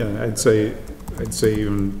 Yeah, I'd say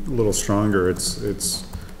even a little stronger, it's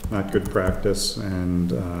not good practice,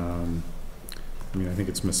 and, I mean, I think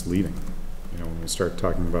it's misleading. You know, when we start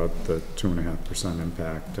talking about the 2.5%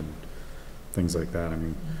 impact and things like that, I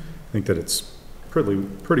mean, I think that it's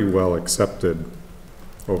pretty well accepted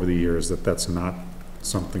over the years that that's not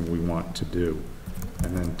something we want to do.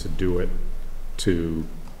 And then to do it, to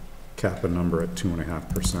cap a number at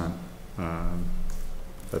 2.5%,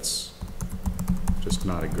 that's just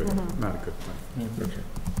not a good thing. Okay.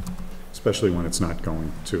 Especially when it's not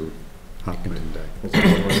going to Hopkinton Day.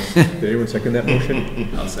 Did anyone second that motion?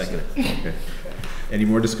 I'll second it. Okay. Any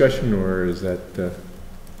more discussion, or is that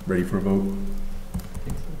ready for a vote?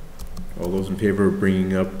 All those in favor of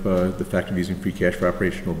bringing up the fact of using free cash for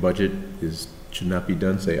operational budget should not be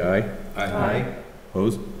done, say aye. Aye.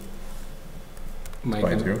 Opposed? Mike,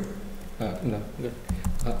 5-0. No, good.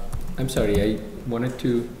 I'm sorry, I wanted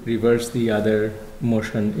to reverse the other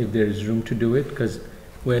motion if there is room to do it, because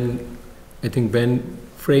when, I think Ben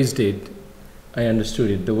phrased it, I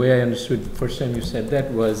understood it. The way I understood the first time you said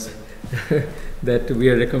that was that we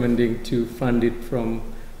are recommending to fund it from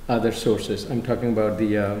other sources. I'm talking about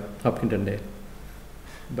the Hopkinton Day.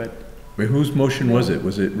 But Wait, whose motion was it?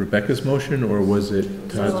 Was it Rebecca's motion, or was it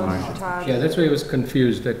Todd's motion? Todd. yeah, that's why I was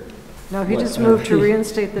confused that No, he just moved to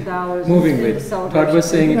reinstate the dollars. moving into the with. celebration. Todd was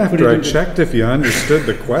saying put After it I in the, checked if you understood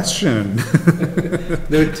the question.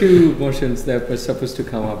 there were two motions that were supposed to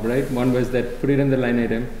come up, right? One was that put it in the line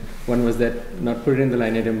item. One was that not put it in the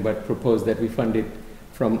line item, but propose that we fund it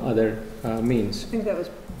from other means. I think that was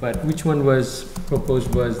But which one was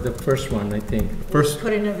proposed was the first one, I think. First,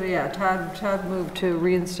 putting it, yeah, Todd moved to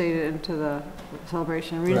reinstate it into the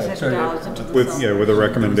celebration, reinstate the sorry. dollars into the With celebration. a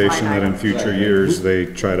recommendation that in Line future Right. years, they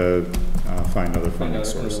try to find other funding Another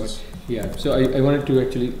sources. one. Yeah, so I wanted to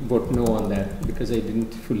actually vote no on that because I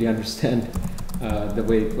didn't fully understand the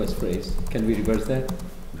way it was phrased. Can we reverse that?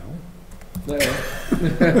 No.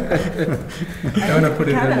 I want to put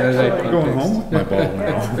it in the right I'm going home context. with my ball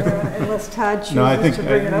now. Yeah, unless Todd No, I think, chooses to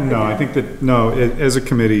bring it up no, I again. think that, no, as a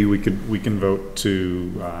committee, we can vote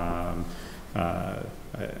to,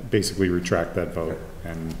 basically retract that vote,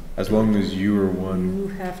 and, as long as you were one, You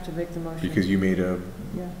have to make the motion. because you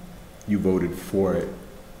Yeah. you voted for it,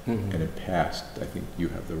 Mhm. and it passed, I think you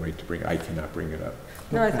have the right to bring, I cannot bring it up.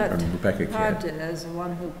 No, I thought Rebecca Todd can't, did as the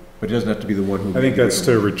one who, but it doesn't have to be the one who. I think that's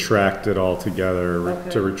to retract it altogether, Okay.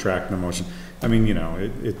 to retract the motion. I mean, you know,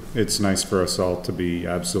 it's nice for us all to be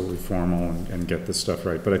absolutely formal and get this stuff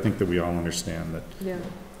right, but I think that we all understand that, yeah.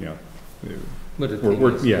 you know, But the thing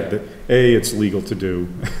we're, is, yeah, that A, it's legal to do,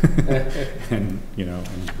 and, you know,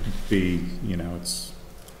 and B, you know, it's,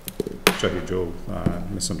 Judge Joe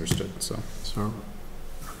misunderstood, so. So,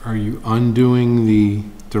 are you undoing the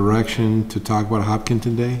direction to talk about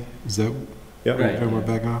Hopkinton Day? Is that Yep. Right. and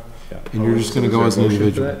Rebecca, Yeah. and you're just gonna go as an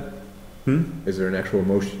individual. Is there an actual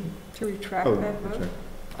motion? To retract Oh, that vote?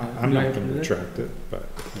 I'm not gonna retract it, but.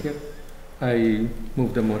 Yep. I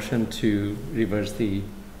move the motion to reverse the,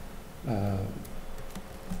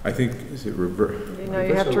 I think, is it revert? You know,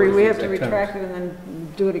 you have to, we have to retract it and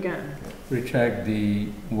then do it again. retract the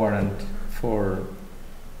warrant for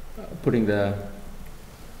putting the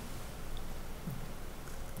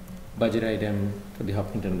budget item for the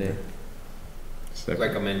Huffington Day.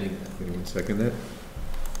 Recommending. Anyone second that?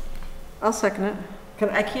 I'll second it.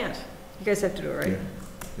 I can't. You guys have to do it, right?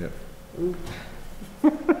 Yeah.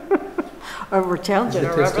 Or we're challenging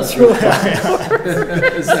our Test Robert's of-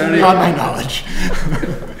 rules. Not my knowledge.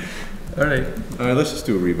 All right. All right, let's just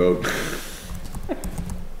do a revote.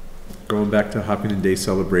 Going back to Huffington Day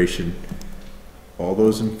celebration. All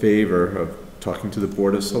those in favor of talking to the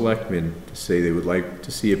Board of Selectmen to say they would like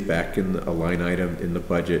to see it back in a line item in the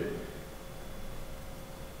budget,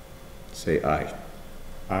 say aye.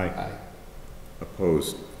 Aye.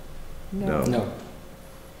 Opposed? No. No.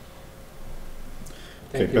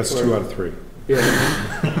 Okay, Thank you that's for 2 out of 3.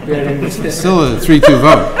 bearing this. Still a 3-2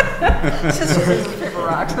 vote. Paper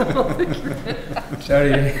rocks.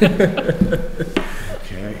 Sorry.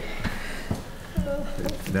 Okay.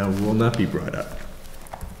 Now will not be brought up.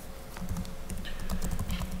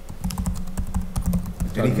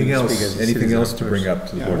 Anything else, anything else to bring up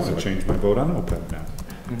to the Yeah, I Board of want to Selectmen? change my vote on OPEB now.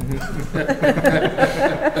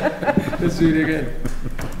 Let's do it again.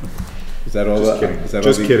 Is that all? Just kidding. Is that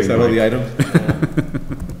Just all the, kidding, is that all the Mike. items?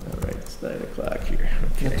 All right, it's 9 o'clock here.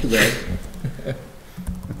 Not too bad.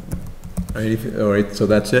 All right, so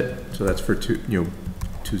that's it? So that's for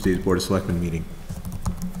Tuesday's Board of Selectmen meeting.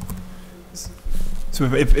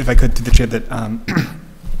 So if I could, to the chair, that,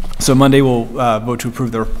 so Monday we'll vote to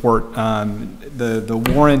approve the report. The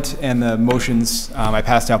warrant and the motions I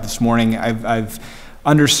passed out this morning, I've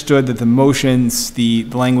understood that the motions, the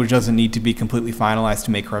language doesn't need to be completely finalized to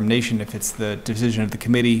make a recommendation. If it's the decision of the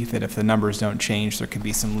committee, that if the numbers don't change, there could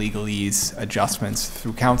be some legalese adjustments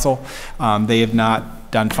through council. They have not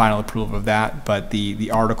done final approval of that, but the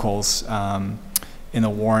articles in the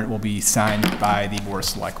warrant will be signed by the Board of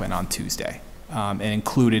Selectmen on Tuesday. And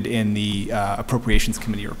included in the Appropriations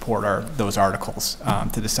Committee report are those articles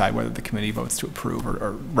to decide whether the committee votes to approve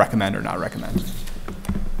or recommend or not recommend.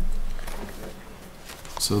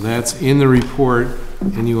 So that's in the report,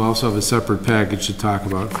 and you also have a separate package to talk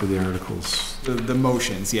about for the articles. The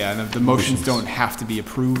motions, yeah, the motions don't have to be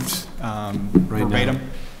approved now. verbatim.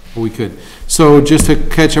 We could. So just to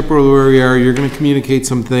catch up where we are, you're going to communicate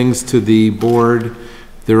some things to the board.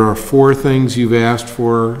 There are 4 things you've asked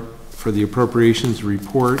for the appropriations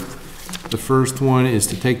report. The first one is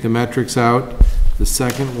to take the metrics out. The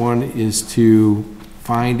second one is to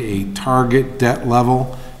find a target debt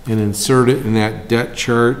level and insert it in that debt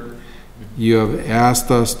chart. You have asked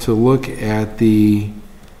us to look at the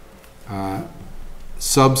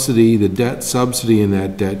subsidy, the debt subsidy in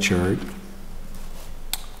that debt chart.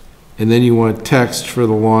 And then you want text for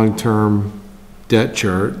the long-term debt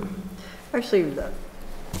chart. Actually,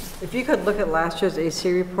 if you could look at last year's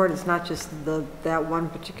AC report, it's not just that one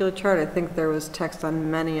particular chart. I think there was text on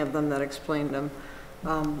many of them that explained them.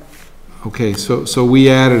 Okay, so we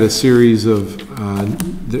added a series of,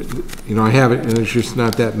 I have it, and there's just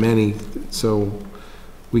not that many, so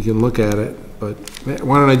we can look at it, but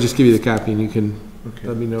why don't I just give you the copy and you can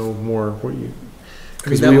let me know more what you,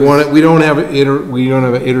 because we don't have an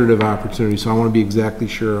iterative opportunity, so I want to be exactly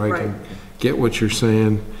sure I can get what you're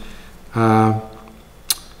saying. And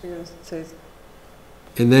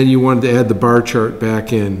then you wanted to add the bar chart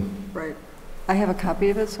back in. Right. I have a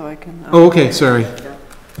copy of it, so I can. Oh, okay, sorry.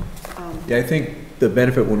 Yeah, I think the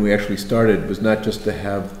benefit when we actually started was not just to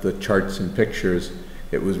have the charts and pictures,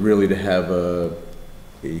 it was really to have a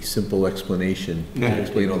simple explanation, to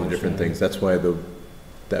explain all the different things. That's why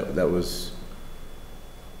that was.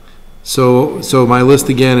 So my list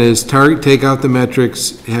again is take out the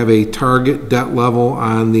metrics, have a target debt level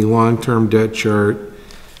on the long-term debt chart,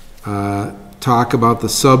 talk about the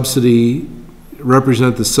subsidy,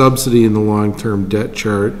 represent the subsidy in the long-term debt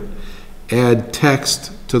chart, add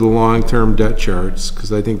text to the long-term debt charts,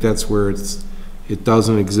 because I think that's where it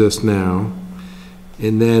doesn't exist now,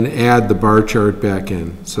 and then add the bar chart back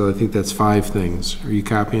in. So I think that's 5 things. Are you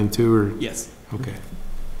copying too, or? Yes. Okay.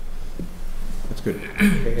 That's good.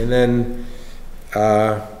 And then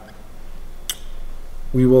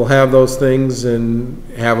we will have those things and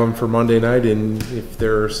have them for Monday night, and if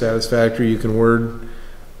they're satisfactory, you can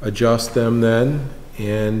adjust them then,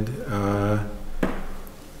 and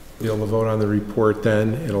be able to vote on the report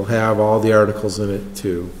then. It'll have all the articles in it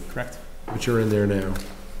too. Correct. Which are in there now.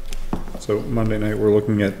 So So Monday night, we're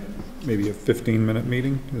looking at maybe a 15-minute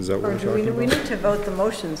meeting? Is that what Or we're do talking we about? need to vote the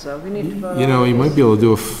motions, though. We need to vote. You know, all you of might these. be able to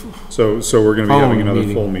do a, So we're gonna be having Following another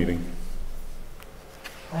meeting. full meeting.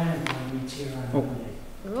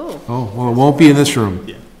 oh, well, it won't be in this room.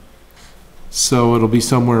 Yeah. So it'll be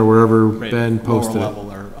somewhere wherever Right, Ben posted Lower it.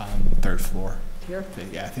 level or third floor. Here?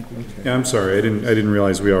 Yeah, I think we. Yeah, I'm sorry, I didn't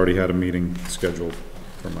realize we already had a meeting scheduled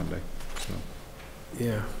for Monday, so,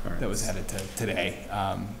 Yeah. all right. That was added to today,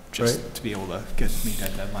 just to be able to meet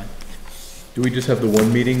that deadline. Do we just have the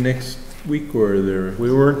one meeting next week, or are there?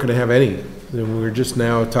 We weren't gonna have any. Then we were just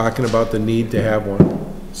now talking about the need to have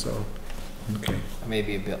one, so. Okay,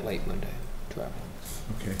 Maybe a bit late Monday, travel.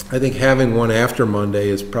 okay. I think having one after Monday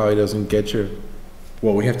is probably doesn't get you,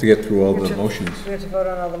 Well, we have to get through all the Which- motions. We have to vote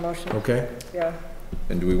on all the motions, okay? yeah.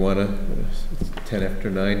 And do we want to, it's 10 after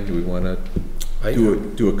 9, do we want to I-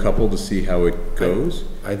 do a couple to see how it goes?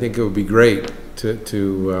 I think it would be great to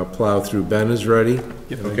plow through. Ben is ready. And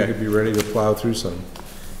I think Okay. he'd be ready to plow through some.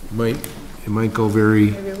 It might go very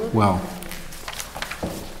Maybe it will be. well.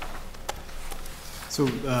 So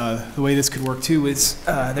the way this could work too is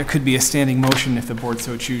there could be a standing motion if the board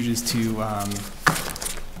so chooses to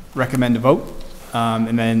recommend a vote.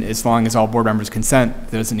 And then as long as all board members consent,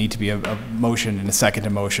 there doesn't need to be a motion and a second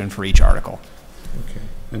motion for each article. Okay.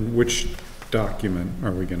 And which document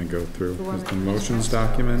are we gonna go through? The one Is the that- motions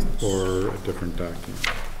document or a different document?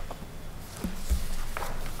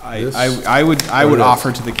 I would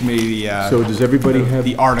offer to the committee So does everybody have,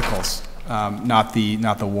 the articles, not the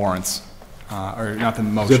warrants, or not the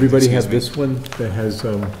motions. does everybody excuse have me. this one that has,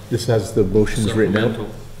 this has the motions written out?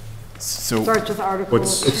 So Starts with Article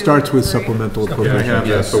What's- 2 It starts with and 3. supplemental Yeah, I appropriation. have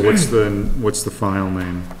that, but what's the file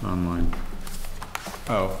name online?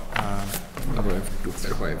 oh. I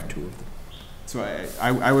have two of them. So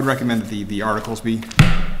I would recommend that the articles be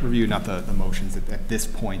reviewed, not the motions at this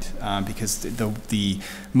point, because the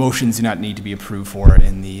motions do not need to be approved for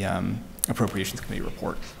in the Appropriations Committee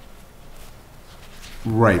report.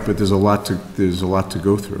 Right, but there's a lot to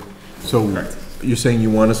go through. So Correct. you're saying you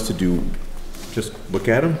want us to just look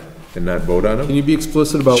at them and not vote on Can them? you be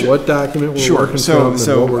explicit about what document we're Sure, working so,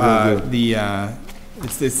 from and what we're gonna do?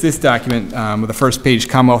 it's this document, with the first page,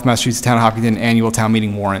 Commonwealth of Massachusetts Town of Hopkinton Annual Town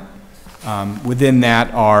Meeting Warrant. Within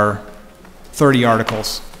that are 30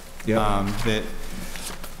 articles. Yeah. That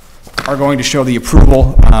are going to show the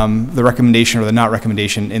approval, the recommendation or the not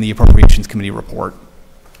recommendation in the Appropriations Committee report.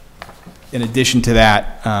 In addition to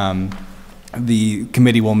that, the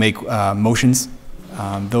committee will make motions.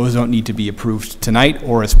 Those don't need to be approved tonight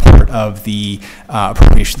or as part of the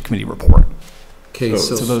Appropriations Committee report. Okay,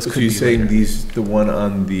 so those So could you're be saying later. the one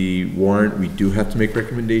on the warrant, we do have to make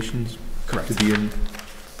recommendations? Correct. To be in?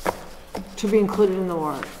 To be included in the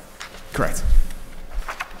warrant. Correct.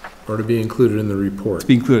 Or to be included in the report. To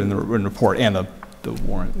be included in the written report and the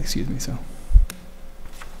warrant, excuse me, so.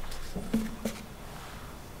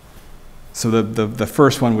 So the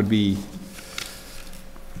first one would be,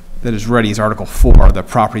 that is ready, is Article 4, the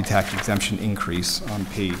property tax exemption increase on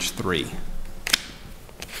page 3.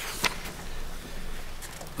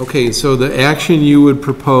 Okay, so the action you would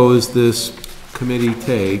propose this committee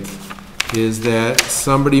take is that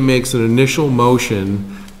somebody makes an initial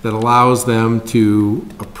motion that allows them to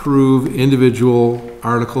approve individual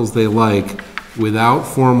articles they like without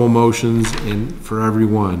formal motions for every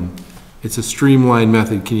one. It's a streamlined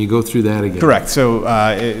method. Can you go through that again? Correct, so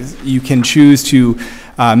you can choose to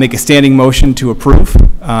make a standing motion to approve,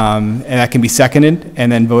 and that can be seconded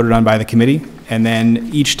and then voted on by the committee. And then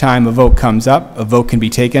each time a vote comes up, a vote can be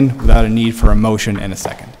taken without a need for a motion and a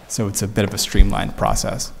second. So it's a bit of a streamlined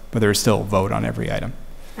process, but there's still a vote on every item.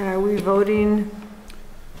 And are we voting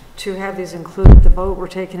to have these included? The vote we're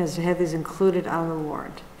taking is to have these included on the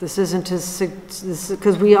warrant. This isn't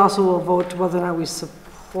because we also will vote whether or not we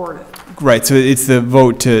support it. Right, so it's the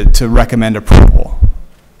vote to recommend approval.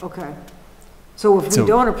 Okay. So if So- we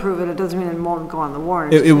don't approve it, it doesn't mean it won't go on the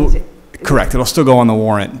warrant. It just will, means correct, it'll still go on the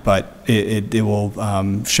warrant, but it will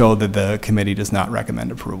show that the committee does not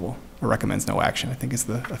recommend approval, or recommends no action, I think is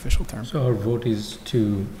the official term. So our vote is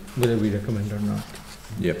to whether we recommend or not.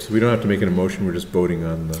 Yep, so we don't have to make an emotion, we're just voting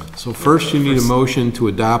on the. So first you need a motion to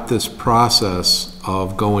adopt this process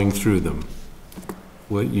of going through them.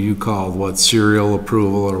 What you called, serial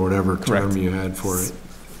approval or whatever term Correct. you had for it.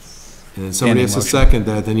 And then somebody And a has to motion. second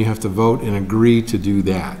that, then you have to vote and agree to do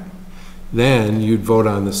that. Then you'd vote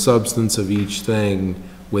on the substance of each thing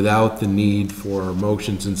without the need for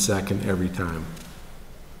motions and second every time.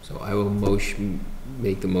 So I will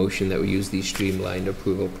make the motion that we use the streamlined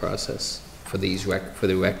approval process for these for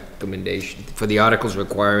the recommendation, for the articles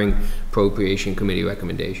requiring appropriation committee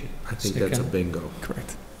recommendation. I think that's a bingo.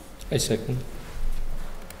 Correct. I second.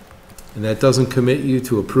 And that doesn't commit you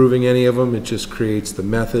to approving any of them, it just creates the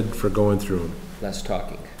method for going through them. Less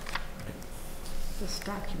talking. Just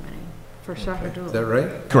documenting for soccer duel. Is that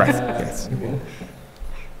right? Correct, yes.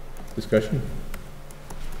 Discussion?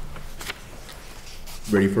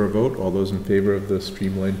 Ready for a vote? All those in favor of the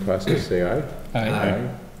streamlined process, say aye. Aye.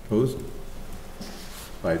 Opposed?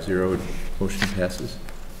 5-0, motion passes.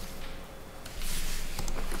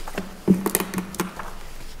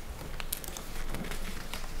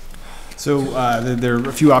 So there are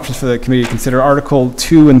a few options for the committee to consider. Article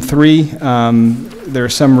 2 and 3, there are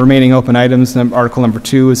some remaining open items. Article number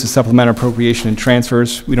 2 is the supplemental appropriation and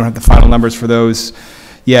transfers. We don't have the final numbers for those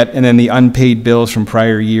yet. And then the unpaid bills from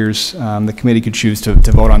prior years, the committee could choose to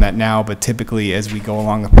vote on that now, but typically as we go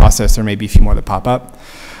along the process, there may be a few more that pop up.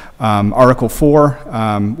 Article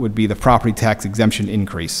 4 would be the property tax exemption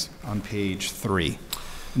increase on page 3.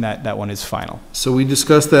 And that one is final. So we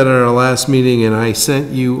discussed that at our last meeting, and I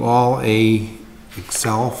sent you all a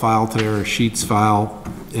Excel file today, or a Sheets file,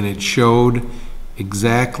 and it showed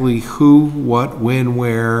exactly who, what, when,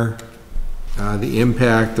 where, the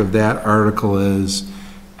impact of that article is,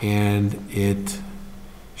 and it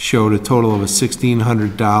showed a total of a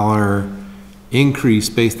 $1,600 increase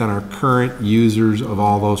based on our current users of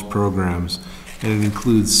all those programs. And it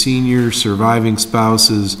includes seniors, surviving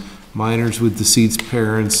spouses, minors with deceased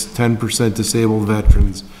parents, 10% disabled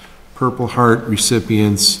veterans, Purple Heart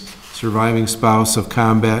recipients, surviving spouse of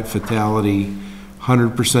combat fatality,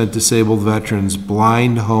 100% disabled veterans,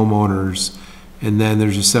 blind homeowners, and then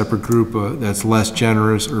there's a separate group that's less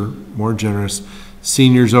generous or more generous,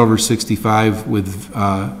 seniors over 65 with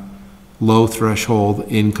low threshold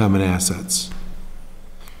income and assets.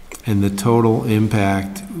 And the total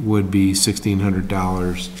impact would be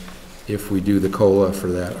 $1,600 if we do the COLA for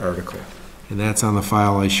that article. And that's on the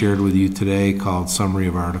file I shared with you today called Summary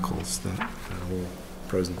of Articles, that whole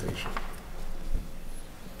presentation.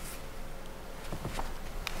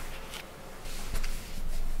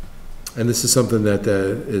 And this is something that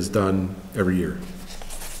is done every year.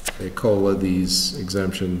 They COLA these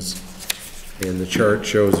exemptions, and the chart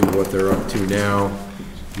shows you what they're up to now.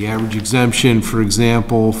 The average exemption, for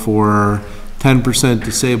example, for 10%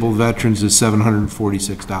 disabled veterans is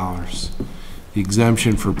 $746. The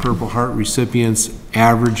exemption for Purple Heart recipients,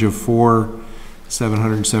 average of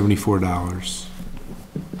 $774.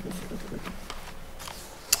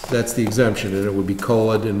 That's the exemption, and it would be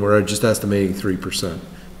COLA'd, and we're just estimating 3%.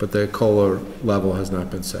 But the COLA level has not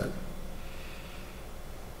been set.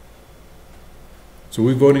 So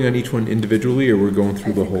we're voting on each one individually, or we're going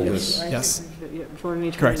through the whole list? Yes.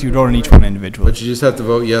 Correct, Correct, you vote on each one individually. But you just have to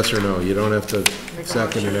vote yes or no. You don't have to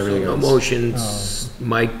second and everything No else. motions.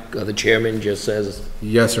 Mike, the chairman, just says,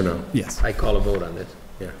 Yes or no? Yes. I call a vote on this.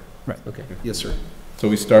 Yeah. Right. Okay. Yes, sir. So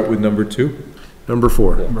we start with number 2? Number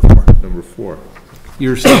 4. Number 4. Number 4.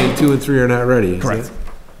 You're saying 2 and 3 are not ready, is Correct.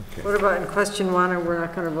 it? What about in question 1, we're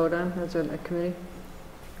not going to vote on, as a committee?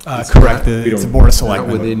 Correct, it's a Board of Not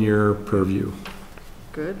Selectmen. within your purview.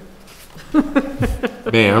 Good.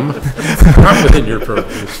 Ma'am, not within your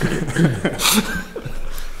purview.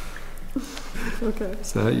 Okay.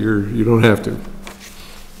 It's not you don't have to.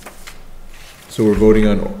 So we're voting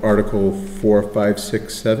on Article 4, 5,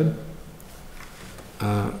 6, 7?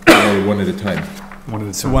 Or one at a time? So one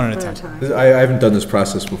at a One time. at a time. I haven't done this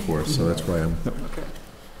process before, so that's why I'm... Okay.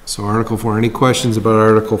 So Article 4, any questions about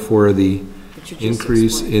Article 4, the But you just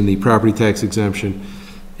increase explained. in the property tax exemption?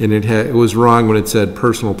 And it was wrong when it said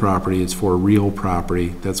personal property, it's for real property.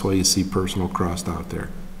 That's why you see personal crossed out there.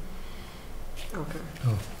 Okay.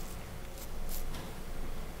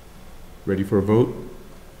 Ready for a vote?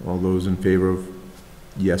 All those in favor of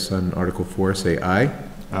yes on Article 4, say aye.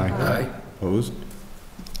 Aye. Opposed?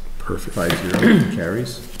 Perfect. 5-0,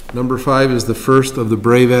 carries. Number 5 is the first of the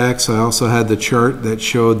Brave Acts. I also had the chart that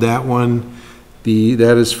showed that one.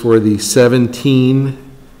 That is for the 17,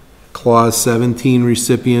 Clause 17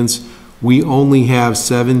 recipients. We only have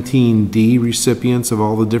 17D recipients of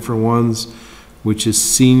all the different ones, which is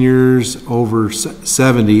seniors over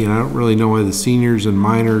 70, and I don't really know why the seniors and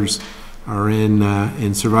minors are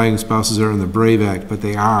and surviving spouses are in the Brave Act, but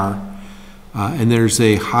they are. And there's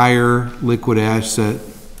a higher liquid asset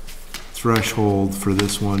threshold for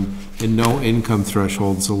this one and no income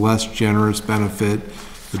threshold. It's a less generous benefit.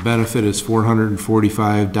 The benefit is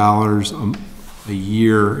 $445 a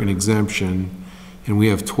year in exemption, and we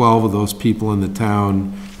have 12 of those people in the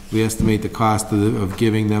town. We estimate the cost of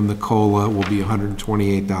giving them the COLA will be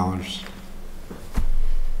 $128. I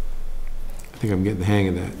think I'm getting the hang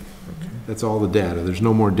of that. That's all the data. There's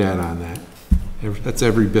no more data on that. That's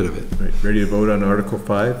every bit of it. Right, ready to vote on Article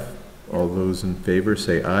 5? All those in favor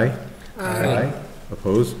say aye. Aye.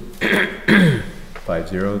 Opposed?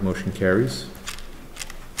 5-0, motion carries.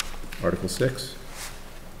 Article 6.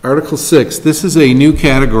 Article 6, this is a new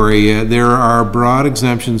category. There are broad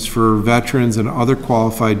exemptions for veterans and other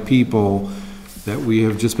qualified people that we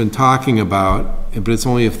have just been talking about, but it's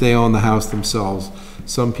only if they own the house themselves.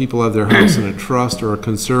 Some people have their house in a trust or a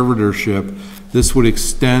conservatorship. This would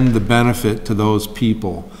extend the benefit to those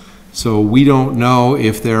people. So we don't know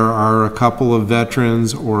if there are a couple of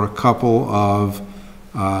veterans or a couple of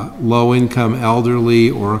low-income elderly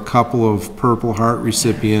or a couple of Purple Heart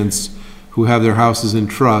recipients who have their houses in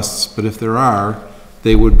trusts, but if there are,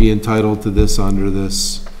 they would be entitled to this under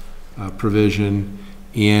this provision.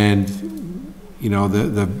 And, you know,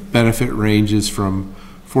 the benefit ranges from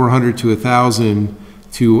 $400 to $1,000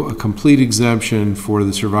 to a complete exemption for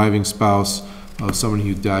the surviving spouse of someone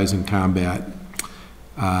who dies in combat.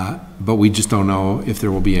 But we just don't know if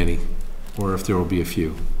there will be any, or if there will be a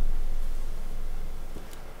few.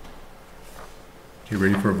 You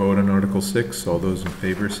ready for a vote on Article 6? All those in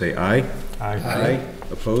favor say aye. Aye.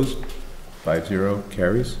 Opposed? 5-0,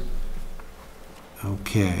 carries.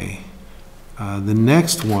 Okay. The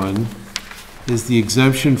next one is the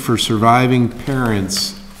exemption for surviving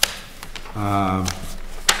parents.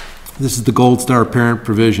 This is the Gold Star parent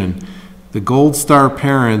provision. The Gold Star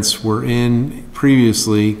parents were in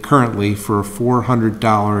currently for a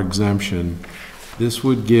 $400 exemption. This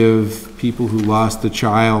would give people who lost a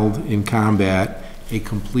child in combat a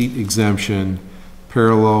complete exemption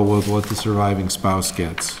parallel with what the surviving spouse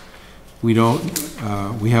gets. We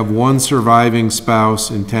have one surviving spouse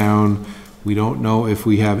in town. We don't know if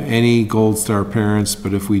we have any Gold Star parents,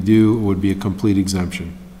 but if we do, it would be a complete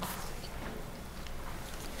exemption.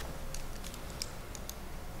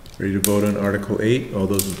 Ready to vote on Article 8? All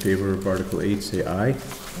those in favor of Article 8 say aye.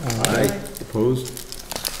 Aye. Opposed?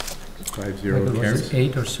 5-0, carries.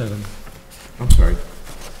 8 or 7? I'm sorry.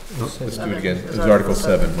 No, let's do it again. It was Article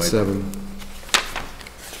 7. Mike. 7.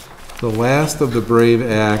 The last of the BRAVE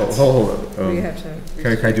Act. Hold on. We have to.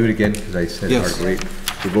 Can I do it again? Because I said Yes. Article 8.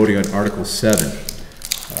 We're voting on Article 7.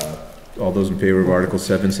 All those in favor of Article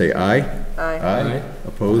 7 say aye. Aye. Aye.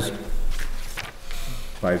 Opposed?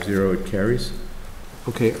 5-0, it carries.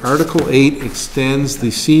 Okay, Article 8 extends the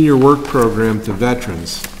senior work program to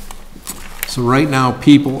veterans. So right now,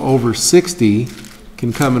 people over 60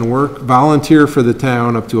 can come and work, volunteer for the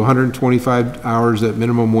town up to 125 hours at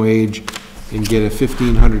minimum wage and get a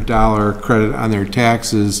 $1,500 credit on their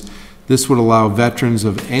taxes. This would allow veterans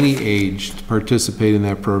of any age to participate in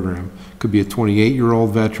that program. It could be a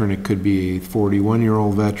 28-year-old veteran, it could be a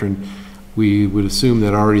 41-year-old veteran. We would assume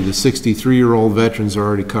that already the 63-year-old veterans are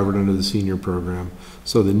already covered under the senior program.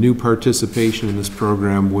 So the new participation in this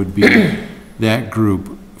program would be that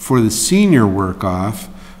group. For the senior work-off,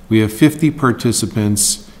 we have 50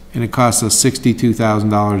 participants, and it costs us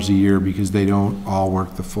 $62,000 a year because they don't all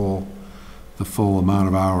work the full amount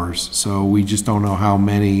of hours. So we just don't know how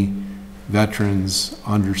many veterans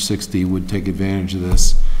under 60 would take advantage of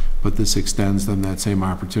this, but this extends them that same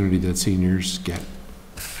opportunity that seniors get.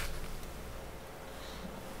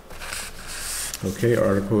 Okay,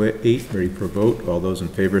 Article 8, ready for a vote. All those in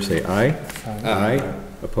favor say aye. Aye.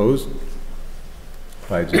 Opposed?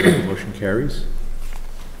 5-0, motion carries.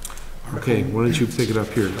 Okay, why don't you pick it up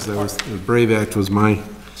here, because that was, the BRAVE Act was my...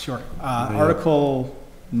 Sure. Article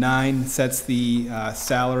 9 sets the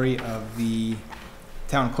salary of the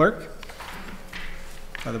town clerk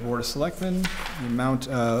by the Board of Selectmen, the amount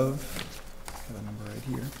of, I have the number right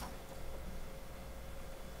here.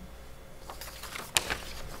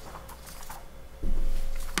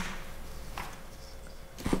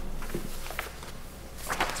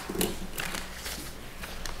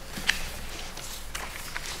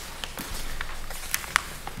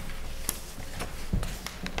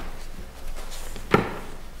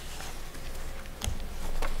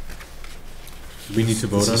 Do we need to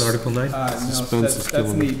vote on Article 9? No, Suspense is that's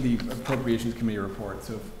killing me. the Appropriations Committee report,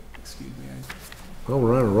 so, excuse me. Well,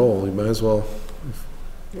 we're on a roll, you might as well,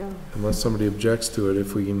 Yeah. unless somebody objects to it,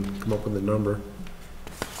 if we can come up with a number.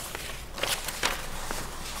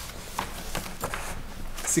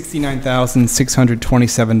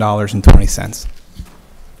 $69,627.20.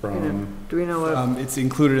 From, Do we know what, It's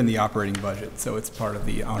included in the operating budget, so it's part of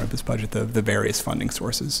the omnibus budget, the various funding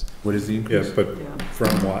sources. What is the increase? yes, but yeah,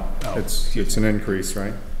 from what? Oh, It's an increase,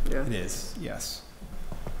 right? yeah. It is, yes.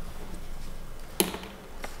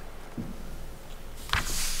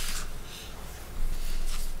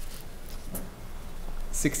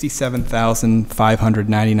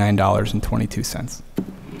 $67,599.22.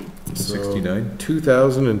 69?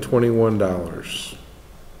 $2,021.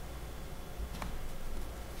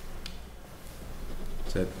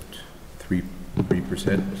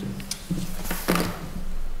 3%.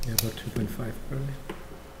 Yeah, about 2.5 probably.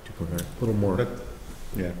 2.5. A little more.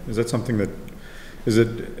 Yeah, is that something that, is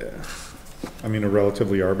it, I mean, a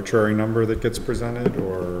relatively arbitrary number that gets presented,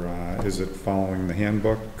 or is it following the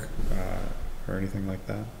handbook, or anything like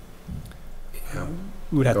that?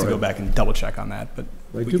 We would have Go to go ahead. back and double check on that, but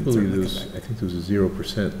I we do can believe certainly there come was, back. I think there was a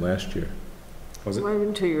 0% last year. Was it? Might have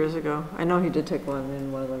been 2 years ago. I know he did take one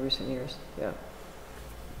in one of the recent years, yeah.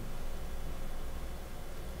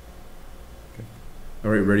 All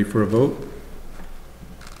right, ready for a vote?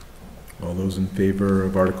 All those in favor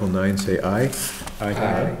of Article 9 say aye.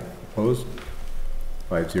 Aye. Opposed?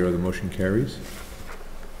 5-0, the motion carries.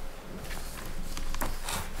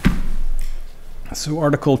 So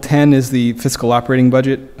Article 10 is the fiscal operating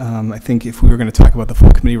budget. I think if we were going to talk about the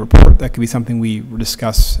full committee report, that could be something we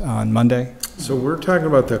discuss on Monday. So we're talking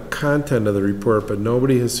about the content of the report, but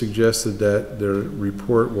nobody has suggested that the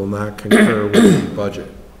report will not concur with the budget.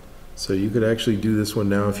 So you could actually do this one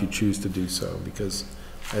now if you choose to do so, because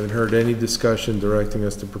I haven't heard any discussion directing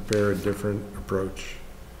us to prepare a different approach.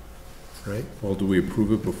 Right? Well, do we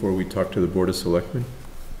approve it before we talk to the Board of Selectmen?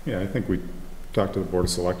 Yeah, I think we talk to the Board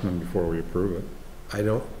of Selectmen before we approve it. I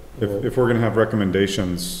don't, If we're gonna have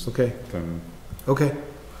recommendations, okay, then, okay.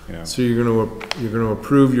 you know, So you're gonna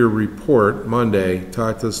approve your report Monday,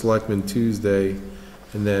 talk to the selectmen Tuesday,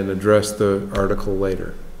 and then address the article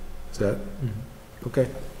later. Is that, okay?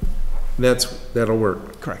 That'll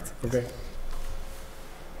work, Correct. okay?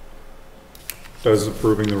 does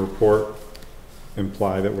approving the report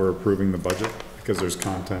imply that we're approving the budget? Because there's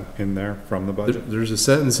content in there from the budget? There's a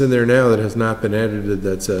sentence in there now that has not been edited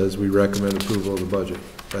that says, we recommend approval of the budget.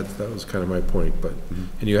 That was kind of my point, but,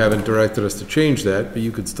 and you haven't directed us to change that, but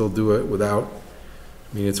you could still do it without,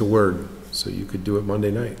 I mean, it's a word, so you could do it Monday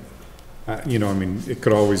night. You know, I mean, it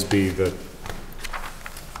could always be that,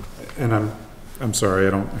 and I'm sorry, I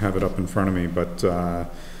don't have it up in front of me, but,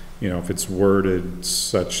 you know, if it's worded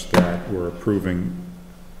such that we're approving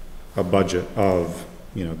a budget of,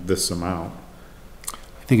 you know, this amount,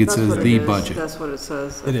 I think it That's says what it the is. budget. That's what it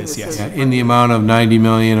says. I It think is, yes. says In the amount of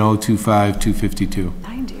 90,025,252.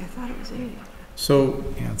 90, I thought it was 80. So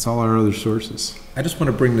Yeah, it's all our other sources. I just want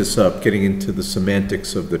to bring this up, getting into the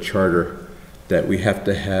semantics of the charter, that we have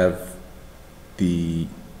to have the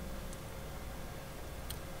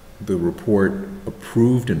report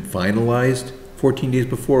approved and finalized 14 days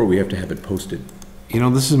before, or we have to have it posted? You know,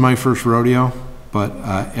 this is my first rodeo, but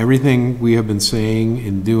everything we have been saying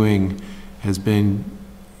and doing has been,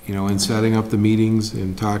 you know, in setting up the meetings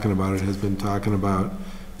and talking about it, has been talking about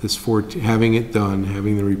this having it done,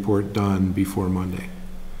 having the report done before Monday.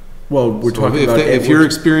 Well, we're So talking about. if your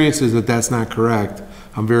experience is that that's not correct,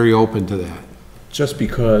 I'm very open to that. Just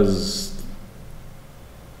because,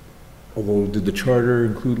 although, did the charter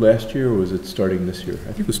include last year, or was it starting this year?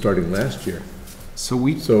 I think it was starting last year. So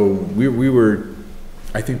we, So we were,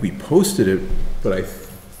 I think we posted it, but I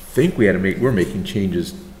think we're making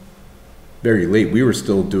changes very late. We were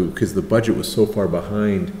still because the budget was so far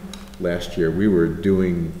behind last year.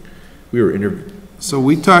 so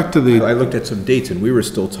we talked to I the, looked at some dates, and we were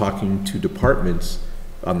still talking to departments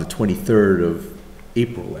on the 23rd of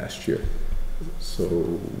April last year.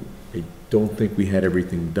 So I don't think we had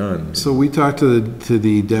everything done. so we talked to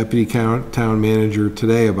the deputy town manager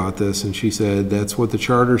today about this, and she said, that's what the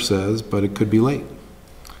charter says, but it could be late.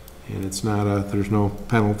 And it's not there's no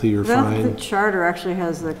penalty or I don't think fine. the charter actually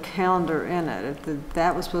has the calendar in it.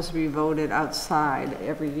 That was supposed to be voted outside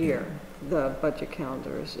every year. The budget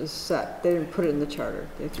calendar is set. They didn't put it in the charter.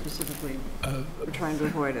 They specifically were trying to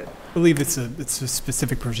avoid it. I believe it's a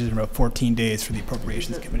specific provision about 14 days for the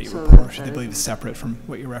Appropriations Committee So report, which I that believe is isn't- separate from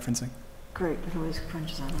what you're referencing. Great, it always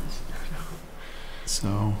crunches on us.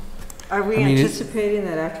 So, Are we I mean, anticipating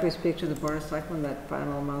that after we speak to the Board of Selectmen, that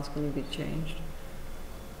final amount's going to be changed?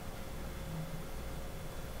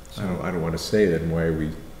 I don't want to say that, and why are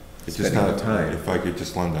we It's spending just the not, time? if I could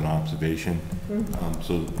just lend an observation.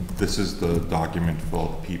 So this is the document for all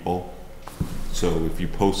the people. So if you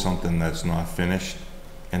post something that's not finished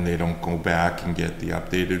and they don't go back and get the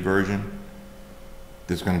updated version,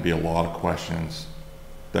 there's gonna be a lot of questions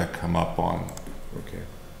that come up on,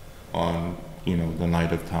 you know, the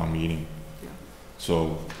night of town meeting.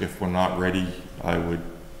 So if we're not ready, I would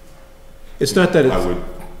It's not that it's,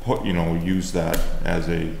 put, you know, use that as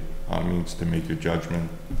a means to make your judgment.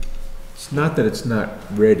 it's not that it's not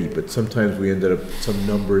ready, but sometimes we ended up, some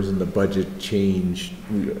numbers in the budget change.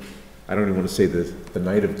 I don't even want to say the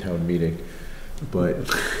night of town meeting, but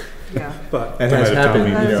Yeah. that has happened,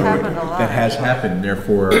 you That's know. happened a lot. That has happened,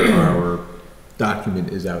 therefore our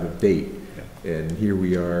document is out of date. And here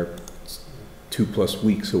we are 2+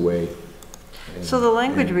 weeks away So the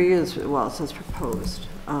language we use, well, it says proposed.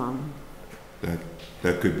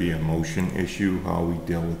 That could be a motion issue, how we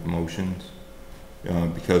deal with motions.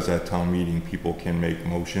 Because at town meeting, people can make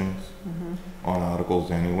motions on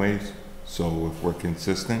articles anyways. So if we're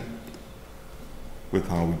consistent with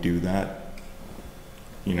how we do that,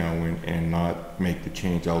 you know, and not make the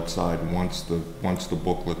change outside once the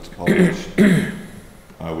booklet's published,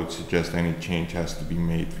 I would suggest any change has to be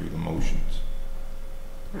made through the motions.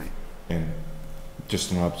 Right. And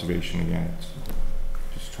just an observation again, it's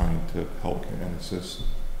just trying to help and assist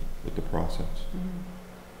with the process.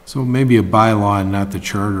 So maybe a bylaw and not the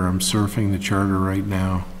charter. I'm surfing the charter right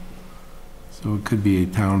now. So it could be a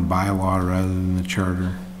town bylaw rather than the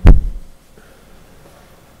charter.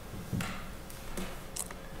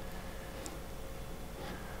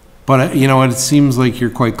 But, you know what, it seems like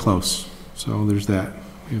you're quite close. So there's that.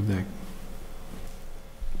 We have that.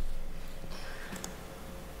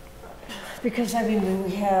 Because, I mean,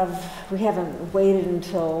 we haven't waited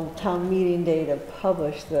until town meeting day to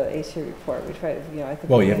publish the AC report. We tried, you know, I think.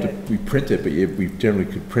 Well, you have to, we print it, but we generally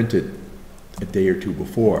could print it a day or two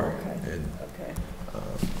before. Okay. And, Okay.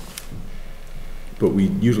 but we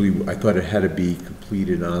usually, I thought it had to be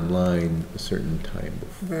completed online a certain time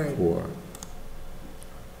before.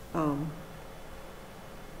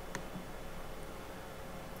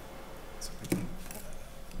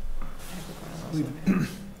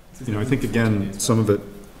 You know, I think again, some of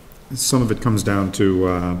it comes down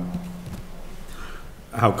to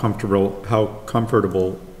how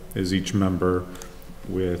comfortable is each member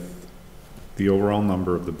with the overall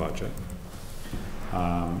number of the budget.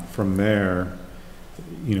 From there,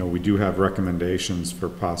 you know, we do have recommendations for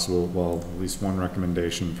possible, well, at least one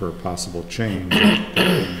recommendation for a possible change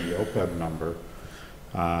in the OPEB number.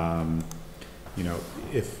 You know,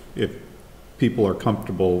 if people are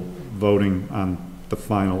comfortable voting on the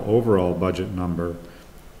final overall budget number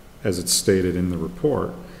as it's stated in the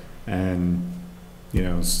report, and, you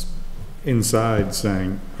know, inside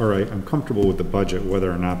saying, all right, I'm comfortable with the budget,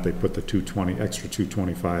 whether or not they put the extra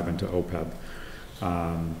 225 into OPEB,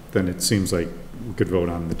 then it seems like we could vote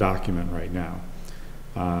on the document right now.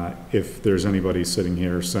 If there's anybody sitting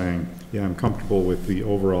here saying, yeah, I'm comfortable with the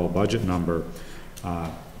overall budget number,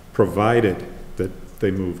 provided that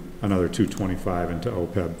they move another 225 into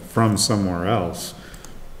OPEB from somewhere else,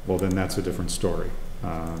 well, then that's a different story.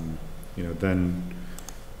 You know, then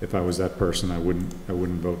if I was that person, I wouldn't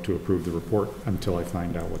vote to approve the report until I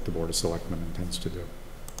find out what the Board of Selectmen intends to do.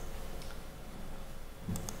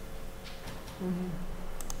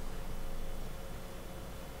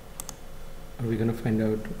 Are we gonna find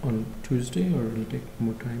out on Tuesday, or it'll take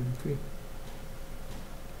more time if we?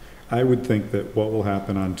 I would think that what will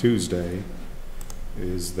happen on Tuesday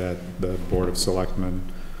is that the Board of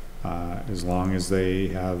Selectmen, as long as they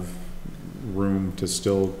have room to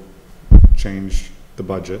still change the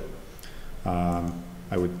budget, I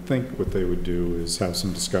would think what they would do is have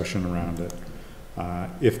some discussion around it.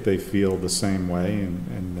 If they feel the same way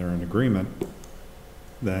and they're in agreement,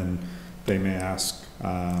 then they may ask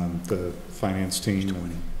the finance team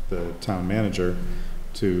and the town manager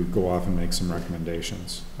to go off and make some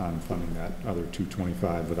recommendations on funding that other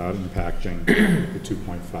 225 without impacting the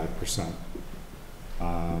 2.5%.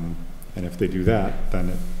 And if they do that, then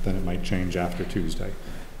it might change after Tuesday.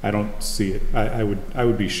 I don't see it. I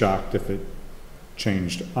would be shocked if it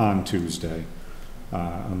changed on Tuesday,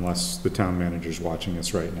 unless the town manager's watching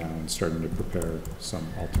us right now and starting to prepare some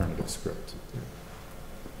alternative script.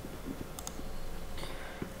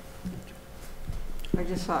 I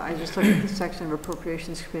just looked at the section of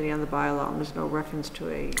Appropriations Committee on the bylaw, and there's no reference to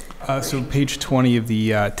a. So page 20 of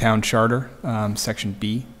the town charter, section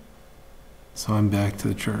B. So I'm back to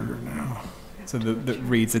the charter now. So that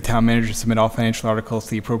reads, the town manager to submit all financial articles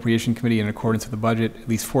to the Appropriation Committee in accordance with the budget at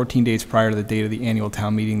least 14 days prior to the date of the annual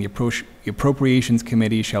town meeting. The Appropriations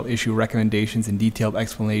Committee shall issue recommendations and detailed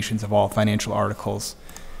explanations of all financial articles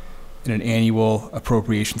in an annual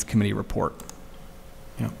Appropriations Committee report.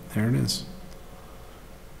 Yep, there it is.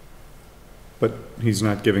 But he's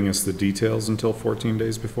not giving us the details until 14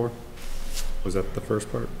 days before? Was that the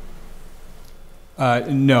first part?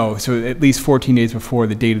 No, so at least 14 days before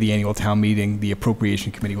the date of the annual town meeting, the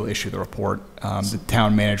Appropriation Committee will issue the report. The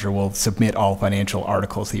town manager will submit all financial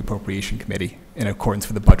articles to the Appropriation Committee in accordance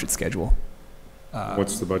with the budget schedule.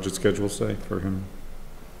 What's the budget schedule say for him?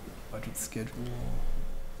 Budget schedule.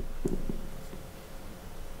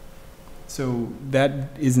 So that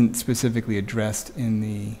isn't specifically addressed in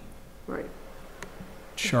the Right.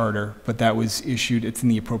 charter, but that was issued, it's in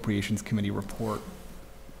the Appropriations Committee report.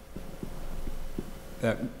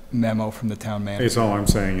 That memo from the town I manager. guess all I'm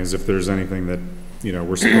saying is if there's anything that you know,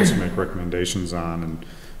 we're supposed to make recommendations on, and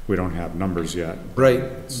we don't have numbers yet. Right.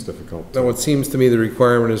 It's difficult. Now, it seems to me the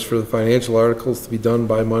requirement is for the financial articles to be done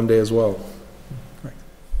by Monday as well.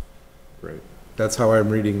 Great. That's how I'm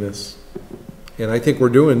reading this. And I think we're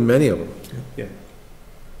doing many of them. Yeah.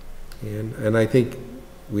 And I think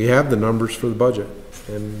we have the numbers for the budget.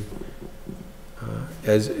 And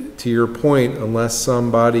as to your point, unless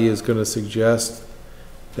somebody is going to suggest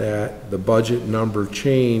that the budget number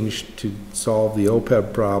change to solve the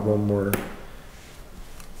OPEB problem,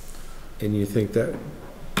 and you think that,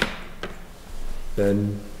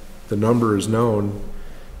 then the number is known,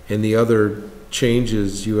 and the other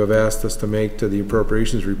changes you have asked us to make to the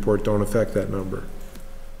appropriations report don't affect that number.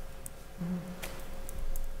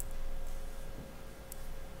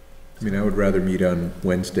 I mean, I would rather meet on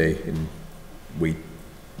Wednesday and wait.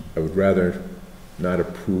 I would rather not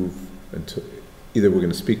approve until, either we're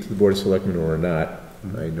gonna speak to the Board of Selectmen or we're not.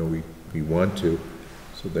 I know we want to,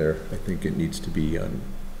 so there, I think it needs to be on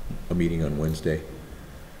a meeting on Wednesday.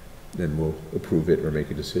 Then we'll approve it or make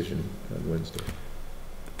a decision on Wednesday.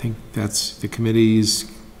 I think that's the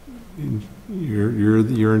committee's, you're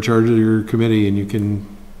in charge of your committee, and you can,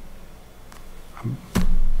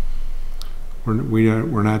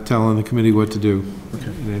 we're not telling the committee what to do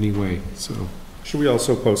in any way, so. Should we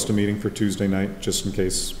also post a meeting for Tuesday night, just in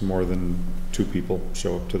case more than 2 people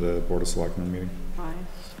show up to the Board of Selectmen meeting, Fine.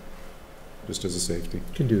 just as a safety?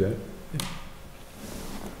 Can do that. Okay.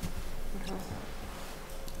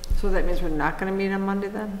 So that means we're not going to meet on Monday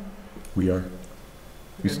then? We are.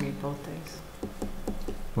 We're going to meet both days.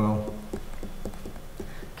 Well,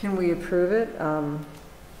 Can we approve it on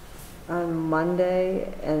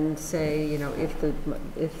Monday and say, you know,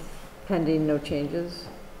 if pending no changes?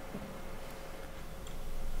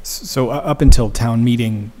 So up until town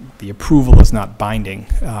meeting, the approval is not binding.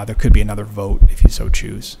 There could be another vote if you so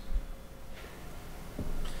choose.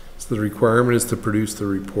 So the requirement is to produce the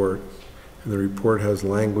report, and the report has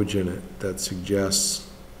language in it that suggests,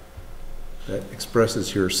 that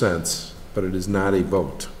expresses your sense, but it is not a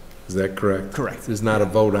vote. Is that correct? Correct. It is not a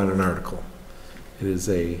vote on an article. It is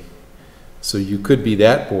so you could be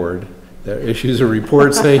that board that issues a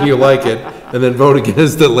report saying you like it, and then vote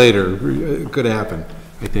against it later. It could happen,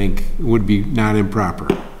 I think. It would be not improper.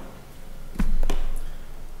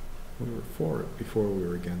 We were for it before we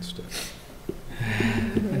were against it.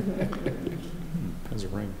 Has a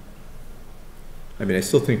ring. I mean, I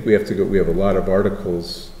still think we have to go, we have a lot of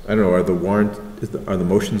articles. I don't know, are the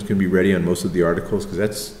motions gonna be ready on most of the articles?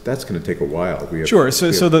 Because that's gonna take a while. Sure,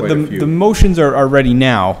 so the motions are ready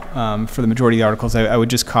now for the majority of the articles. I would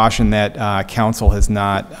just caution that council has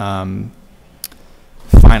not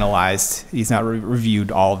finalized, he's not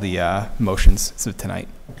reviewed all the motions so tonight.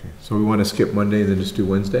 Okay, so we wanna skip Monday and then just do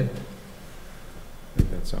Wednesday? I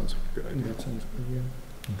think that sounds like a good idea. That sounds good, yeah.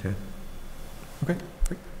 Okay. Okay,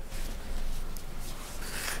 great.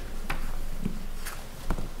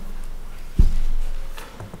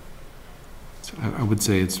 I would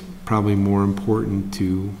say it's probably more important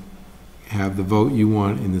to have the vote you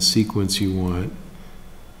want in the sequence you want.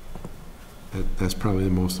 That's probably the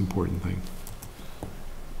most important thing.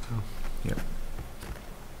 Yeah.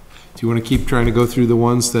 Do you want to keep trying to go through the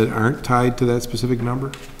ones that aren't tied to that specific number?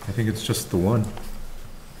 I think it's just the one.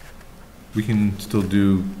 We can still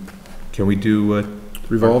do, can we do,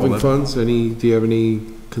 Revolving Article funds, do you have any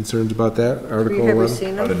concerns about that, Article Have we 11?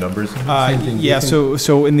 seen are the them? numbers? Yeah,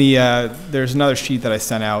 so in the, there's another sheet that I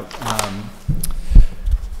sent out,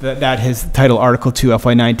 that has the title Article 2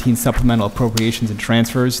 FY19 Supplemental Appropriations and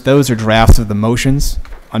Transfers. Those are drafts of the motions.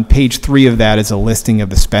 On page 3 of that is a listing of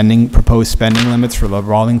the proposed spending limits for the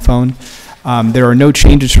revolving fund. There are no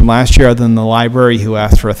changes from last year other than the library, who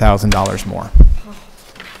asked for $1,000 more.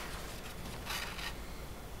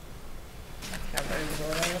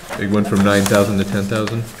 It went from 9,000 to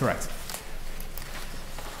 10,000? Correct.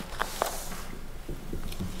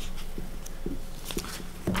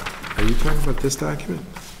 Are you talking about this document?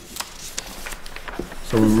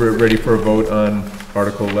 So we're ready for a vote on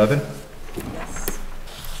Article 11? Yes.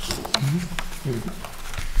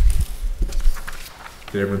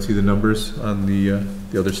 Did everyone see the numbers on the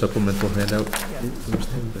other supplemental handout?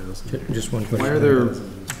 Just one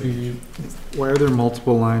Why are there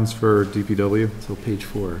multiple lines for DPW? So page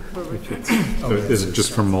 4. So is it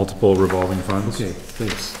just from multiple revolving funds? Okay,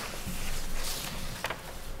 thanks.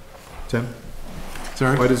 Tim?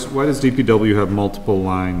 Sorry? Why does DPW have multiple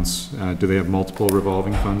lines? Do they have multiple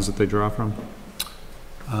revolving funds that they draw from?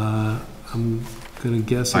 I'm gonna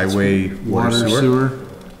guess it's Highway, water, sewer?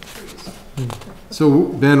 So,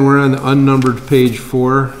 Ben, we're on the unnumbered page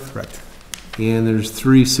 4. Correct. And there's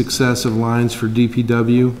 3 successive lines for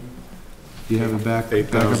DPW. Do you have a back up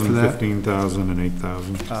 8,000, for that? 15,000, and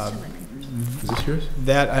 8,000. Is this yours?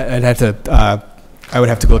 That, I'd have to, I would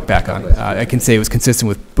have to look back on. I can say it was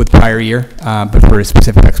consistent with prior year, but for a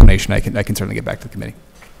specific explanation, I can certainly get back to the committee.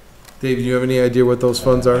 Dave, do you have any idea what those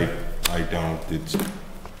funds are? I don't, it's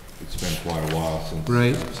been quite a while since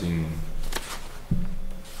Right. I've seen.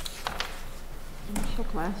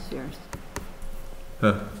 Check last year's.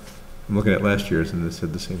 Huh. I'm looking at last year's and this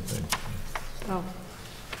said the same thing. Oh.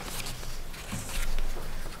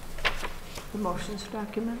 The motions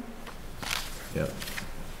document? Yeah.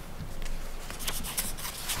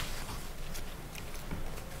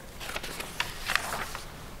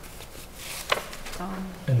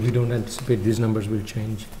 And we don't anticipate these numbers will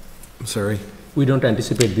change. I'm sorry. We don't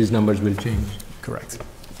anticipate these numbers will change. Correct.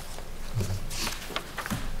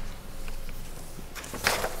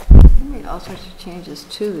 We made all sorts of changes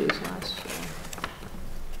to these last year.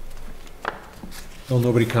 Well,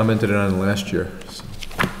 nobody commented on it last year, so.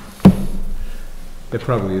 It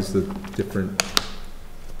probably is the different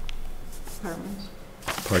Departments.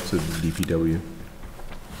 parts of the DPW.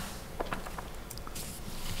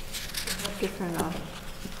 Different,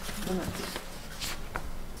 limits.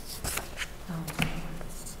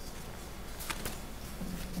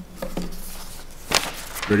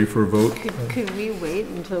 Ready for a vote? Could we wait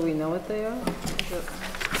until we know what they are?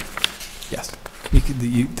 Yes.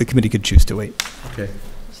 The committee could choose to wait. Okay.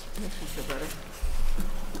 Just makes me feel better.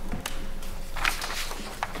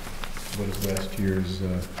 What is last year's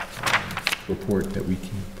report that we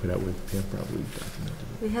can put out with Pam probably documented?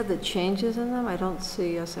 We had the changes in them. I don't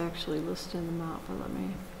see us actually listing them out, but let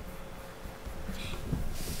me.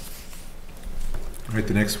 All right,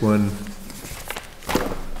 the next one.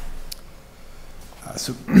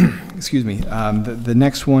 So, excuse me, the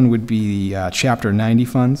next one would be the Chapter 90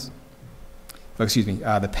 funds. Oh, excuse me,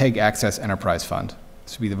 the PEG Access Enterprise Fund.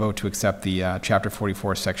 This would be the vote to accept the Chapter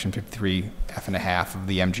 44, Section 53, F and a half of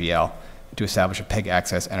the MGL to establish a PEG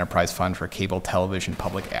Access Enterprise Fund for cable television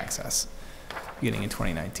public access, beginning in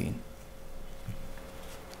 2019.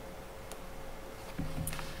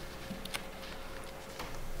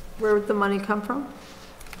 Where would the money come from?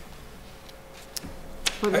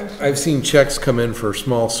 I've seen checks come in for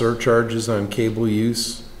small surcharges on cable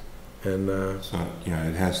use, and, So, yeah,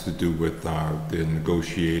 it has to do with the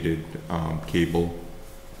negotiated cable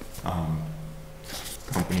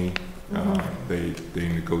company. They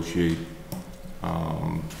negotiate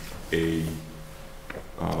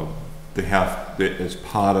they have, as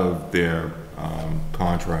part of their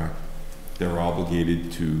contract, they're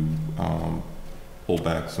obligated to pull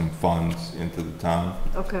back some funds into the town.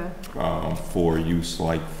 Okay. For use,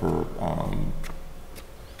 like for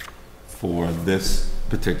this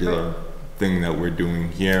particular thing that we're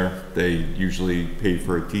doing here. They usually pay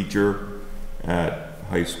for a teacher at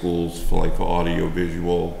high schools for audio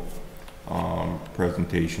visual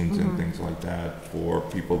presentations and things like that for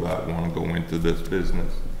people that want to go into this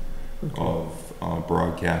business of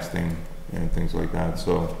broadcasting and things like that.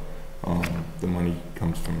 So the money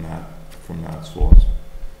comes from that source.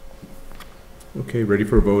 Okay, ready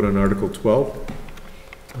for a vote on Article 12?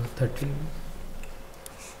 13.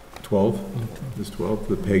 12? This 12,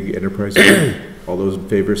 the PEG Enterprise Fund. All those in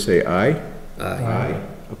favor say aye. Aye.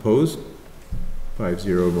 Opposed?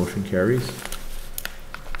 5-0, motion carries.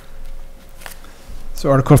 So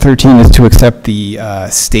Article 13 is to accept the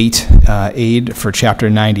state aid for Chapter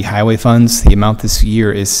 90 highway funds. The amount this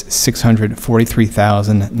year is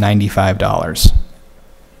 $643,095.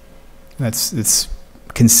 It's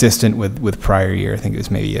consistent with prior year. I think it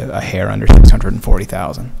was maybe a hair under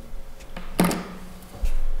 640,000.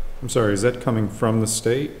 I'm sorry, is that coming from the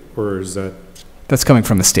state, or is that? That's coming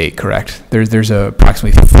from the state, correct? There's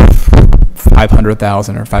approximately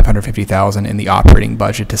 500,000 or 550,000 in the operating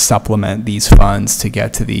budget to supplement these funds to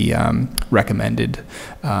get to the recommended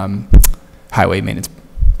highway maintenance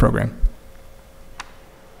program.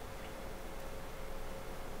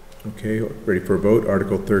 Okay, ready for a vote?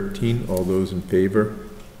 Article 13, all those in favor,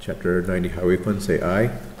 Chapter 90 Highway Fund, say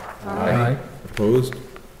aye. Aye. Opposed?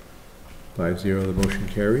 5-0, the motion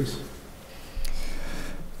carries.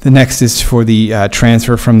 The next is for the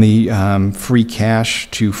transfer from the free cash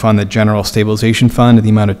to fund the general stabilization fund at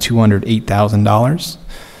the amount of $208,000.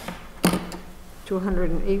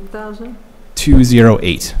 208,000?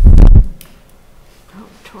 208. Oh,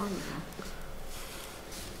 torn.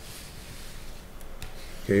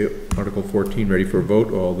 Okay, Article 14, ready for a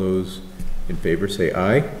vote? All those in favor say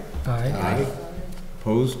aye. Aye.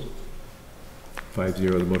 Opposed?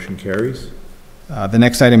 5-0, the motion carries. The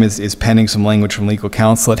next item is pending some language from legal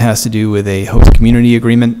counsel. It has to do with a host community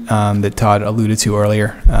agreement that Todd alluded to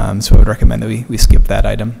earlier. So I would recommend that we skip that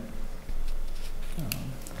item.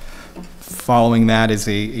 following that is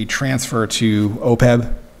a transfer to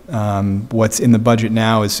OPEB. What's in the budget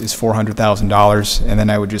now is $400,000, and then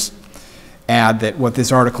I would just add that what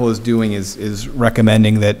this article is doing is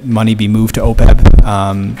recommending that money be moved to OPEB.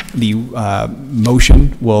 The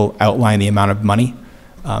motion will outline the amount of money.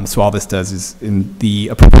 So all this does is, the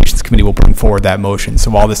Appropriations Committee will bring forward that motion.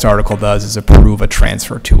 So all this article does is approve a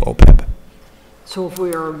transfer to OPEB. So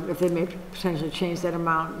if they may potentially change that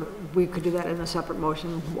amount, we could do that in a separate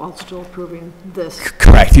motion while still approving this?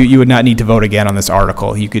 Correct. You would not need to vote again on this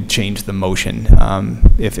article. You could change the motion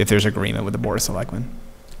if there's agreement with the Board of Selectmen.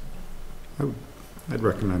 I'd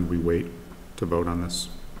recommend we wait to vote on this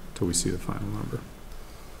till we see the final number.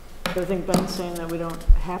 I think Ben's saying that we don't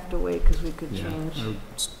have to wait because we could change.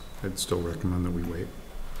 I'd still recommend that we wait.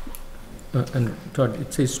 And Todd,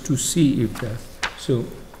 it says to see if that, so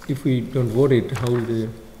if we don't vote it, how will they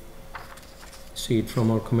see it from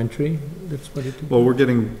our commentary? That's what it is? Well, we're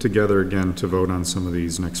getting together again to vote on some of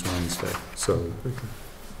these next Wednesday, so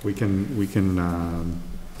we can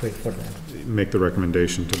Wait for that. make the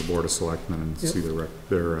recommendation to the Board of Selectmen and Yep. see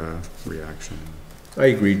their reaction. I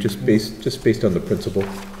agree, just based on the principle.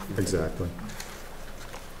 Exactly.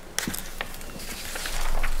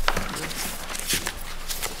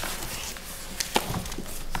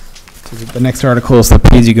 So the next article is the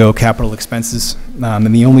pay-as-you-go capital expenses.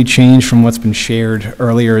 And the only change from what's been shared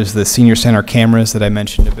earlier is the senior center cameras that I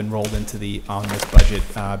mentioned have been rolled into the omnibus budget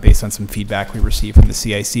based on some feedback we received from the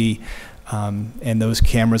CIC. And those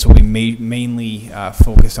cameras will be mainly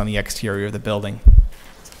focused on the exterior of the building.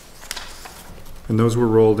 And those were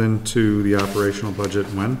rolled into the operational budget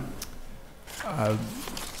when? I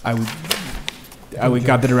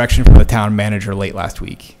got the direction from the town manager late last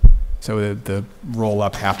week. So the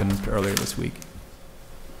roll-up happened earlier this week.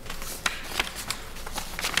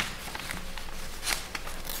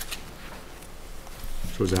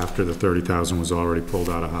 Which was after the 30,000 was already pulled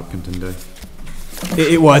out of Hopkinton Day.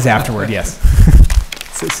 It was afterward, yes.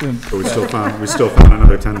 So we still found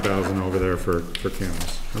another 10,000 over there for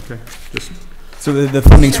cameras. Okay, So the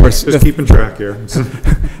funding source, just keeping track here.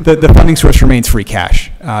 the funding source remains free cash.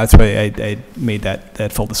 That's why I made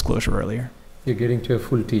that full disclosure earlier. You're getting to a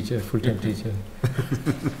full-time teacher.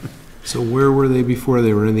 So where were they before?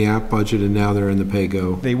 They were in the app budget and now they're in the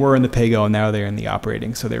pay-go. They were in the pay-go and now they're in the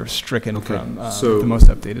operating, so they were stricken Okay. from So- the most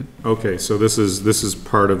updated. Okay, so this is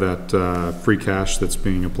part of that free cash that's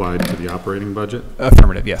being applied to the operating budget?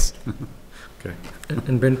 Affirmative, yes. Okay.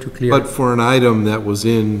 And Ben, to clear. But for an item that was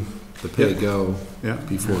in the pay-go Yeah.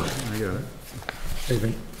 before. I got it. Hey,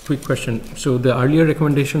 Ben, quick question. So the earlier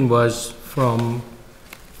recommendation was from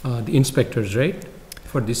the inspectors, right?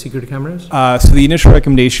 For the security cameras? So the initial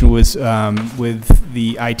recommendation was with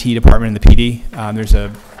the IT department and the PD. There's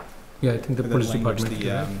a Yeah, I think the police department.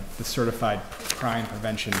 the certified crime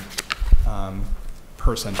prevention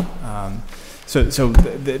person. So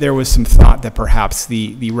there was some thought that perhaps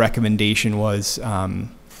the recommendation was, not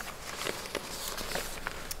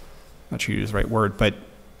sure you use the right word, but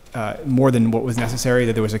more than what was necessary,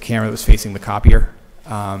 that there was a camera that was facing the copier.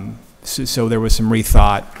 So there was some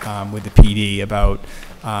rethought with the PD about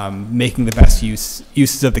making the best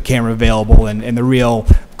uses of the camera available, and the real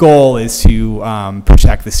goal is to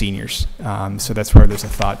protect the seniors. So that's where there's a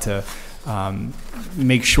thought to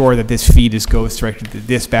make sure that this feed goes directly to the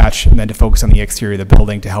dispatch, and then to focus on the exterior of the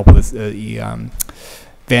building to help with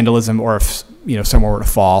vandalism, or if somewhere were to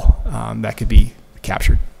fall, that could be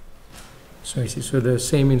captured. So I see. So the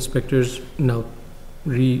same inspectors now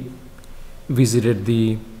revisited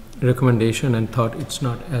the recommendation and thought it's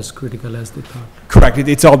not as critical as they thought. Correct.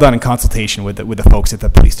 It's all done in consultation with the folks at the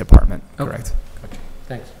police department. Okay. Correct. Gotcha.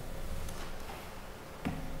 Thanks.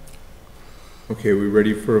 Okay, are we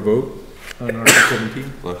ready for a vote on Article 17?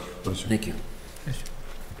 Thank you.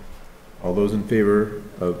 All those in favor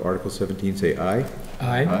of Article 17 say aye.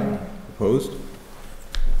 Aye. Opposed?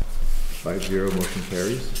 5-0, motion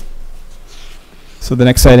carries. So the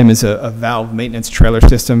next item is a valve maintenance trailer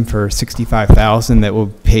system for $65,000 that will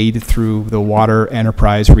be paid through the Water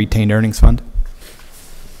Enterprise Retained Earnings Fund.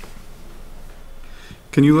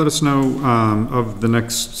 Can you let us know of the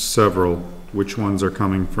next several, which ones are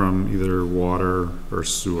coming from either water or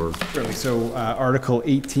sewer? Certainly. So Article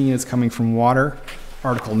 18 is coming from water,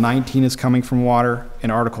 Article 19 is coming from water,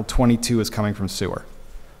 and Article 22 is coming from sewer.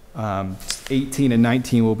 18 and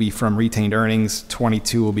 19 will be from retained earnings,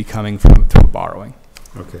 22 will be coming from borrowing.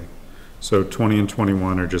 Okay, so 20 and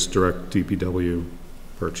 21 are just direct DPW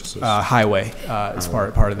purchases. Highway is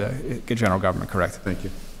part of the general government, correct? Thank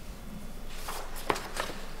you.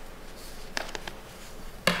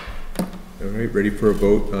 All right, ready for a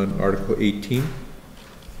vote on Article 18?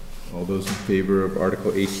 All those in favor of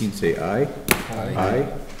Article 18, say aye. Aye. Aye.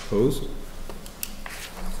 Opposed?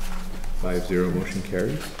 5-0, motion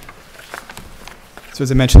carries. So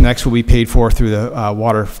as I mentioned, next will be paid for through the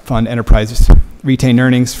Water Fund Enterprises retained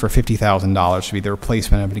earnings for $50,000 to be the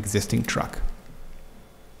replacement of an existing truck.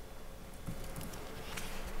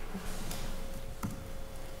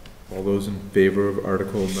 All those in favor of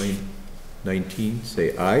Article 19,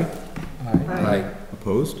 say aye. Aye.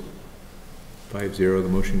 Opposed? 5-0, the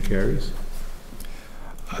motion carries.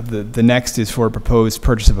 The next is for a proposed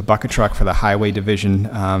purchase of a bucket truck for the Highway Division.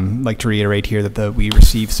 I'd like to reiterate here that we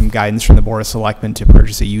received some guidance from the Board of Selectmen to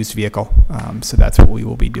purchase a used vehicle. So that's what we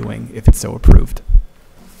will be doing if it's so approved.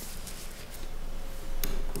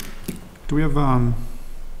 Do we have the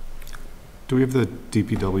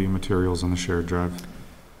DPW materials on the shared drive?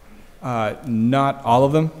 Not all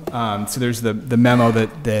of them. So there's the memo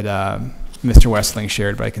that Mr. Westling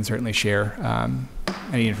shared, but I can certainly share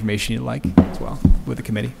any information you'd like as well with the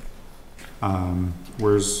committee.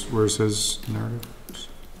 Where's his narrative?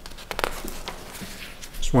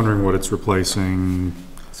 Just wondering what it's replacing.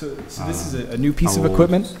 So this is a new piece how of old?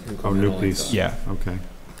 equipment? Oh, new piece. Yeah. Okay.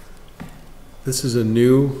 This is a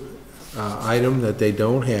new item that they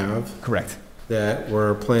don't have, Correct. that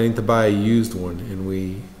we're planning to buy a used one, and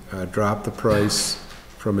we dropped the price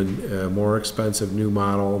from a more expensive new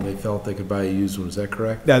model. They felt they could buy a used one. Is that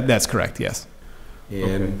correct? That's correct, yes.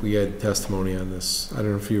 And Okay. we had testimony on this. I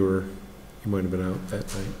don't know if you might have been out that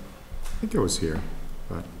night. I think I was here,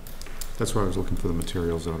 but that's why I was looking for the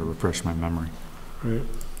materials, though, to refresh my memory. Right.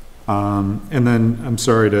 And then, I'm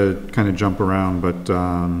sorry to kind of jump around, but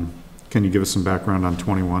can you give us some background on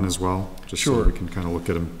 21 as well? Just so Sure. we can kind of look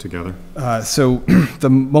at them together. So the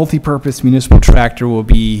multi-purpose municipal tractor will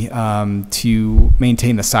be to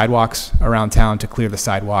maintain the sidewalks around town, to clear the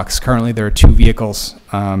sidewalks. Currently, there are 2 vehicles.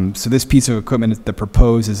 So this piece of equipment, the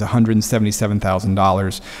proposed, is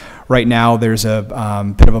 $177,000. Right now, there's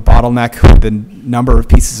a bit of a bottleneck with the number of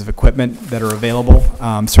pieces of equipment that are available.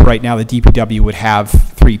 So right now, the DPW would have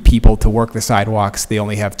 3 people to work the sidewalks. They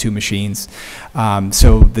only have 2 machines.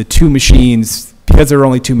 So the 2 machines, because there are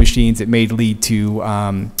only 2 machines, it may lead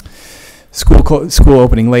to school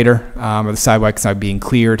opening later, or the sidewalks not being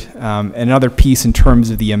cleared. Another piece in terms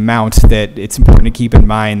of the amount, that it's important to keep in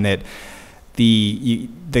mind that the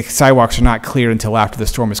sidewalks are not cleared until after the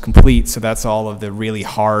storm is complete, so that's all of the really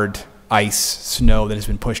hard ice, snow that has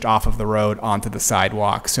been pushed off of the road onto the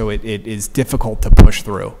sidewalk, so it is difficult to push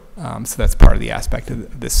through. So that's part of the aspect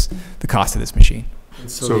of this, the cost of this machine.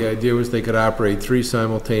 So the idea was they could operate 3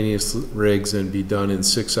 simultaneous rigs and be done in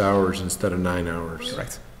 6 hours instead of 9 hours.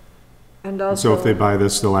 Correct. And So also, if they buy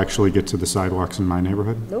this, they'll actually get to the sidewalks in my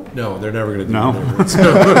neighborhood? No, they're never going to do No?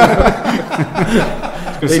 that.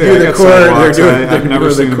 They do the core, they're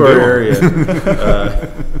doing the core area.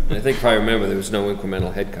 And I think if I remember, there was no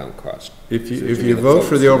incremental headcount cost. If you, So if you're you gonna vote for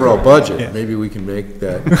focus the on overall that. budget, Yeah. maybe we can make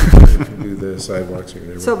that, if you do the sidewalks in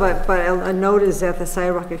your so, neighborhood. but a note is that the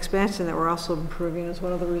sidewalk expansion that we're also improving is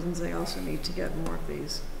one of the reasons they also need to get more of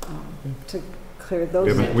these, to clear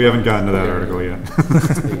those. We haven't gotten to that article yet.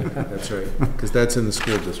 That's right, because that's in the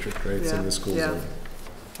school district, right? It's in the school Yeah. zone.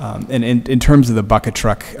 And in terms of the bucket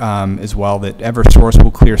truck as well, that Eversource will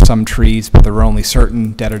clear some trees, but there are only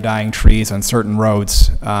certain dead or dying trees on certain roads.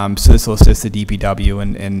 So this will assist the DPW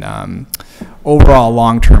in overall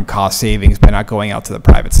long-term cost savings by not going out to the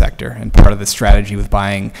private sector. And part of the strategy with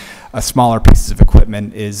buying smaller pieces of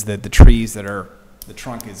equipment is that the trees that are, the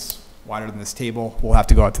trunk is wider than this table, we'll have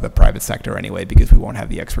to go out to the private sector anyway, because we won't have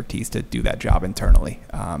the expertise to do that job internally.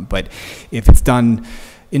 But if it's done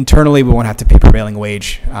internally, we won't have to pay prevailing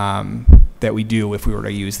wage that we do if we were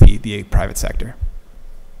to use the private sector.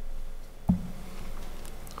 All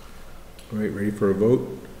right, ready for a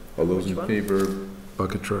vote? All those in one? favor of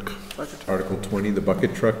Bucket truck. Article 20, the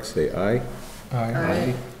bucket truck, say aye.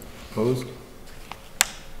 Aye. Opposed?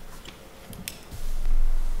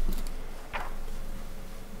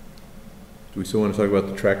 Do we still want to talk about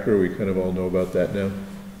the tractor, or we kind of all know about that now?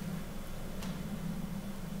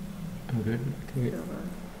 I'm good.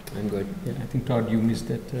 I'm good. Yeah, I think, Todd, you missed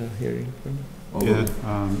that hearing. All Yeah, those-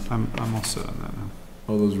 I'm all set on that now.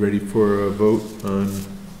 All those ready for a vote on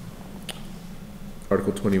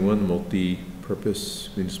Article 21, multi-purpose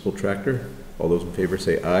municipal tractor? All those in favor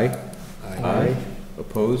say aye. Aye.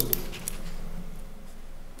 Opposed?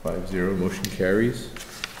 5-0, motion carries.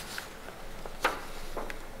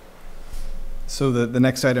 So the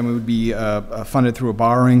next item would be funded through a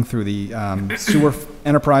borrowing through the Sewer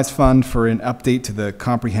Enterprise Fund for an update to the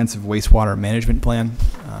Comprehensive Wastewater Management Plan.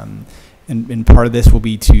 And part of this will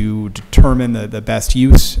be to determine the best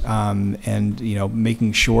use and, you know,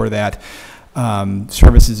 making sure that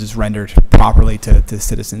services is rendered properly to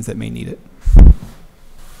citizens that may need it.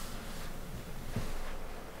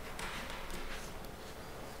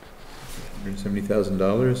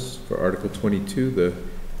 $170,000 for Article 22, the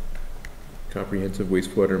Comprehensive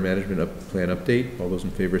Wastewater Management Plan Update. All those in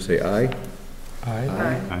favor say aye. Aye.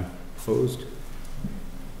 Aye. Opposed?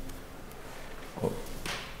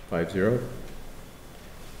 5-0.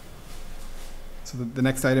 So the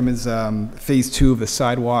next item is Phase 2 of the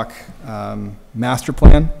sidewalk master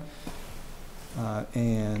plan.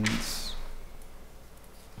 And you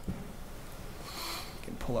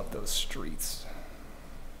can pull up those streets.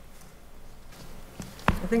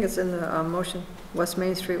 I think it's in the motion, West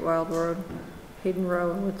Main Street, Wild Road, Hayden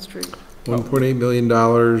Row, and Wood Street. $1.8 million,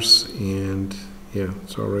 and, yeah,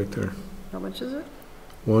 it's all right there. How much is it?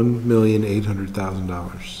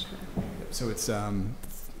 $1,800,000. So it's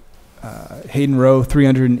Hayden Row,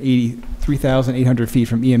 383,800 feet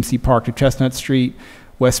from EMC Park to Chestnut Street.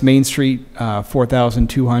 West Main Street,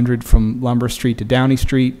 4,200 from Lumber Street to Downey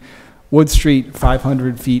Street. Wood Street,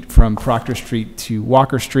 500 feet from Proctor Street to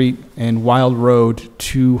Walker Street. And Wild Road,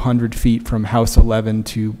 200 feet from House 11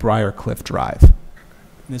 to Briar Cliff Drive. And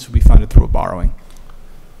this will be funded through a borrowing.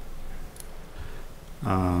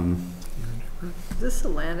 Is this a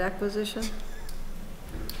land acquisition?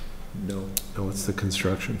 No. No, it's the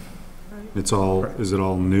construction. It's all, is it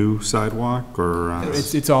all new sidewalk or?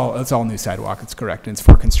 It's all new sidewalk, it's correct, and it's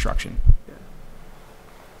for construction.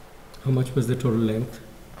 How much was the total length?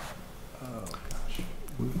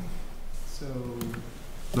 So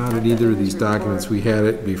Not in either of these documents. We had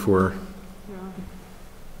it before.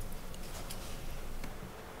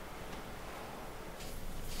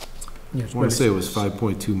 Yeah, I want to say it was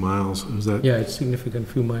 5.2 miles. Was that? Yeah, it's significant,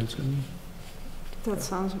 few miles only. That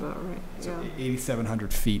sounds about right, yeah.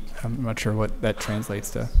 8,700 feet. I'm not sure what that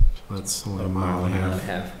translates to. That's only a mile and a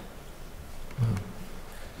half.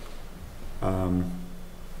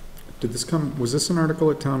 Did this come, was this an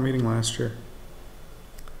article at town meeting last year?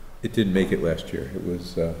 It didn't make it last year. It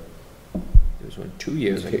was, It was 2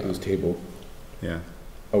 years it ago. was tabled. Yeah.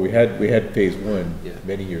 Oh, we had phase 1 Yeah.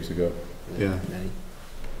 many years ago. Yeah.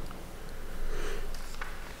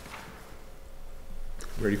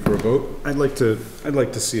 Ready for a vote? I'd like to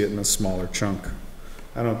see it in a smaller chunk.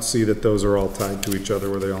 I don't see that those are all tied to each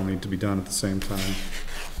other where they all need to be done at the same time.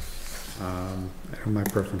 My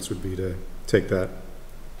preference would be to take that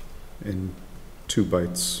in 2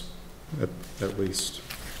 bites at least.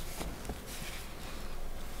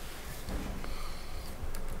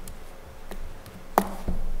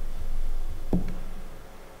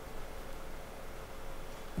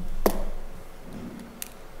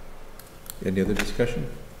 Any other discussion?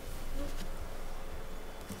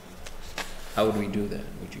 How would we do that?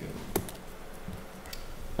 Would you?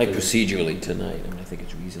 Like procedurally tonight, I mean, I think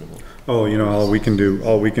it's reasonable. Oh, you know, all we can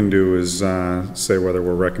do is, say whether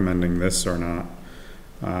we're recommending this or not.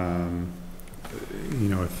 You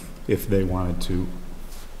know, if they wanted to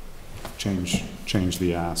change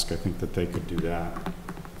the ask, I think that they could do that,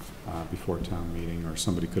 before town meeting, or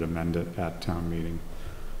somebody could amend it at town meeting.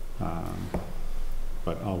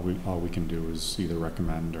 But all we can do is either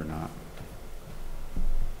recommend or not.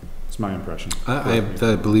 It's my impression. I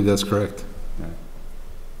believe that's correct. Yeah.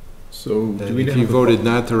 So do we If have you a voted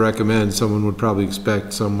not to recommend, someone would probably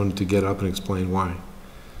expect someone to get up and explain why.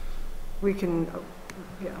 We can,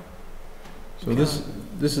 yeah. So this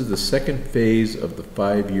is the second phase of the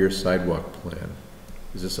 5-year sidewalk plan.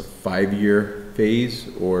 Is this a 5-year phase,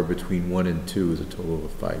 or between 1 and 2 is a total of a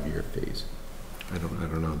 5-year phase? I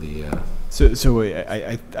don't know the, So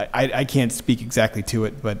I can't speak exactly to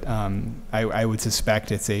it, but I would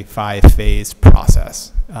suspect it's a 5-phase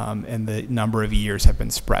process, and the number of years have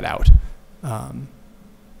been spread out. I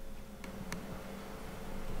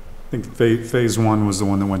think phase 1 was the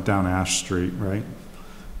one that went down Ash Street, right?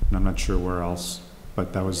 And I'm not sure where else,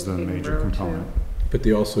 but that was the Hayden major Road, component. But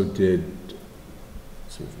they also did,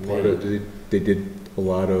 they did a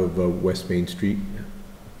lot of West Main Street.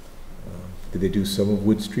 Did they do some of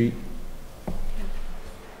Wood Street?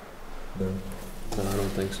 No. No, I don't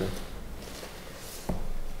think so.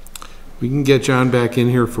 we can get John back in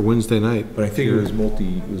here for Wednesday night. But I think it was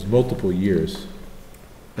multiple years.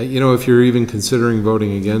 You know, if you're even considering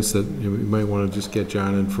voting against it, you might want to just get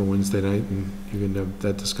John in for Wednesday night, and you can have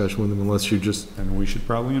that discussion with him, unless you just, And we should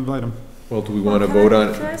probably invite him. Well, do we want to vote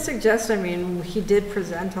on Can it? I suggest, I mean, he did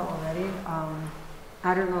present already.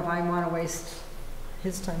 I don't know if I want to waste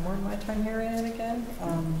his time or my time hearing it again.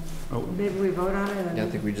 Maybe we vote on it and then. Yeah, I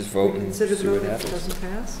think we just vote and Consider see the what vote if it happens. doesn't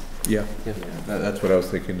pass. Yeah, Yeah. that's what I was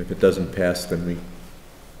thinking. If it doesn't pass, then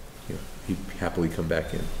he'd happily come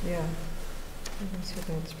back in. Yeah. I think so,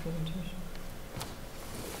 that's presentation.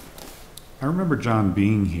 I remember John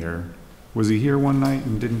being here. Was he here one night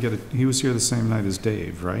and didn't get it? He was here the same night as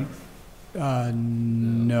Dave, right?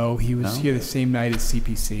 No, he was No? here the same night as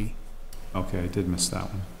CPC. Okay, I did miss that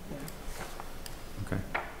one. Okay.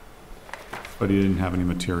 But he didn't have any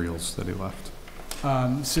materials that he left.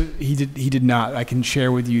 So he did not. I can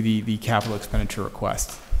share with you the capital expenditure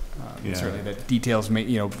request. Yeah. Certainly the details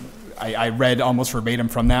I read almost verbatim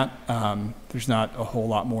from that. There's not a whole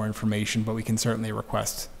lot more information, but we can certainly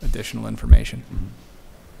request additional information.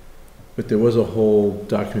 But there was a whole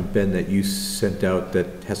document, Ben, that you sent out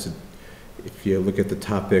that has to, if you look at the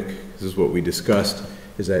topic, this is what we discussed,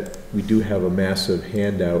 is that we do have a massive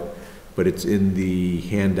handout, but it's in the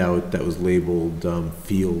handout that was labeled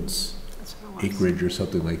fields, That's what it was. acreage or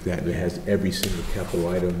something like that, and it has every single capital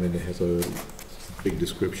item, and it has a big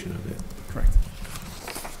description of it. Correct.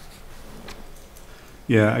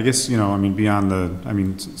 Yeah, I guess, I mean,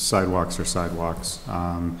 beyond sidewalks are sidewalks.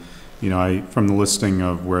 From the listing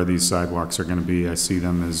of where these sidewalks are gonna be, I see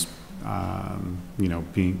them as,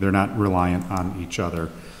 they're not reliant on each other,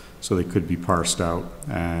 so they could be parsed out.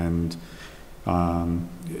 And,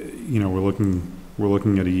 we're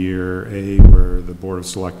looking at a year, where the Board of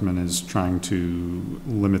Selectmen is trying to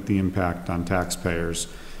limit the impact on taxpayers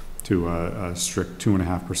to a strict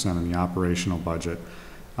 2.5% in the operational budget.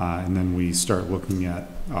 And then we start looking at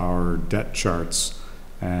our debt charts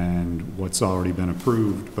and what's already been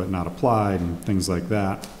approved but not applied and things like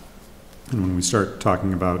that. And when we start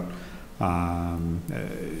talking about, I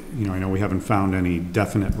know we haven't found any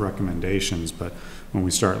definite recommendations, but when we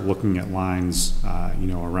start looking at lines,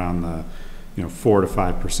 around the, 4 to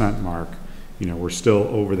 5% mark, we're still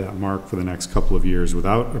over that mark for the next couple of years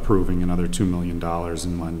without approving another $2 million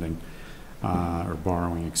in lending, or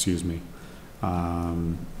borrowing, excuse me.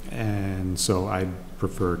 And so I'd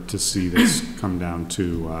prefer to see this come down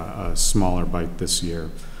to a smaller bite this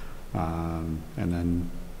year, and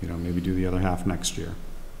then maybe do the other half next year.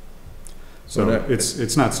 So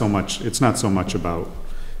it's not so much about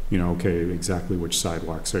okay, exactly which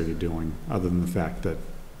sidewalks are you doing, other than the fact that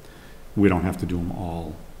we don't have to do them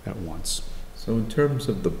all at once. So in terms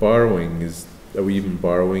of the borrowing, are we even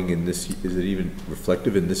borrowing in this, is it even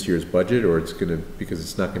reflective in this year's budget, or because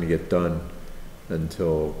it's not gonna get done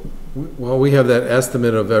until? Well, we have that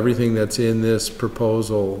estimate of everything that's in this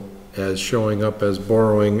proposal as showing up as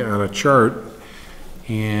borrowing on a chart.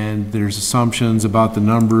 And there's assumptions about the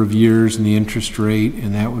number of years and the interest rate,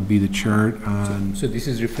 and that would be the chart on. So this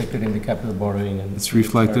is reflected in the capital borrowing and. It's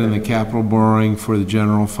reflected in the capital borrowing for the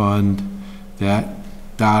general fund, that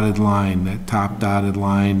dotted line, that top dotted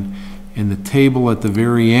line. And the table at the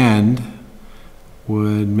very end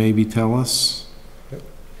would maybe tell us.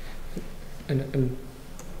 And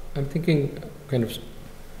I'm thinking kind of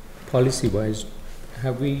policy-wise,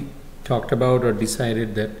 have we talked about or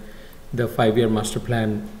decided that the 5-year master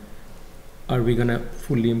plan, are we gonna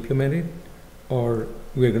fully implement it, or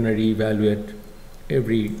we're gonna reevaluate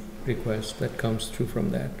every request that comes through from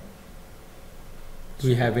that? Do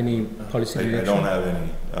we have any policy direction? I don't have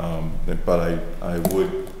any, but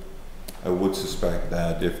I would suspect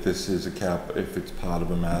that if this is if it's part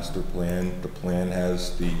of a master plan, the plan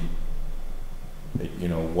has the,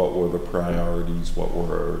 what were the priorities, what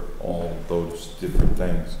were all those different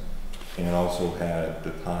things, and also had the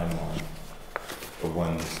timeline of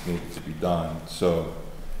when this needed to be done. So,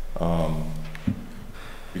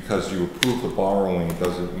 because you approve the borrowing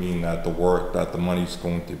doesn't mean that the money's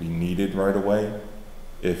going to be needed right away.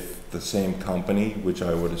 If the same company, which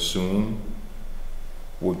I would assume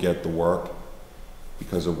would get the work,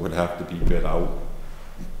 because it would have to be bid out,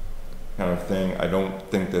 kind of thing. I don't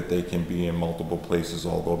think that they can be in multiple places,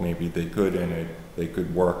 although maybe they could, and they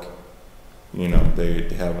could work. They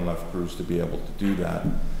have enough crews to be able to do that.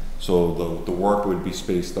 So the work would be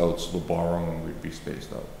spaced out, so the borrowing would be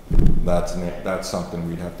spaced out. That's something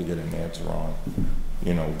we'd have to get an answer on.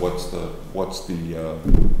 What's the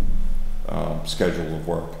schedule of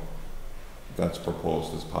work that's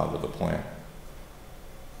proposed as part of the plan,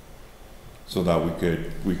 so that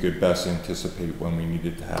we could best anticipate when we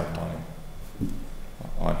needed to have money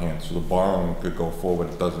on hand. So the borrowing could go forward.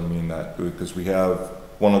 It doesn't mean that, because we have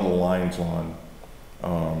one of the lines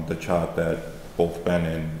on the chart that both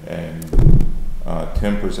Ben and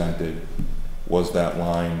Tim presented was that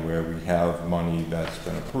line where we have money that's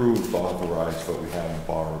been approved, authorized, but we haven't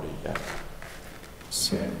borrowed it yet.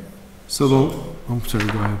 I'm sorry,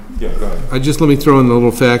 go ahead. Yeah, go ahead. Let me throw in a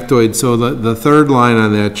little factoid. So the third line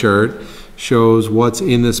on that chart shows what's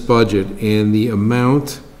in this budget, and the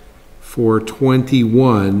amount for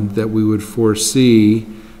 21 that we would foresee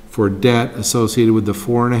for debt associated with the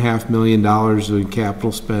 $4.5 million in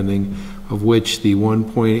capital spending of which the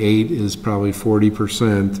 1.8 is probably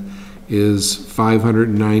 40%, is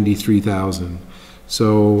 593,000.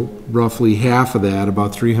 So roughly half of that,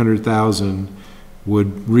 about 300,000,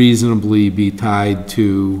 would reasonably be tied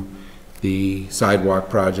to the sidewalk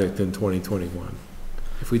project in 2021.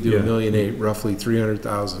 If we do Yeah. $1.8 million, roughly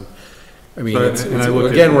 300,000. I mean, But- and I look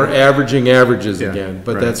at- again, we're averaging averages Yeah, again,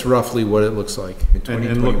 but right. that's roughly what it looks like.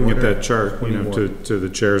 And looking at that chart, you know, 21. to the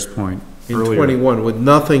chair's point In earlier. 21, with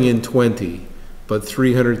nothing in 20, but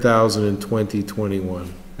 300,000 in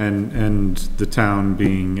 2021. And the town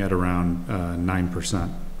being at around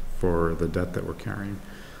 9% for the debt that we're carrying.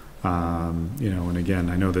 You know, and again,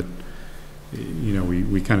 I know that, you know,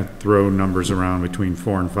 we kind of throw numbers around between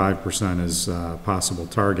 4 and 5% as a possible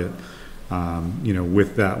target. You know,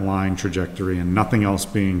 with that line trajectory and nothing else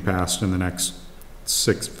being passed in the next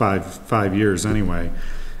 5 years anyway,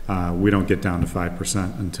 we don't get down to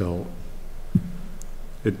 5% until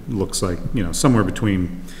it looks like, you know, somewhere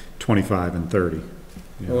between 25 and 30. you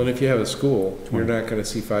know. Well, and if you have a school, you're not gonna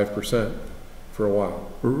see 5% for a while.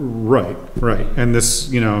 Right, right. And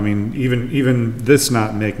this, you know, I mean, even this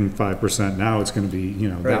not making 5%, now it's gonna be, you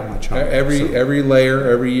know, that much higher. So- Every layer,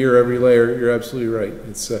 every year, every layer, you're absolutely right.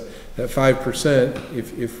 It's, that 5%,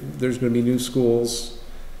 if there's gonna be new schools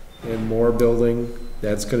and more building,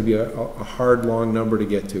 that's gonna be a hard, long number to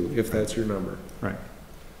get to, if that's your number. Right.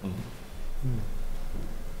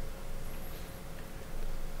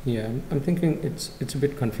 Yeah, I'm thinking it's a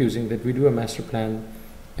bit confusing that we do a master plan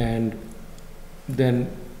and then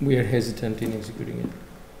we are hesitant in executing it.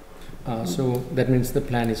 So that means the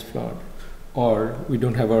plan is flawed, or we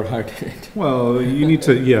don't have our heart in it. Well, you need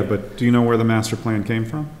to, yeah, but do you know where the master plan came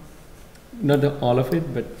from? Not all of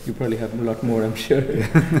it, but you probably have a lot more, I'm sure.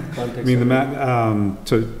 I mean,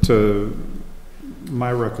 to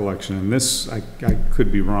my recollection, and this, I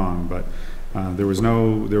could be wrong, but there was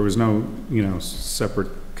no, you know, separate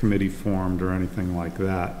committee formed or anything like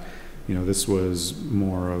that. You know, this was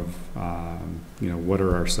more of, you know, what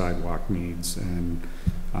are our sidewalk needs, and,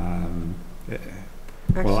 well,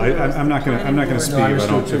 I'm not gonna speak if I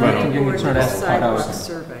don't. So I think it's not as far out.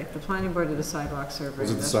 Survey. The planning board did a sidewalk survey. Was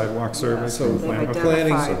it the That's- sidewalk survey? Yeah, So, they've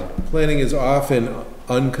planning, identified. planning is often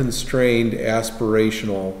unconstrained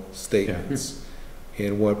aspirational statements.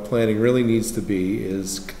 And what planning really needs to be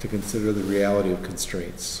is to consider the reality of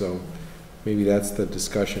constraints. So maybe that's the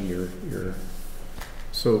discussion you're.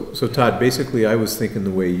 So Todd, basically, I was thinking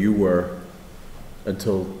the way you were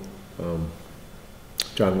until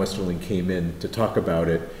John Westerling came in to talk about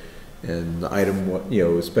it, and the item, you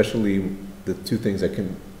know, especially the two things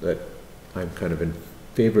that I'm kind of in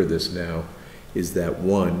favor of this now, is that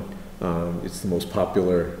one, it's the most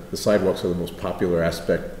popular, the sidewalks are the most popular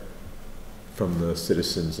aspect from the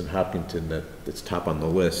citizens in Hopkinton that's top on the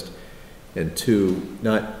list, and two,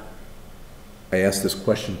 I asked this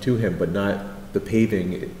question to him, but not the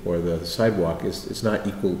paving or the sidewalk it's not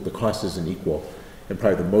equal, the cost isn't equal. And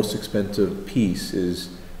probably the most expensive piece is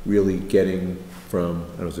really getting from,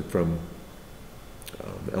 I don't know, is it from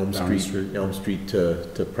Elm Street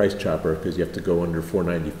to Price Chopper, because you have to go under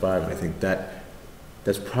 495, and I think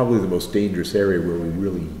that's probably the most dangerous area where we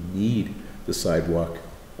really need the sidewalk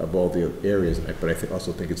of all the areas, but I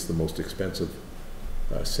also think it's the most expensive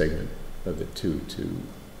segment of it too, to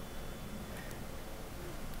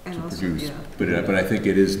produce. Yeah. But I think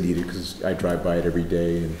it is needed, because I drive by it every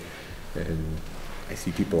day, and I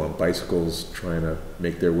see people on bicycles trying to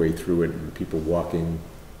make their way through it, and people trying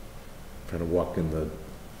to walk in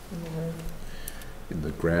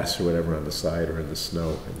the grass or whatever on the side or in the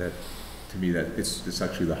snow, and that, to me, that it's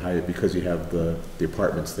actually the highest, because you have the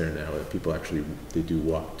apartments there now, that people actually, they do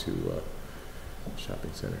walk to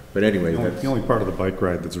shopping center. But anyway, The only part of the bike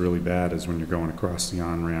ride that's really bad is when you're going across the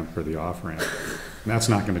on-ramp or the off-ramp. And that's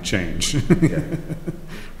not gonna change. yeah.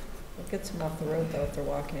 It gets them off the road though if they're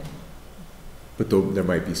walking. But there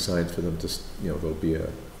might be signs for them to, you know, there'll be a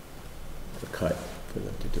cut for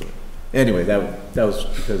them to do it. Anyway, that was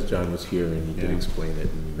because John was here and he did Yeah. explain it,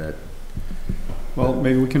 and that. Well,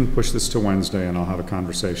 maybe we can push this to Wednesday and I'll have a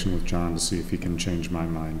conversation with John to see if he can change my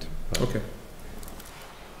mind. But- Okay.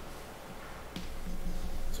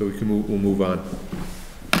 So we'll move on.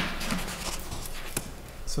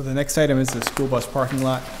 So the next item is the school bus parking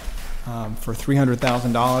lot for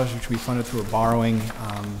 $300,000, which we funded through a borrowing.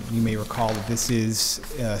 You may recall that this is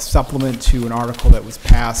a supplement to an article that was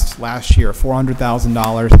passed last year,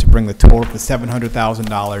 $400,000 to bring the total to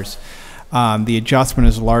 $700,000. The adjustment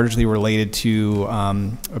is largely related to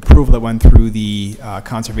approval that went through the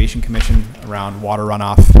Conservation Commission around water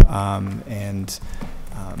runoff, and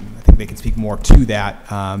I think they can speak more to that,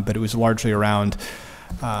 but it was largely around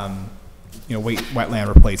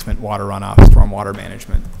wetland replacement, water runoff, stormwater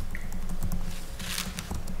management.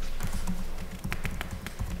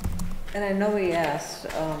 And I know we asked,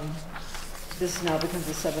 this now becomes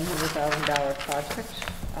a $700,000 project,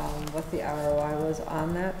 what the ROI was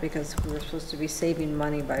on that, because we were supposed to be saving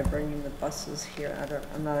money by bringing the buses here.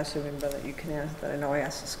 I'm not assuming, but you can ask that. I know I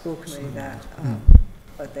asked the school committee that,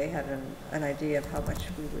 but they had an idea of how much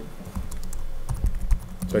we would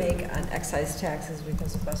make on excise taxes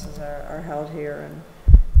because the buses are held here. And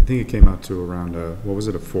I think it came out to around what was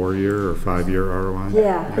it, a 4-year or 5-year ROI?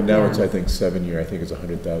 yeah. But now it's, I think, 7-year, I think it's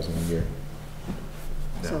 100,000 a year.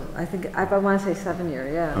 So I think, I want to say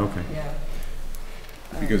 7-year, yeah. Okay. Yeah.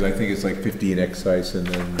 Because I think it's like 50 in excise and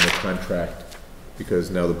then the contract,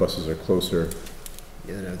 because now the buses are closer,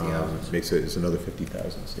 Yeah, they're the hours. makes it, it's another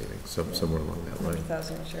 50,000 savings, somewhere along that line.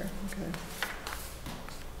 100,000 a year, okay.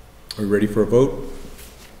 Are we ready for a vote?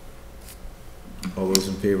 All those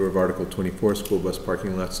in favor of Article 24, school bus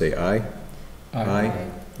parking lot, say aye. Aye.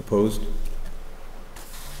 Opposed?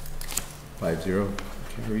 5-0,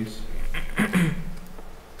 carries.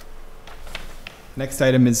 Next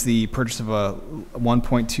item is the purchase of a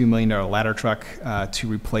 $1.2 million ladder truck to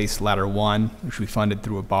replace ladder 1, which we funded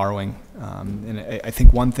through a borrowing. And I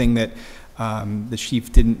think one thing that the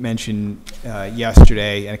chief didn't mention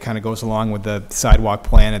yesterday, and it kind of goes along with the sidewalk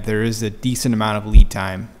plan, that there is a decent amount of lead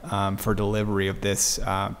time for delivery of this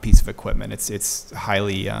piece of equipment. It's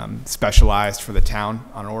highly specialized for the town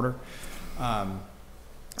on order.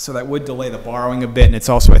 So that would delay the borrowing a bit, and it's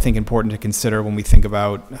also, I think, important to consider when we think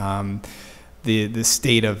about the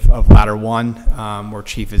state of ladder 1, where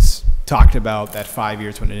chief has talked about that 5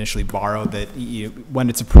 years when initially borrowed, that when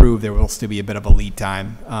it's approved, there will still be a bit of a lead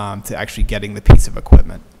time to actually getting the piece of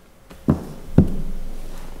equipment.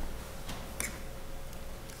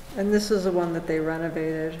 And this is the one that they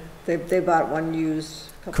renovated. They bought one used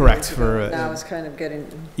a couple Correct, years ago. for, Now it's kind of getting,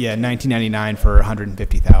 Yeah, 1999 for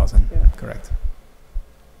 150,000. Yeah. Correct.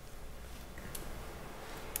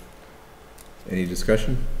 Any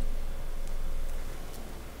discussion?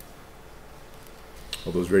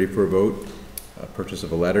 All those ready for a vote? Purchase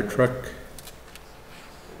of a ladder truck.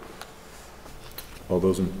 All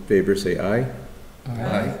those in favor say aye.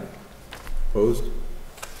 Aye. Opposed?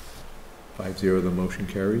 5-0, the motion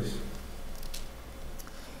carries.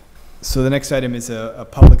 So the next item is a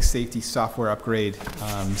public safety software upgrade.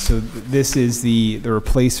 This is the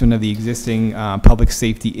replacement of the existing public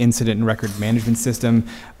safety incident and record management system.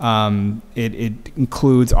 It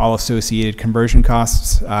includes all associated conversion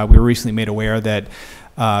costs. We were recently made aware that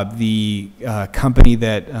the company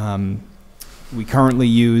that we currently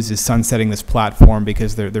use is sunsetting this platform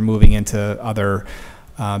because they're moving into other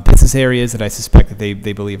business areas that I suspect that they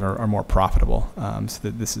believe are more profitable. So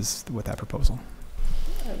this is with that proposal.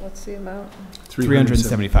 what's the amount?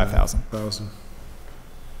 $375,000.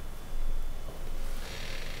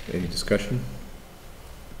 Any discussion?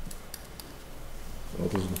 All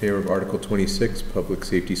those in favor of Article 26, Public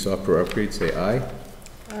Safety Software Upgrade, say aye.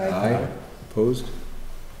 Aye. Opposed?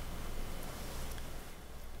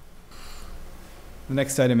 The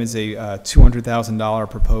next item is a $200,000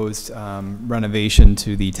 proposed renovation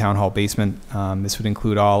to the town hall basement. This would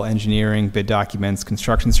include all engineering, bid documents,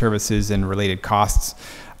 construction services, and related costs.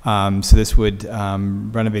 So this would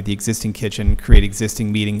renovate the existing kitchen,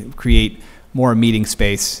 create more meeting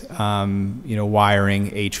space,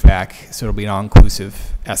 wiring, HVAC. So it'll be an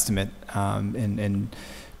all-inclusive estimate. And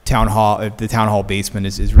the town hall basement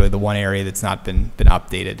is really the one area that's not been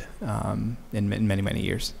updated in many, many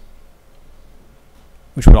years,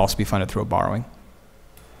 which would also be funded through a borrowing.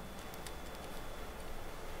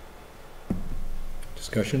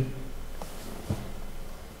 Discussion?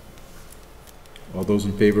 All those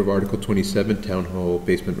in favor of Article 27, Town Hall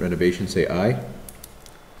Basement Renovation, say aye.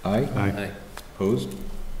 Aye. Aye. Opposed?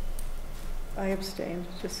 I abstained,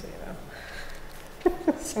 just so you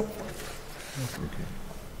know. So,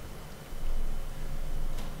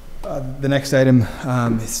 The next item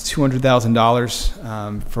is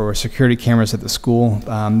 $200,000 for security cameras at the school.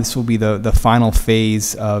 This will be the final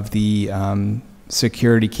phase of the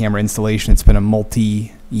security camera installation. It's been a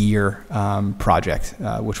multi-year project,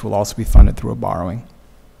 which will also be funded through a borrowing.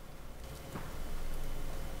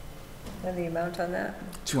 and the amount on that?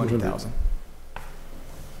 $200,000.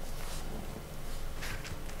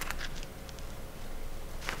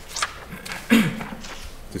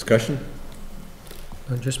 Discussion?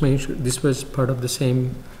 Just making sure, this was part of the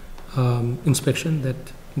same inspection that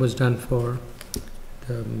was done for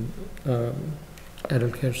the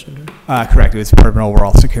adult care center? Correct. It was part of an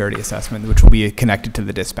overall security assessment, which will be connected to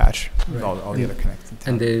the dispatch. Right. All the other connected.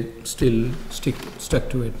 And they still stuck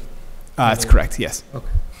to it? That's correct, yes. Okay.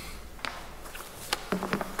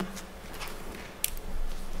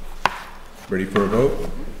 Ready for a vote?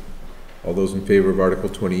 All those in favor of Article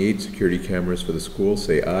 28, security cameras for the school,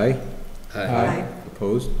 say aye. Aye.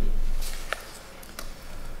 Opposed?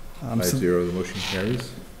 So 5-0, the motion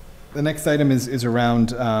carries. the next item is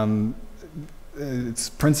around, it's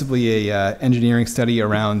principally a engineering study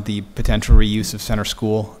around the potential reuse of center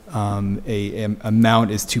school. A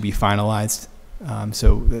amount is to be finalized.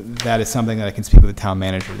 So that is something that I can speak with the town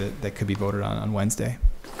manager that could be voted on Wednesday.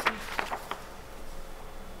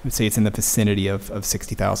 I would say it's in the vicinity of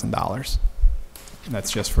 $60,000. And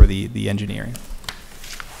that's just for the engineering.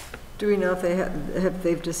 Do we know if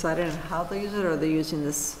they've decided on how they use it, or are they using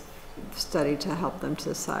this study to help them to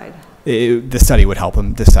decide? The study would help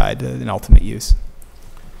them decide an ultimate use.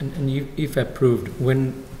 And if approved,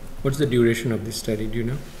 what's the duration of this study, do you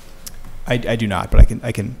know? I do not, but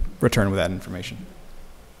I can return with that information.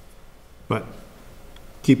 But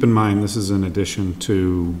keep in mind, this is in addition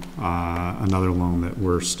to another loan that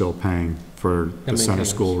we're still paying for the center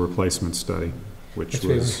school replacement study, which That's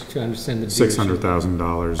why I was want to understand the duration.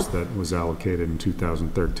 $600,000 that was allocated in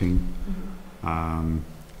 2013.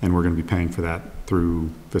 And we're going to be paying for that through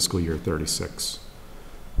fiscal year 36.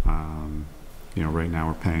 You know, right now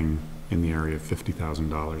we're paying in the area of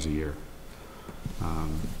 $50,000 a year.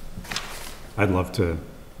 I'd love to,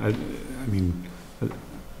 I mean,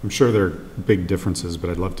 I'm sure there are big differences, but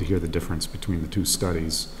I'd love to hear the difference between the two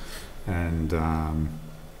studies and,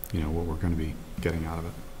 you know, what we're going to be getting out of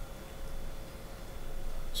it.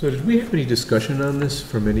 So did we have any discussion on this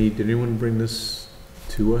did anyone bring this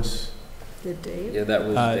to us? Did Dave? Yeah, that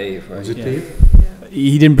was Dave, right? Was it Yeah. Dave?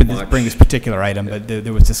 He didn't March. bring this particular item, but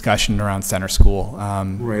there was discussion around center school.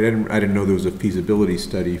 Right, I didn't know there was a feasibility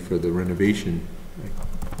study for the renovation.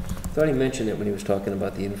 I thought he mentioned it when he was talking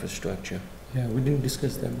about the infrastructure. Yeah, we didn't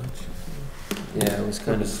discuss that much. Yeah, it was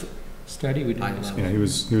kind of, Study, we didn't discuss. Yeah, he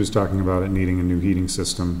was talking about it needing a new heating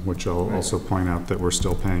system, which I'll also point out that we're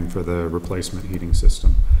still paying for the replacement heating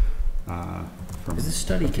system. From because the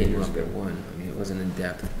study came up at one. I mean, it wasn't in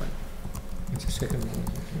depth, but It's a second one,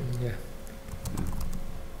 yeah.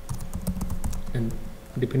 And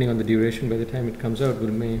depending on the duration, by the time it comes out, we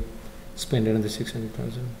may spend another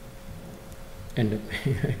 600,000. End up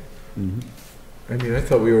paying, right? Mhm. I mean, I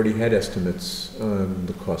thought we already had estimates on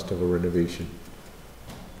the cost of a renovation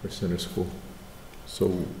for center school.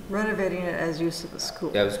 So, Renovating it as use of the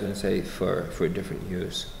school. I was going to say for a different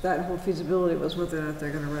use. That whole feasibility was whether or not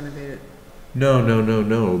they're gonna renovate it. no.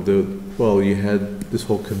 Well, you had this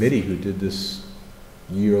whole committee who did this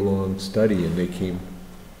year-long study, and they came,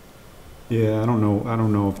 Yeah, I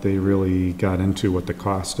don't know if they really got into what the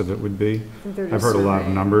cost of it would be. I think they're I've just heard a lot of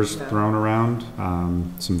surveying, numbers yeah. thrown around,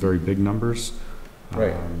 some very big numbers.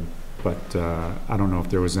 Right. But I don't know if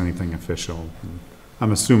there was anything official.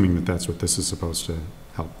 I'm assuming that that's what this is supposed to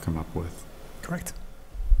help come up with. Correct.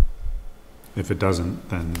 If it doesn't,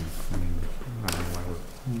 then, I mean, I don't know why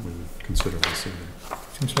we would consider this either.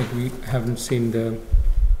 Seems like we haven't seen the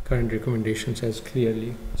current recommendations as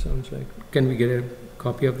clearly, sounds like. Can we get a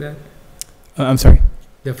copy of that? I'm sorry.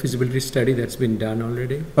 The feasibility study that's been done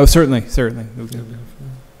already? Oh, certainly.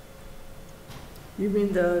 You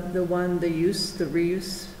mean the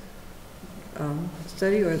reuse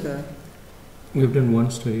study, or the? We've done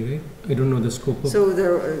one study, right? I don't know the scope of.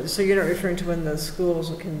 So you're not referring to when the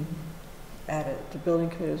schools can add it, the building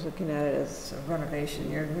committee was looking at it as a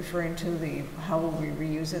renovation. You're referring to how will we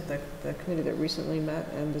reuse it, the committee that recently met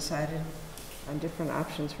and decided on different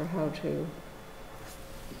options for how to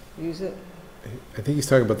use it? I think he's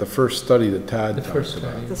talking about the first study that Todd The talked first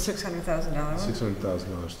about. study. The $600,000 one?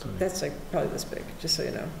 $600,000 study. That's like probably this big, just so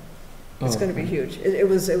you know. It's Oh. gonna be huge. It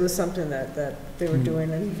was something that they were Hmm.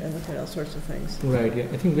 doing and looking at all sorts of things. Right, yeah.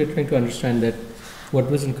 I think we're trying to understand that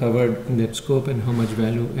what wasn't covered in that scope and how much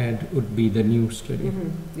value add would be the new study.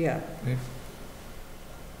 Mhm, yeah.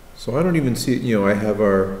 so I don't even see, I have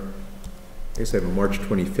I guess I have a March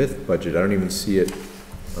 25th budget. I don't even see it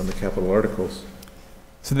on the capital articles.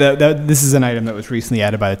 So this is an item that was recently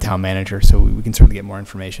added by the town manager, so we can certainly get more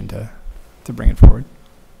information to bring it forward.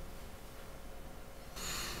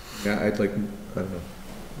 Yeah, I don't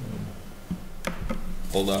know.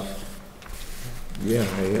 Hold off. Yeah,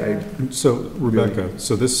 So Rebecca,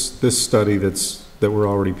 so this study that we're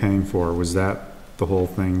already paying for, was that the whole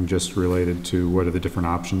thing just related to what are the different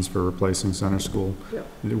options for replacing center school? Yep.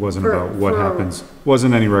 It wasn't For- about what for- happens,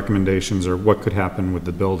 wasn't any recommendations or what could happen with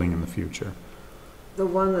the building in the future? The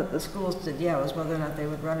one that the schools did, was whether or not they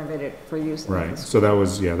would renovate it for use. in the Right, so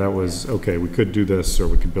school. that was, okay, we could do this or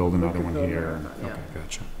we could build We another could one build here. another one, yeah. Okay,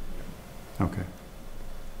 gotcha. Okay.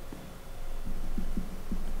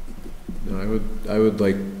 no, I would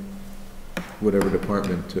like whatever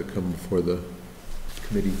department to come before the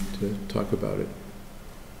committee to talk about it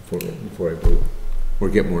before I vote, or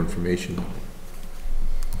get more information on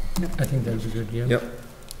it. I think that would be good, yeah. Yep.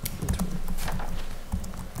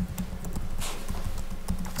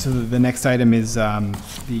 So the next item is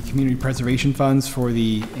the community preservation funds for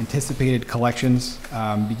the anticipated collections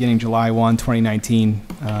beginning July 1,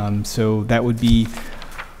 2019. So that would be,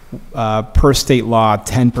 per state law,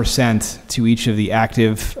 10% to each of the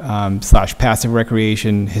active / passive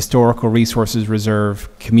recreation, historical resources reserve,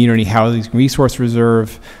 community housing resource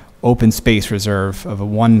reserve, open space reserve of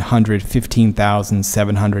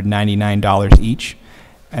 $115,799 each.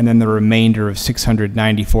 And then the remainder of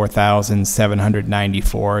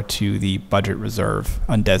 $694,794 to the budget reserve,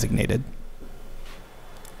 undesignated.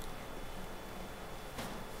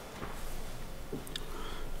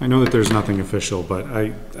 I know that there's nothing official, but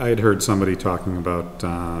I had heard somebody talking about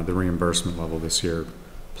the reimbursement level this year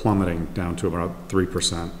plummeting down to about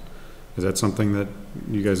 3%. Is that something that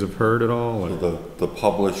you guys have heard at all? Or? The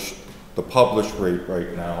published rate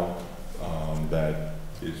right now that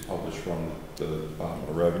is published from the Department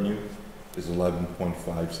of Revenue is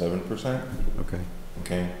 11.57%. Okay.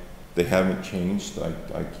 Okay. They haven't changed.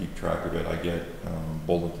 I keep track of it. I get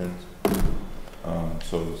bulletins.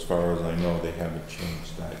 So as far as I know, they haven't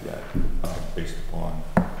changed that yet, based upon,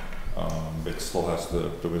 it still has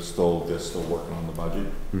to, they're still working on the budget.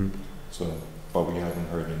 Mm-hmm. So, but we haven't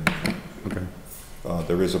heard anything. Okay.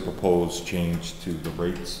 There is a proposed change to the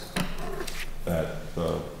rates that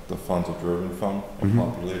the funds are driven from and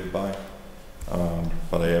populated by,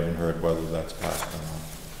 but I haven't heard whether that's passed or not.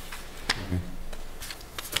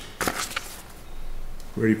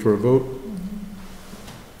 Ready for a vote?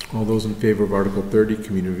 All those in favor of Article 30,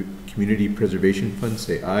 Community Preservation Fund,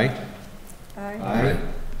 say aye. Aye.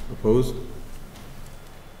 Opposed?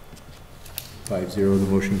 5-0, the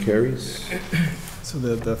motion carries. So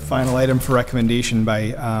the final item for recommendation by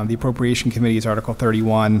the Appropriation Committee is Article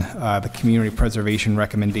 31, the Community Preservation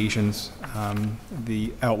Recommendations.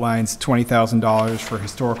 The outlines $20,000 for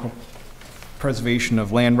historical preservation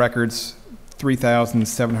of land records,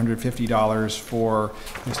 $3,750 for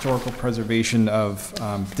historical preservation of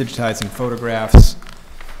digitizing photographs,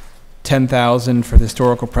 $10,000 for the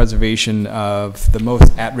historical preservation of the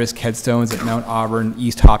most at-risk headstones at Mount Auburn,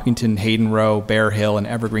 East Hopkinton, Hayden Row, Bear Hill, and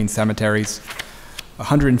Evergreen cemeteries,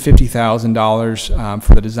 $150,000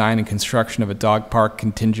 for the design and construction of a dog park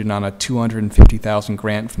contingent on a $250,000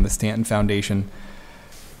 grant from the Stanton Foundation,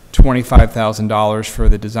 $25,000 for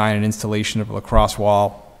the design and installation of a lacrosse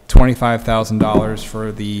wall, $25,000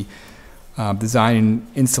 for the design and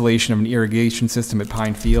installation of an irrigation system at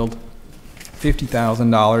Pine Field,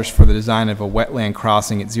 $50,000 for the design of a wetland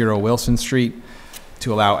crossing at 0 Wilson Street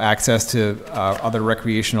to allow access to other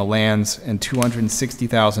recreational lands, and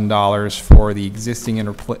 $260,000 for the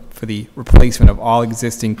existing for the replacement of all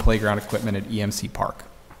existing playground equipment at EMC Park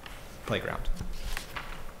Playground.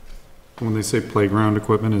 When they say playground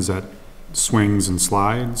equipment, is that swings and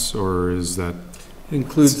slides, or is that?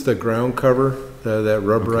 Includes the ground cover, that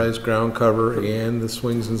rubberized ground cover, and the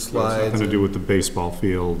swings and slides. Nothing to do with the baseball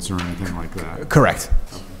fields or anything like that? Correct.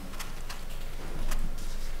 Okay.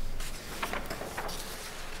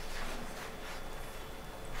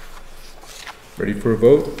 Ready for a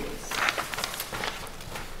vote?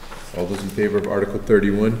 All those in favor of Article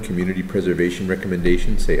 31, Community Preservation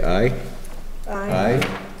Recommendation, say aye. Aye.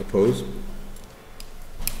 Opposed?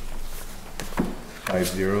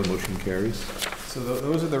 5-0, motion carries. So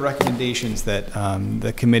those are the recommendations that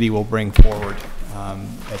the committee will bring forward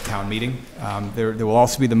at town meeting. There will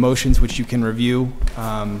also be the motions which you can review.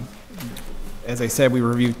 As I said, we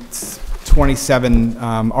reviewed 27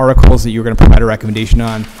 articles that you were going to provide a recommendation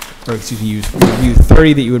on, or excuse me, you reviewed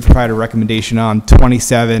 30 that you would provide a recommendation on.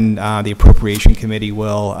 27, the Appropriation Committee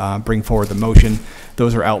will bring forward the motion.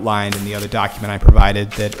 Those are outlined in the other document I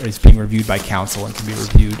provided that is being reviewed by council and can be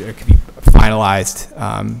reviewed or can be finalized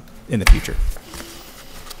in the future.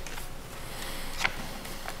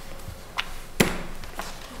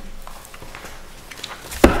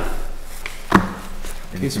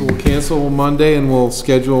 Okay, so we'll cancel Monday and we'll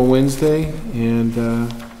schedule Wednesday, and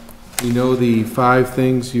we know the 5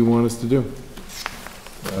 things you want us to do.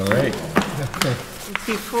 All right.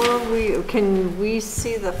 Before can we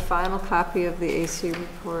see the final copy of the AC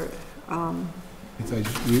report?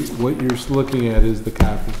 What you're looking at is the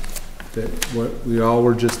copy. That what we all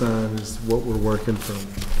were just on is what we're working from.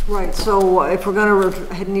 Right, so if we're going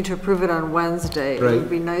to need to approve it on Wednesday, it Right. would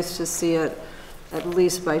be nice to see it at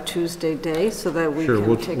least by Tuesday day, so that we Sure, can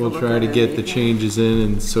we'll take a look at it. try to get the evening. changes in,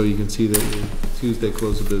 and so you can see that Tuesday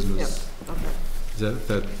close of business. Yep, okay.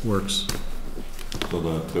 That works. So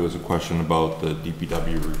there was a question about the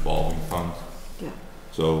DPW revolving fund. Yeah.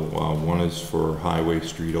 So one is for highway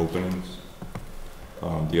street openings.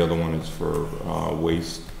 The other one is for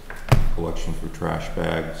waste collection for trash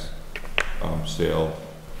bags, sale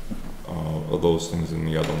of those things, and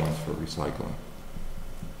the other one's for recycling.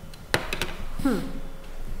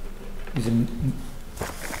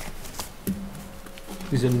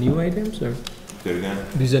 These are new items, or? Say it again?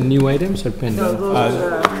 These are new items or pending? No, those are the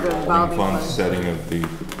Revolving revolving fund funds. setting of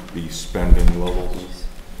the spending levels.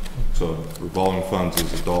 So revolving funds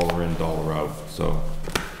is $1 in, $1 out. So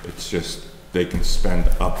it's just, they can spend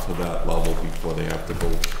up to that level before they have to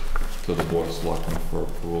go to the board of selectmen for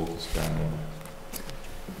approval to spend more.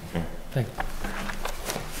 Okay. Thank you.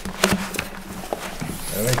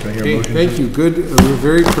 All right, do I hear a Okay, motion? thank you. Good, a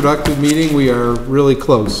very productive meeting. We are really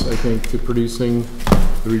close, I think, to producing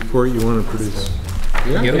the report you want to produce.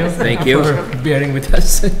 You, thank you. For bearing with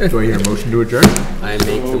us. Do I hear a motion to adjourn? I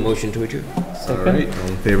make the motion to adjourn. All right, all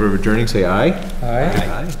in favor of adjourning, say aye. All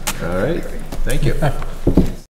right. All right, thank you.